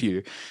word used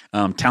here,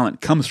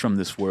 talent comes from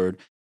this word.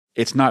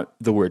 It's not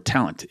the word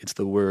talent. It's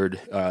the word,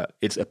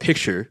 it's a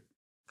picture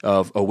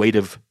of a weight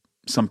of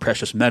some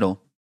precious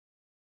metal.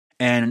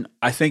 And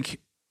I think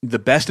the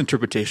best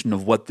interpretation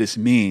of what this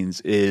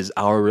means is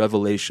our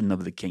revelation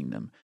of the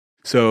kingdom.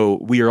 So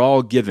we are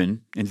all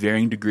given, in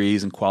varying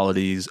degrees and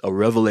qualities, a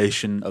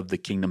revelation of the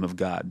kingdom of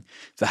God.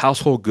 The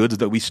household goods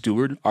that we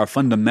steward are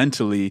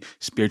fundamentally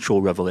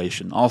spiritual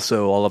revelation,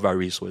 also all of our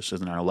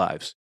resources in our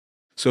lives.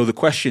 So the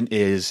question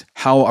is,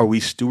 how are we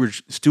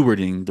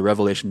stewarding the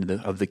revelation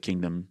of the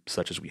kingdom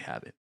such as we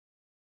have it?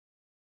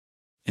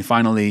 And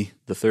finally,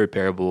 the third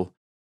parable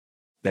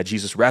that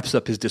Jesus wraps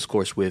up his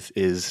discourse with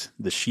is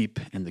the sheep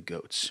and the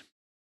goats.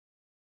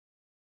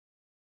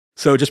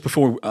 So just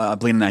before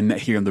Blaine and I met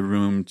here in the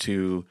room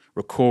to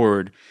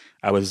record,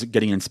 I was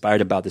getting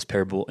inspired about this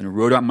parable and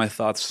wrote out my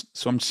thoughts,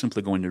 so I'm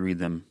simply going to read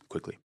them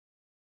quickly.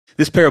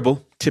 This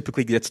parable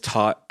typically gets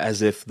taught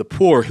as if the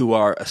poor, who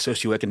are a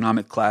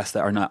socioeconomic class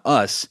that are not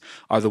us,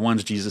 are the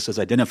ones Jesus is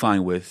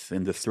identifying with,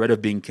 and the threat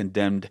of being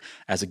condemned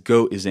as a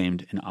goat is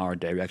aimed in our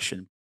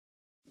direction.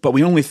 But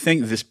we only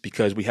think this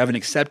because we haven't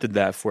accepted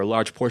that for a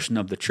large portion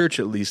of the church,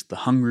 at least, the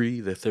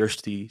hungry, the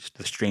thirsty,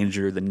 the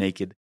stranger, the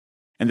naked,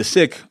 and the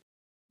sick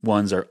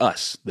ones are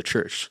us, the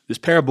church. This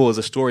parable is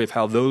a story of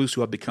how those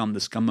who have become the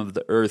scum of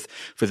the earth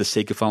for the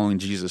sake of following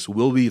Jesus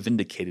will be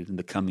vindicated in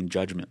the coming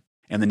judgment,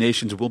 and the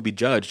nations will be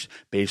judged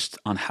based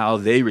on how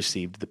they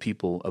received the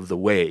people of the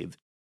way,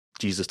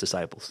 Jesus'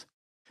 disciples.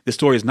 This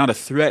story is not a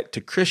threat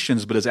to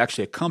Christians, but is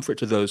actually a comfort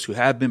to those who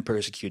have been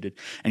persecuted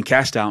and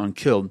cast out and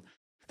killed,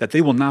 that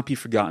they will not be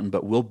forgotten,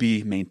 but will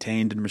be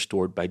maintained and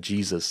restored by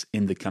Jesus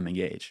in the coming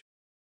age.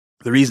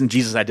 The reason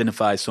Jesus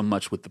identifies so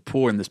much with the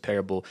poor in this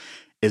parable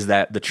is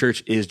that the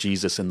church is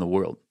Jesus in the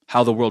world.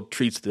 How the world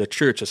treats the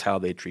church is how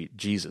they treat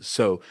Jesus.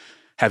 So,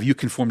 have you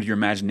conformed your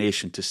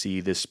imagination to see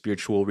this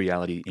spiritual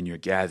reality in your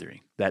gathering?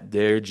 That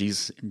there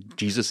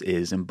Jesus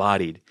is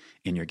embodied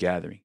in your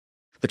gathering.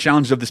 The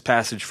challenge of this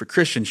passage for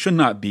Christians should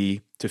not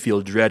be to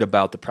feel dread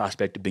about the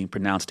prospect of being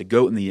pronounced a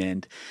goat in the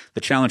end. The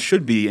challenge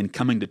should be in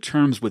coming to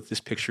terms with this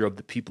picture of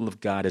the people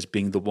of God as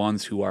being the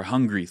ones who are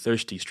hungry,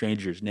 thirsty,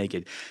 strangers,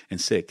 naked,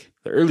 and sick.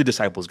 The early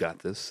disciples got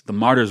this. The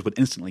martyrs would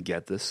instantly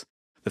get this.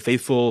 The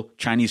faithful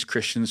Chinese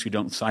Christians who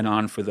don't sign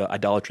on for the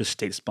idolatrous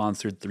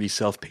state-sponsored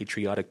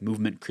three-self-patriotic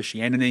movement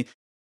Christianity,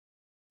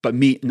 but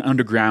meet in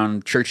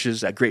underground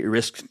churches at great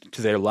risk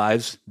to their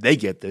lives, they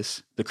get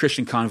this. The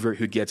Christian convert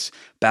who gets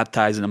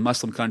baptized in a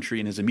Muslim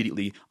country and is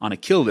immediately on a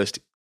kill list,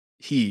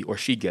 he or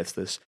she gets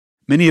this.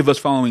 Many of us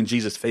following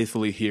Jesus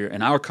faithfully here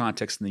in our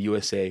context in the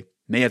USA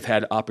may have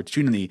had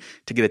opportunity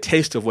to get a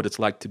taste of what it's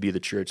like to be the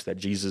church that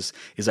Jesus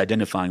is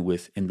identifying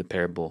with in the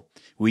parable.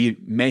 We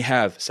may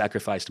have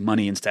sacrificed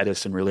money and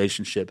status and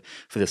relationship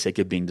for the sake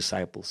of being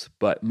disciples,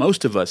 but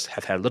most of us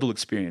have had little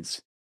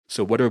experience.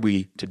 So what are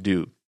we to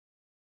do?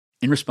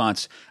 In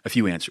response, a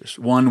few answers.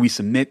 One, we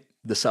submit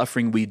the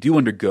suffering we do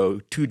undergo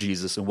to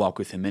Jesus and walk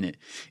with him in it,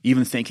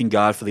 even thanking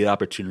God for the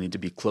opportunity to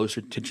be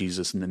closer to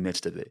Jesus in the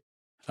midst of it.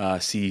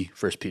 See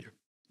 1 Peter.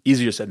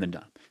 Easier said than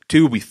done.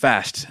 2, we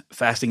fast.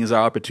 Fasting is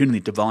our opportunity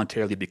to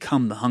voluntarily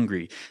become the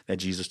hungry that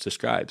Jesus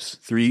describes.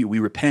 3, we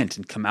repent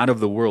and come out of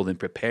the world and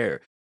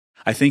prepare.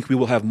 I think we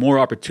will have more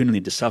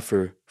opportunity to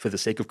suffer for the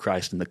sake of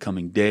Christ in the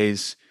coming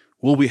days.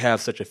 Will we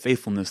have such a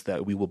faithfulness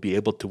that we will be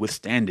able to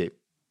withstand it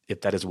if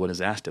that is what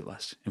is asked of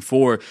us? And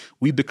 4,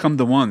 we become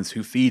the ones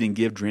who feed and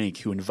give drink,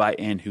 who invite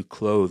in, who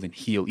clothe and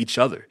heal each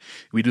other.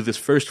 We do this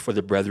first for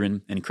the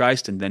brethren in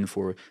Christ and then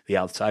for the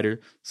outsider,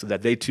 so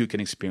that they too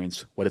can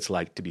experience what it's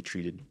like to be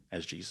treated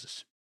as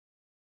Jesus.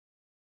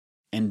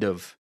 End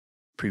of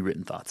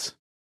pre-written thoughts.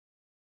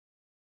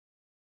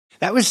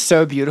 That was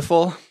so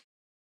beautiful.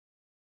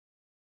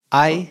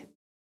 I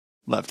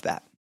loved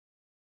that.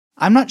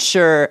 I'm not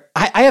sure.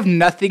 I have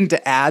nothing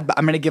to add, but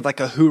I'm going to give like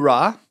a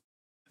hoorah,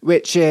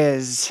 which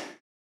is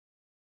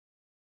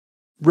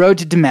Road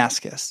to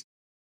Damascus.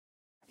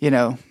 You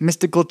know,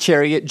 mystical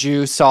chariot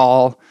Jew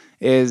Saul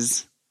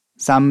is,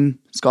 some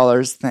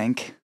scholars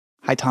think,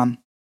 hi Tom,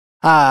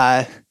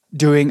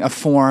 doing a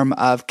form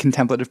of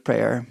contemplative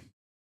prayer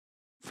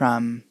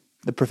from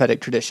the prophetic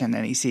tradition,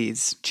 and he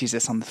sees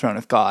Jesus on the throne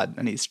of God,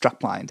 and he's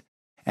struck blind.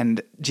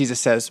 And Jesus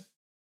says,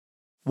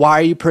 "Why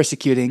are you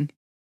persecuting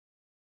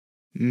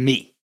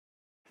me?"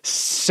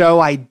 So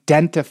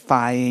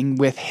identifying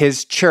with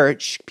his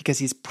church, because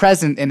he's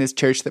present in his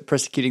church, that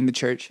persecuting the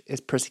church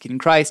is persecuting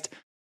Christ.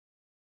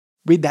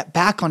 Read that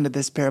back onto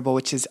this parable,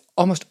 which is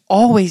almost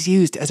always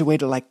used as a way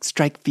to like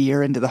strike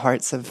fear into the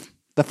hearts of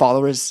the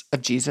followers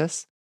of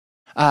Jesus,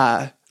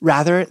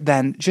 rather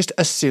than just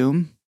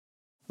assume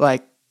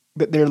like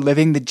that they're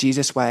living the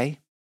Jesus way.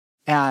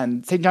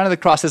 And St. John of the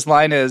Cross's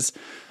line is,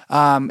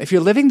 if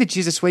you're living the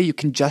Jesus way, you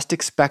can just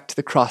expect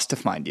the cross to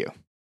find you.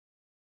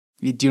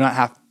 You do not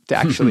have to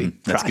actually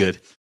That's try.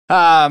 good.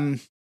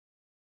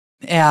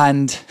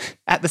 And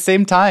at the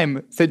same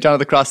time, St. John of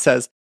the Cross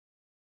says,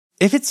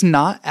 if it's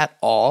not at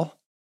all,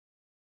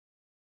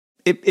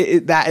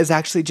 that is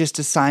actually just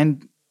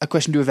a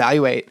question to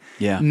evaluate.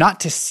 Yeah. Not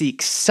to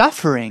seek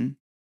suffering,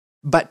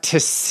 but to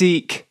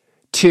seek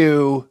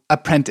to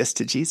apprentice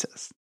to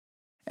Jesus.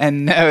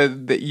 And know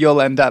that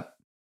you'll end up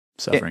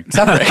Suffering.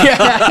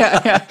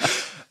 Yeah.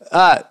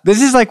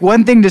 This is like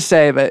one thing to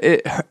say, but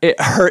it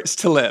hurts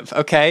to live,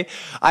 okay?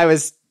 I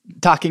was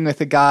talking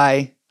with a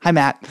guy, hi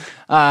Matt,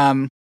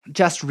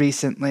 just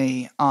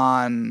recently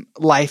on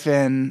life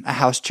in a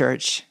house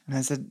church. And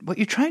I said, what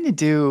you're trying to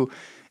do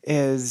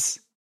is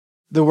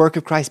the work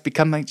of Christ,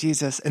 become like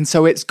Jesus. And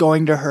so it's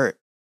going to hurt,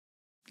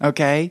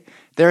 okay?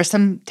 There are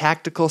some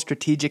tactical,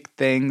 strategic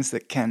things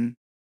that can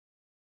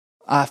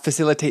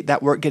facilitate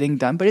that work getting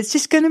done, but it's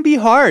just going to be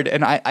hard.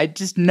 And I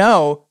just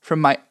know from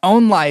my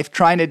own life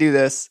trying to do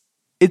this,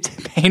 it's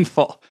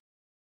painful.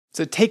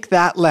 So take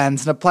that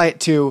lens and apply it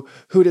to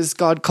who does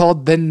God call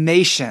the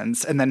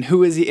nations, and then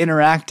who is he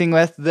interacting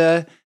with?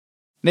 The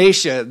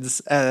nations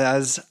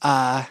as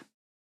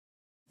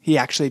he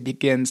actually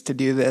begins to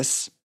do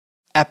this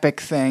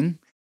epic thing,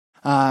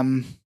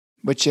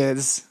 which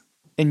is,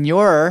 in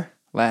your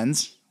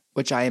lens,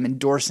 which I am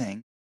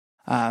endorsing,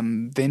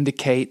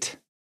 vindicate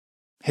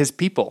his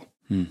people.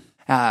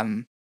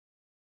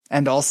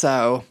 And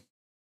also,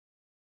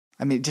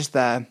 I mean,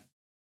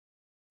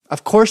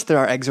 of course there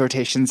are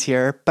exhortations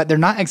here, but they're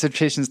not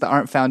exhortations that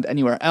aren't found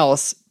anywhere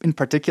else, in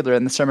particular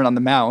in the Sermon on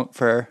the Mount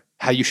for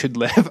how you should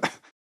live.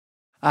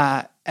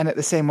 And at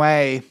the same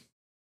way,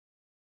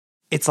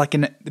 it's like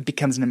it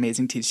becomes an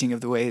amazing teaching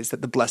of the ways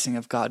that the blessing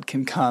of God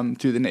can come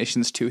through the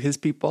nations to his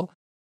people.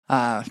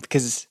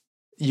 Because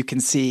you can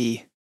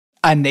see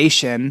a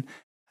nation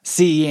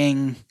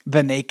seeing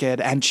the naked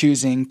and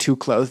choosing to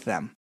clothe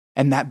them.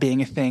 And that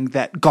being a thing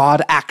that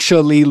God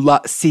actually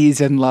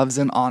sees and loves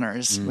and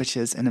honors, which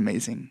is an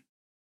amazing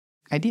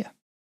idea.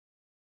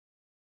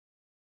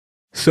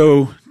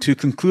 So, to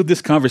conclude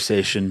this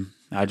conversation,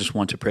 I just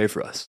want to pray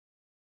for us.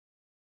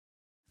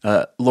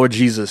 Lord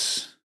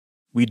Jesus,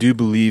 we do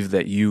believe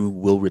that you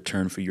will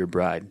return for your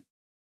bride.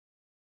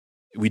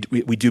 We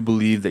do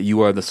believe that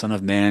you are the Son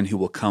of Man who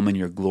will come in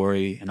your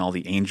glory, and all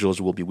the angels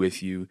will be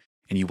with you,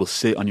 and you will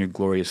sit on your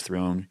glorious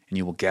throne, and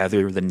you will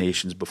gather the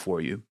nations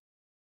before you.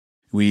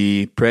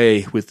 We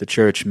pray with the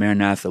church,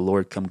 Maranatha,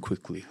 Lord, come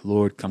quickly.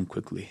 Lord, come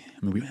quickly.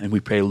 And we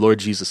pray, Lord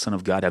Jesus, Son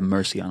of God, have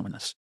mercy on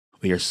us.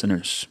 We are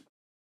sinners.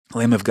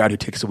 Lamb of God who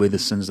takes away the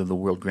sins of the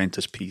world, grant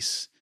us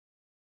peace.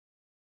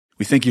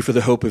 We thank you for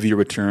the hope of your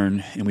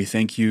return, and we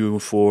thank you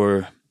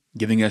for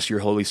giving us your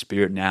Holy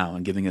Spirit now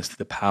and giving us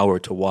the power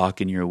to walk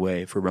in your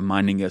way, for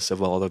reminding us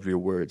of all of your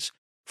words,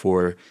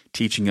 for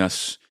teaching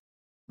us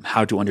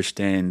how to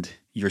understand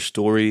your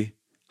story,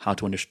 how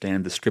to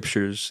understand the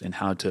scriptures, and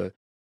how to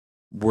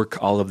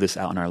work all of this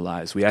out in our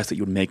lives. We ask that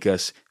you would make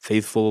us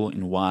faithful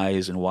and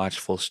wise and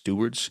watchful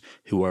stewards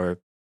who are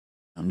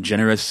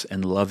generous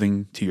and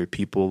loving to your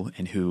people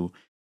and who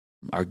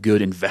are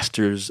good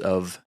investors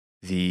of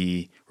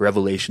the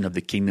revelation of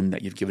the kingdom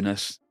that you've given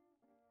us,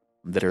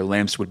 that our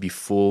lamps would be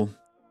full.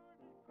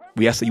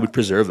 We ask that you would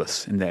preserve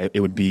us and that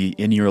it would be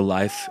in your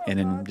life and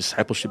in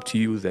discipleship to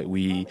you that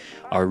we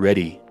are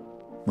ready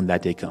when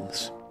that day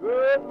comes.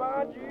 Good,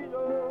 my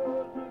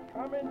Jesus is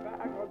coming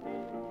back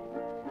again.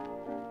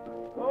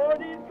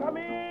 Lord, he's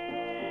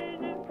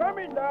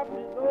coming down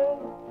the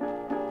zone.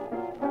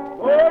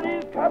 Lord,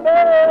 he's coming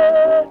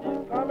down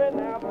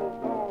the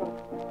zone.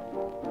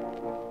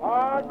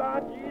 Lord, my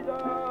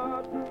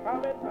Jesus is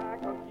coming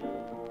back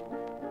again.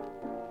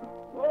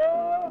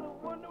 Oh, the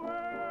wonder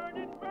word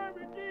is my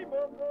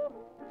Redeemer go.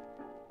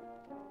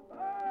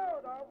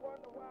 Lord, I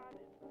wonder why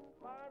did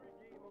my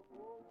Redeemer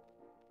go.